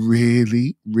 this is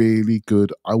really, really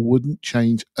good. I wouldn't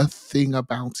change a thing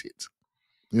about it.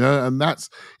 And that's,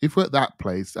 if we're at that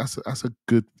place, that's a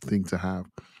good thing to have.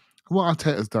 What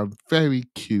Arteta's done very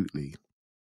cutely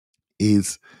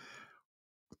is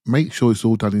make sure it's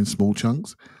all done in small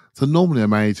chunks. So normally a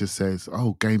manager says,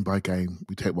 game by game,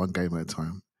 we take one game at a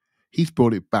time. He's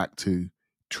brought it back to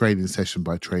training session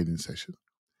by training session.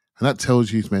 And that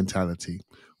tells you his mentality.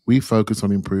 We focus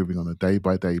on improving on a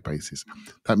day-by-day basis.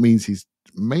 That means he's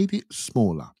made it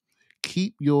smaller.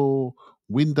 Keep your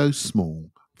window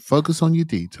small. Focus on your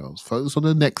details. Focus on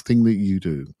the next thing that you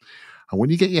do. And when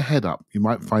you get your head up, you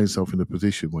might find yourself in a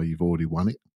position where you've already won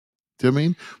it. Do you know what I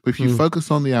mean? But if you focus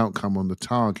on the outcome, on the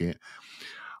target,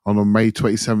 on a May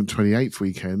 27th, 28th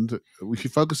weekend, if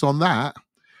you focus on that,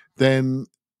 then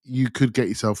you could get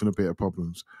yourself in a bit of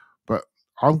problems. But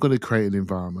I'm going to create an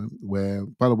environment where,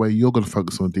 by the way, you're going to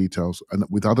focus on details and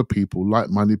with other people,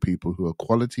 like-minded people who are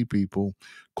quality people,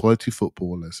 quality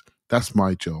footballers. That's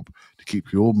my job, to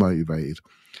keep you all motivated.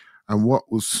 And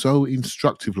what was so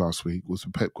instructive last week was the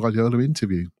Pep Guardiola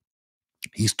interview.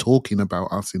 He's talking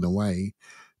about us in a way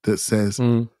that says,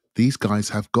 these guys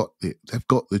have got it. They've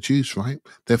got the juice, right?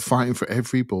 They're fighting for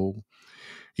every ball.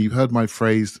 You heard my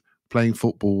phrase, playing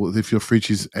football as if your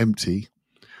fridge is empty.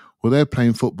 Well, they're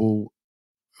playing football,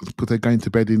 but they're going to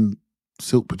bed in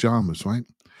silk pajamas, right?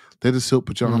 They're the silk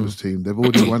pajamas team. They've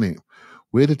already won it.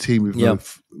 We're the team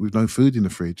with no food in the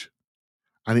fridge.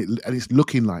 And it's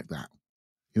looking like that.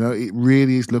 It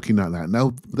really is looking like that.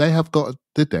 Now, they have got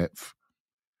the depth.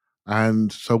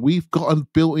 And so we've got a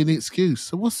built-in excuse.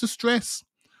 So what's the stress?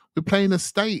 We're playing a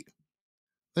state.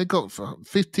 They got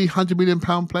 50, 100 million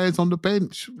pound players on the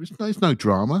bench. It's no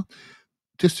drama.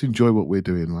 Just enjoy what we're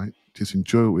doing, right? Just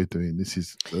enjoy what we're doing. This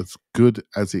is as good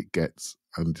as it gets,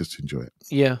 and just enjoy it.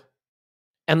 Yeah.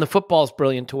 And the football's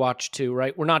brilliant to watch too,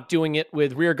 right? We're not doing it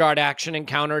with rear guard action and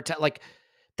counter attack. Like,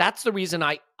 that's the reason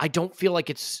I don't feel like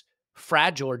it's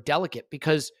fragile or delicate,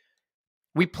 because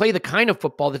we play the kind of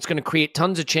football that's going to create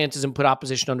tons of chances and put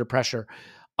opposition under pressure.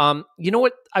 You know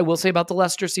what I will say about the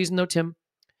Leicester season, though, Tim?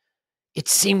 It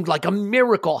seemed like a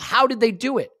miracle. How did they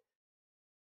do it?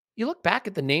 You look back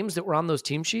at the names that were on those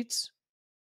team sheets,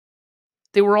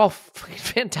 they were all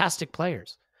fantastic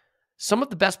players. Some of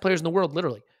the best players in the world,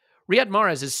 literally. Riyad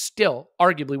Mahrez is still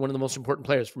arguably one of the most important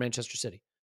players for Manchester City.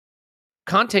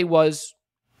 Conte was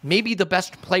maybe the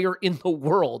best player in the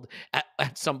world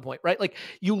at some point, right? Like,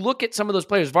 you look at some of those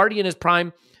players. Vardy in his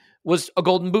prime was a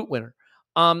Golden Boot winner.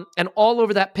 And all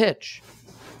over that pitch,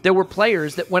 there were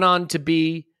players that went on to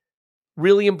be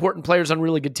really important players on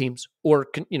really good teams, or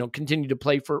continue to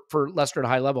play for Leicester at a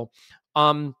high level.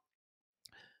 I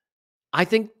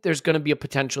think there's going to be a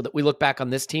potential that we look back on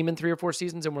this team in 3 or 4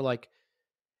 seasons and we're like,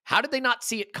 how did they not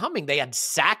see it coming? They had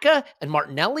Saka and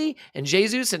Martinelli and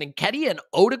Jesus and Nketiah and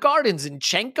Odegaard and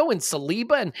Zinchenko and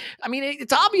Saliba. And I mean,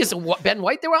 it's obvious what Ben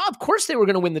White, of course they were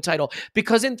going to win the title,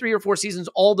 because in 3 or 4 seasons,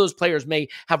 all those players may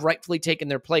have rightfully taken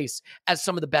their place as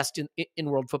some of the best in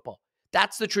world football.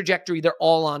 That's the trajectory they're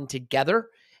all on together.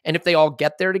 And if they all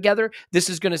get there together, this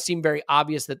is going to seem very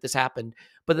obvious that this happened.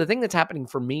 But the thing that's happening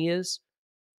for me is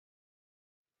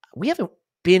we haven't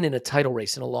been in a title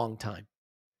race in a long time.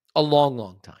 A long,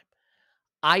 long time.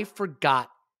 I forgot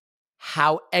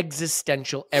how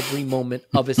existential every moment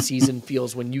of a season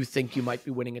feels when you think you might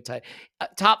be winning a title.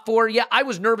 Top 4, yeah, I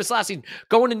was nervous last season.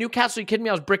 Going to Newcastle, are you kidding me?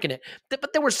 I was bricking it.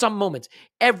 But there were some moments.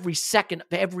 Every second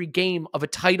of every game of a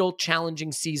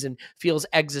title-challenging season feels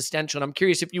existential. And I'm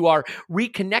curious if you are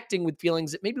reconnecting with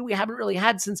feelings that maybe we haven't really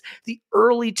had since the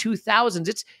early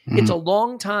 2000s. It's a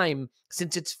long time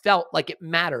since it's felt like it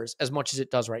matters as much as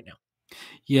it does right now.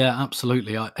 Yeah,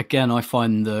 absolutely. I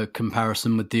find the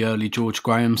comparison with the early George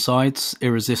Graham sides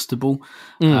irresistible.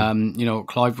 You know what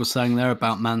Clive was saying there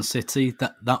about Man City,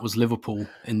 that was Liverpool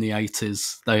in the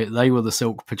 80s. They were the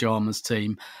silk pyjamas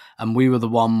team, and we were the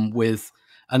one with,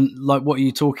 and like what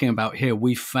you're talking about here,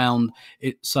 we found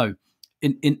it. So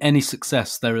in any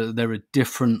success, there are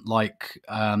different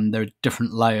there are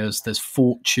different layers. There's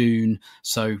fortune.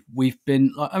 So we've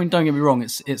been. I mean, don't get me wrong.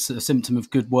 It's a symptom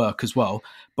of good work as well.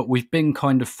 But we've been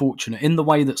kind of fortunate in the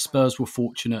way that Spurs were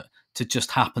fortunate to just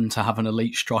happen to have an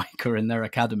elite striker in their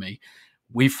academy.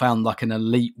 We've found like an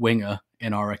elite winger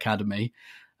in our academy.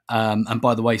 And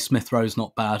by the way, Smith Rowe's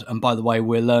not bad. And by the way,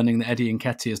 we're learning that Eddie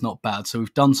Nketiah is not bad. So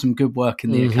we've done some good work in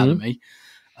the academy.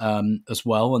 As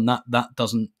well, and that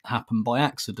doesn't happen by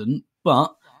accident,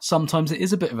 but sometimes it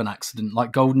is a bit of an accident,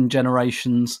 like golden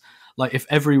generations. Like if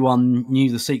everyone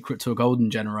knew the secret to a golden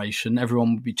generation,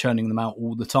 everyone would be churning them out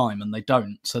all the time, and they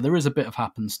don't. So there is a bit of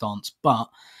happenstance, but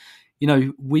you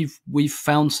know, we've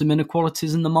found some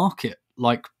inequalities in the market,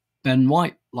 like Ben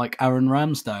White, like Aaron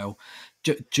Ramsdale,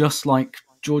 just like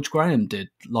George Graham did,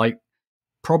 like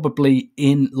probably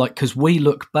in like, because we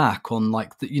look back on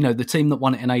like the team that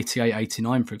won it in 88,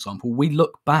 89, for example, we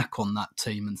look back on that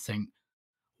team and think,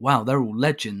 wow, they're all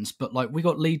legends. But like we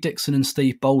got Lee Dixon and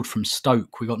Steve Bold from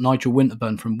Stoke, we got Nigel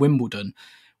Winterburn from Wimbledon.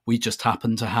 We just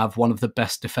happened to have one of the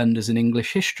best defenders in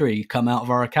English history come out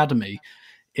of our academy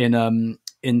in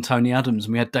Tony Adams,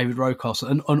 and we had David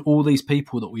Rocastle and all these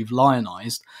people that we've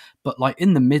lionised. But like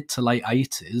in the mid to late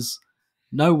 80s,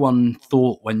 no one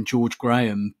thought when George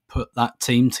Graham put that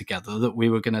team together that we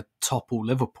were going to topple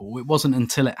Liverpool. It wasn't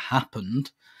until it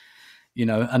happened, you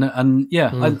know. And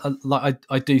yeah,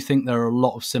 I do think there are a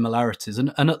lot of similarities.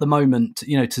 And at the moment,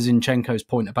 you know, to Zinchenko's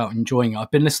point about enjoying it,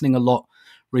 I've been listening a lot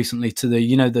recently to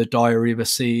the Diary of a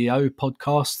CEO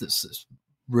podcast that's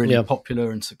really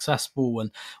popular and successful,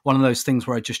 and one of those things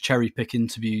where I just cherry pick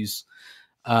interviews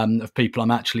of people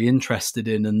I'm actually interested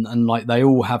in, and like they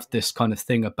all have this kind of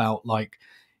thing about, like,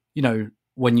 you know,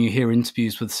 when you hear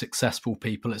interviews with successful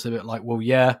people, it's a bit like, well,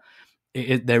 yeah,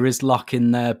 there is luck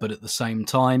in there, but at the same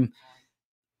time,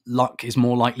 luck is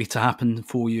more likely to happen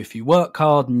for you if you work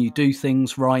hard and you do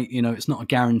things right. You know, it's not a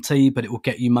guarantee, but it will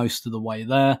get you most of the way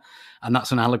there. And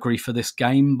that's an allegory for this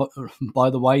game. But by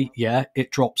the way, yeah,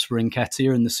 it drops for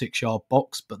Nketiah in the 6-yard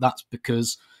box, but that's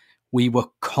because we were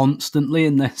constantly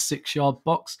in their 6-yard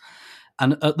box.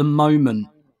 And at the moment,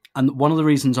 and one of the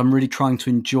reasons I'm really trying to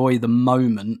enjoy the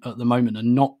moment at the moment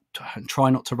and try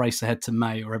not to race ahead to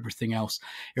May or everything else,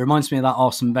 it reminds me of that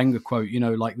Arsene Wenger quote, you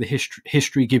know, like the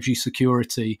history gives you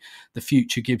security, the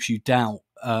future gives you doubt.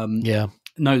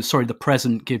 The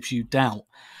present gives you doubt.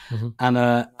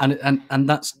 And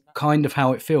that's kind of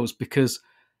how it feels, because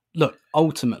look,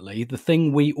 ultimately, the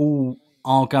thing we all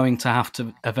are going to have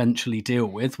to eventually deal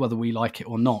with, whether we like it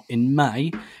or not, in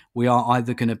May, we are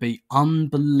either going to be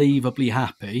unbelievably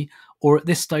happy, or at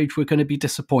this stage, we're going to be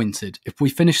disappointed. If we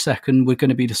finish second, we're going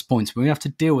to be disappointed. We have to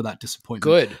deal with that disappointment.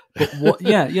 Good. But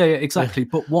exactly.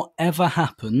 But whatever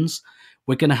happens,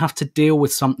 we're going to have to deal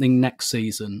with something next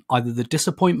season, either the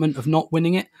disappointment of not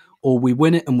winning it, or we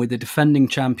win it and we're the defending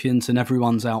champions and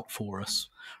everyone's out for us,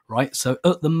 right? So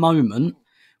at the moment,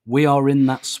 we are in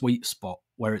that sweet spot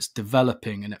where it's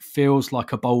developing and it feels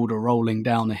like a boulder rolling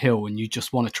down a hill, and you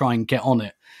just want to try and get on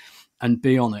it and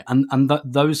be on it. And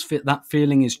that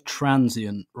feeling is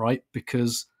transient, right?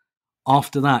 Because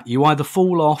after that, you either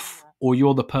fall off or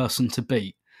you're the person to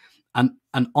beat. And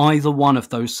either one of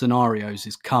those scenarios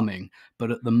is coming.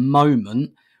 But at the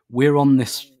moment, we're on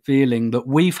this feeling that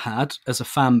we've had as a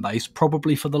fan base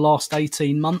probably for the last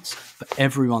 18 months, but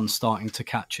everyone's starting to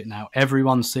catch it now.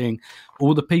 Everyone's seeing,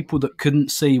 all the people that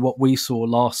couldn't see what we saw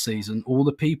last season, all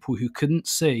the people who couldn't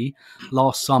see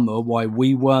last summer why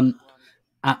we weren't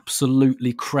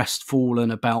absolutely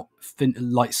crestfallen about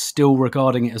still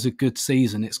regarding it as a good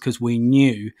season. It's because we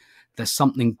knew there's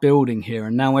something building here,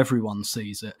 and now everyone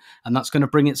sees it, and that's going to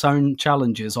bring its own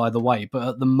challenges either way. But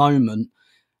at the moment,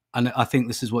 and I think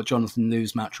this is what Jonathan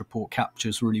New's match report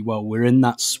captures really well, we're in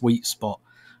that sweet spot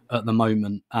at the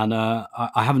moment. And I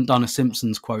haven't done a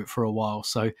Simpsons quote for a while,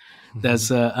 so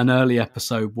there's an early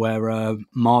episode where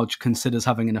Marge considers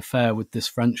having an affair with this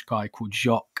French guy called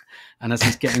Jacques, and as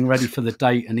he's getting ready for the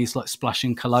date, and he's like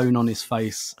splashing cologne on his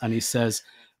face, and he says,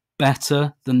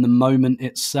 better than the moment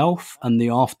itself and the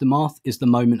aftermath is the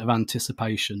moment of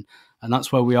anticipation. And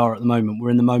that's where we are at the moment. We're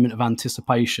in the moment of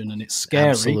anticipation, and it's scary.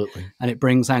 Absolutely. And it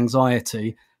brings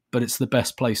anxiety, but it's the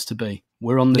best place to be.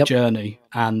 We're on the journey,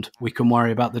 and we can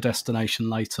worry about the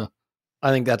destination later. I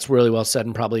think that's really well said,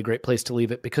 and probably a great place to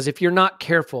leave it, because if you're not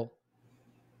careful,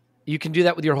 you can do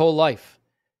that with your whole life.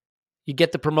 You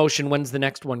get the promotion, when's the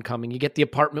next one coming? You get the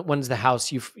apartment, when's the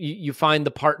house? You find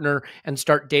the partner and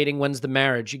start dating, when's the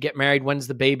marriage? You get married, when's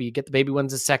the baby? You get the baby,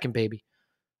 when's the second baby?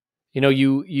 You know,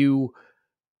 you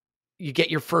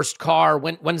get your first car,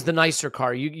 when's the nicer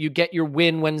car? You get your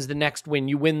win, when's the next win?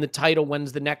 You win the title,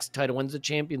 when's the next title? When's the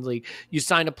Champions League? You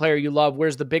sign a player you love,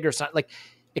 where's the bigger sign? Like,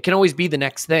 it can always be the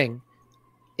next thing.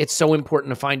 It's so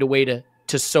important to find a way to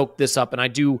soak this up, and I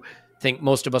do think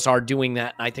most of us are doing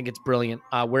that. And I think it's brilliant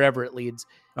wherever it leads.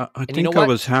 I think I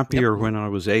was happier when I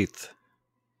was 8th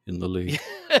in the league.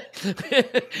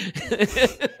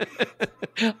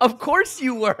 Of course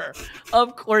you were.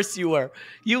 Of course you were.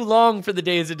 You long for the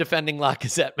days of defending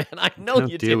Lacazette, man. I know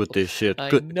you do. Deal with this shit.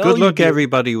 Good luck,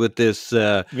 everybody, with this.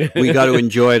 We got to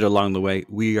enjoy it along the way.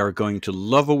 We are going to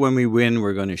love it when we win.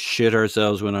 We're going to shit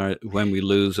ourselves when we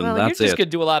lose, and that's it. You're just going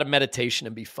to do a lot of meditation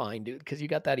and be fine, dude, because you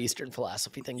got that Eastern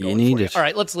philosophy thing going for you. All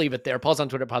right, let's leave it there. Paul's on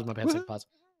Twitter. Pause my pants. Pause.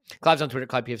 Clive's on Twitter.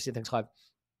 Clive PFC. Thanks, Clive.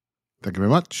 Thank you very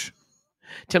much.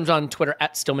 Tim's on Twitter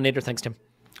at Stillmanator. Thanks, Tim.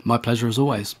 My pleasure as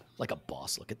always. Like a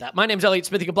boss. Look at that. My name's Elliot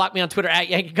Smith. You can block me on Twitter at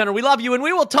Yankee Gunner. We love you, and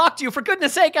we will talk to you, for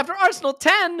goodness sake, after Arsenal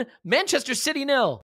 10, Manchester City 0.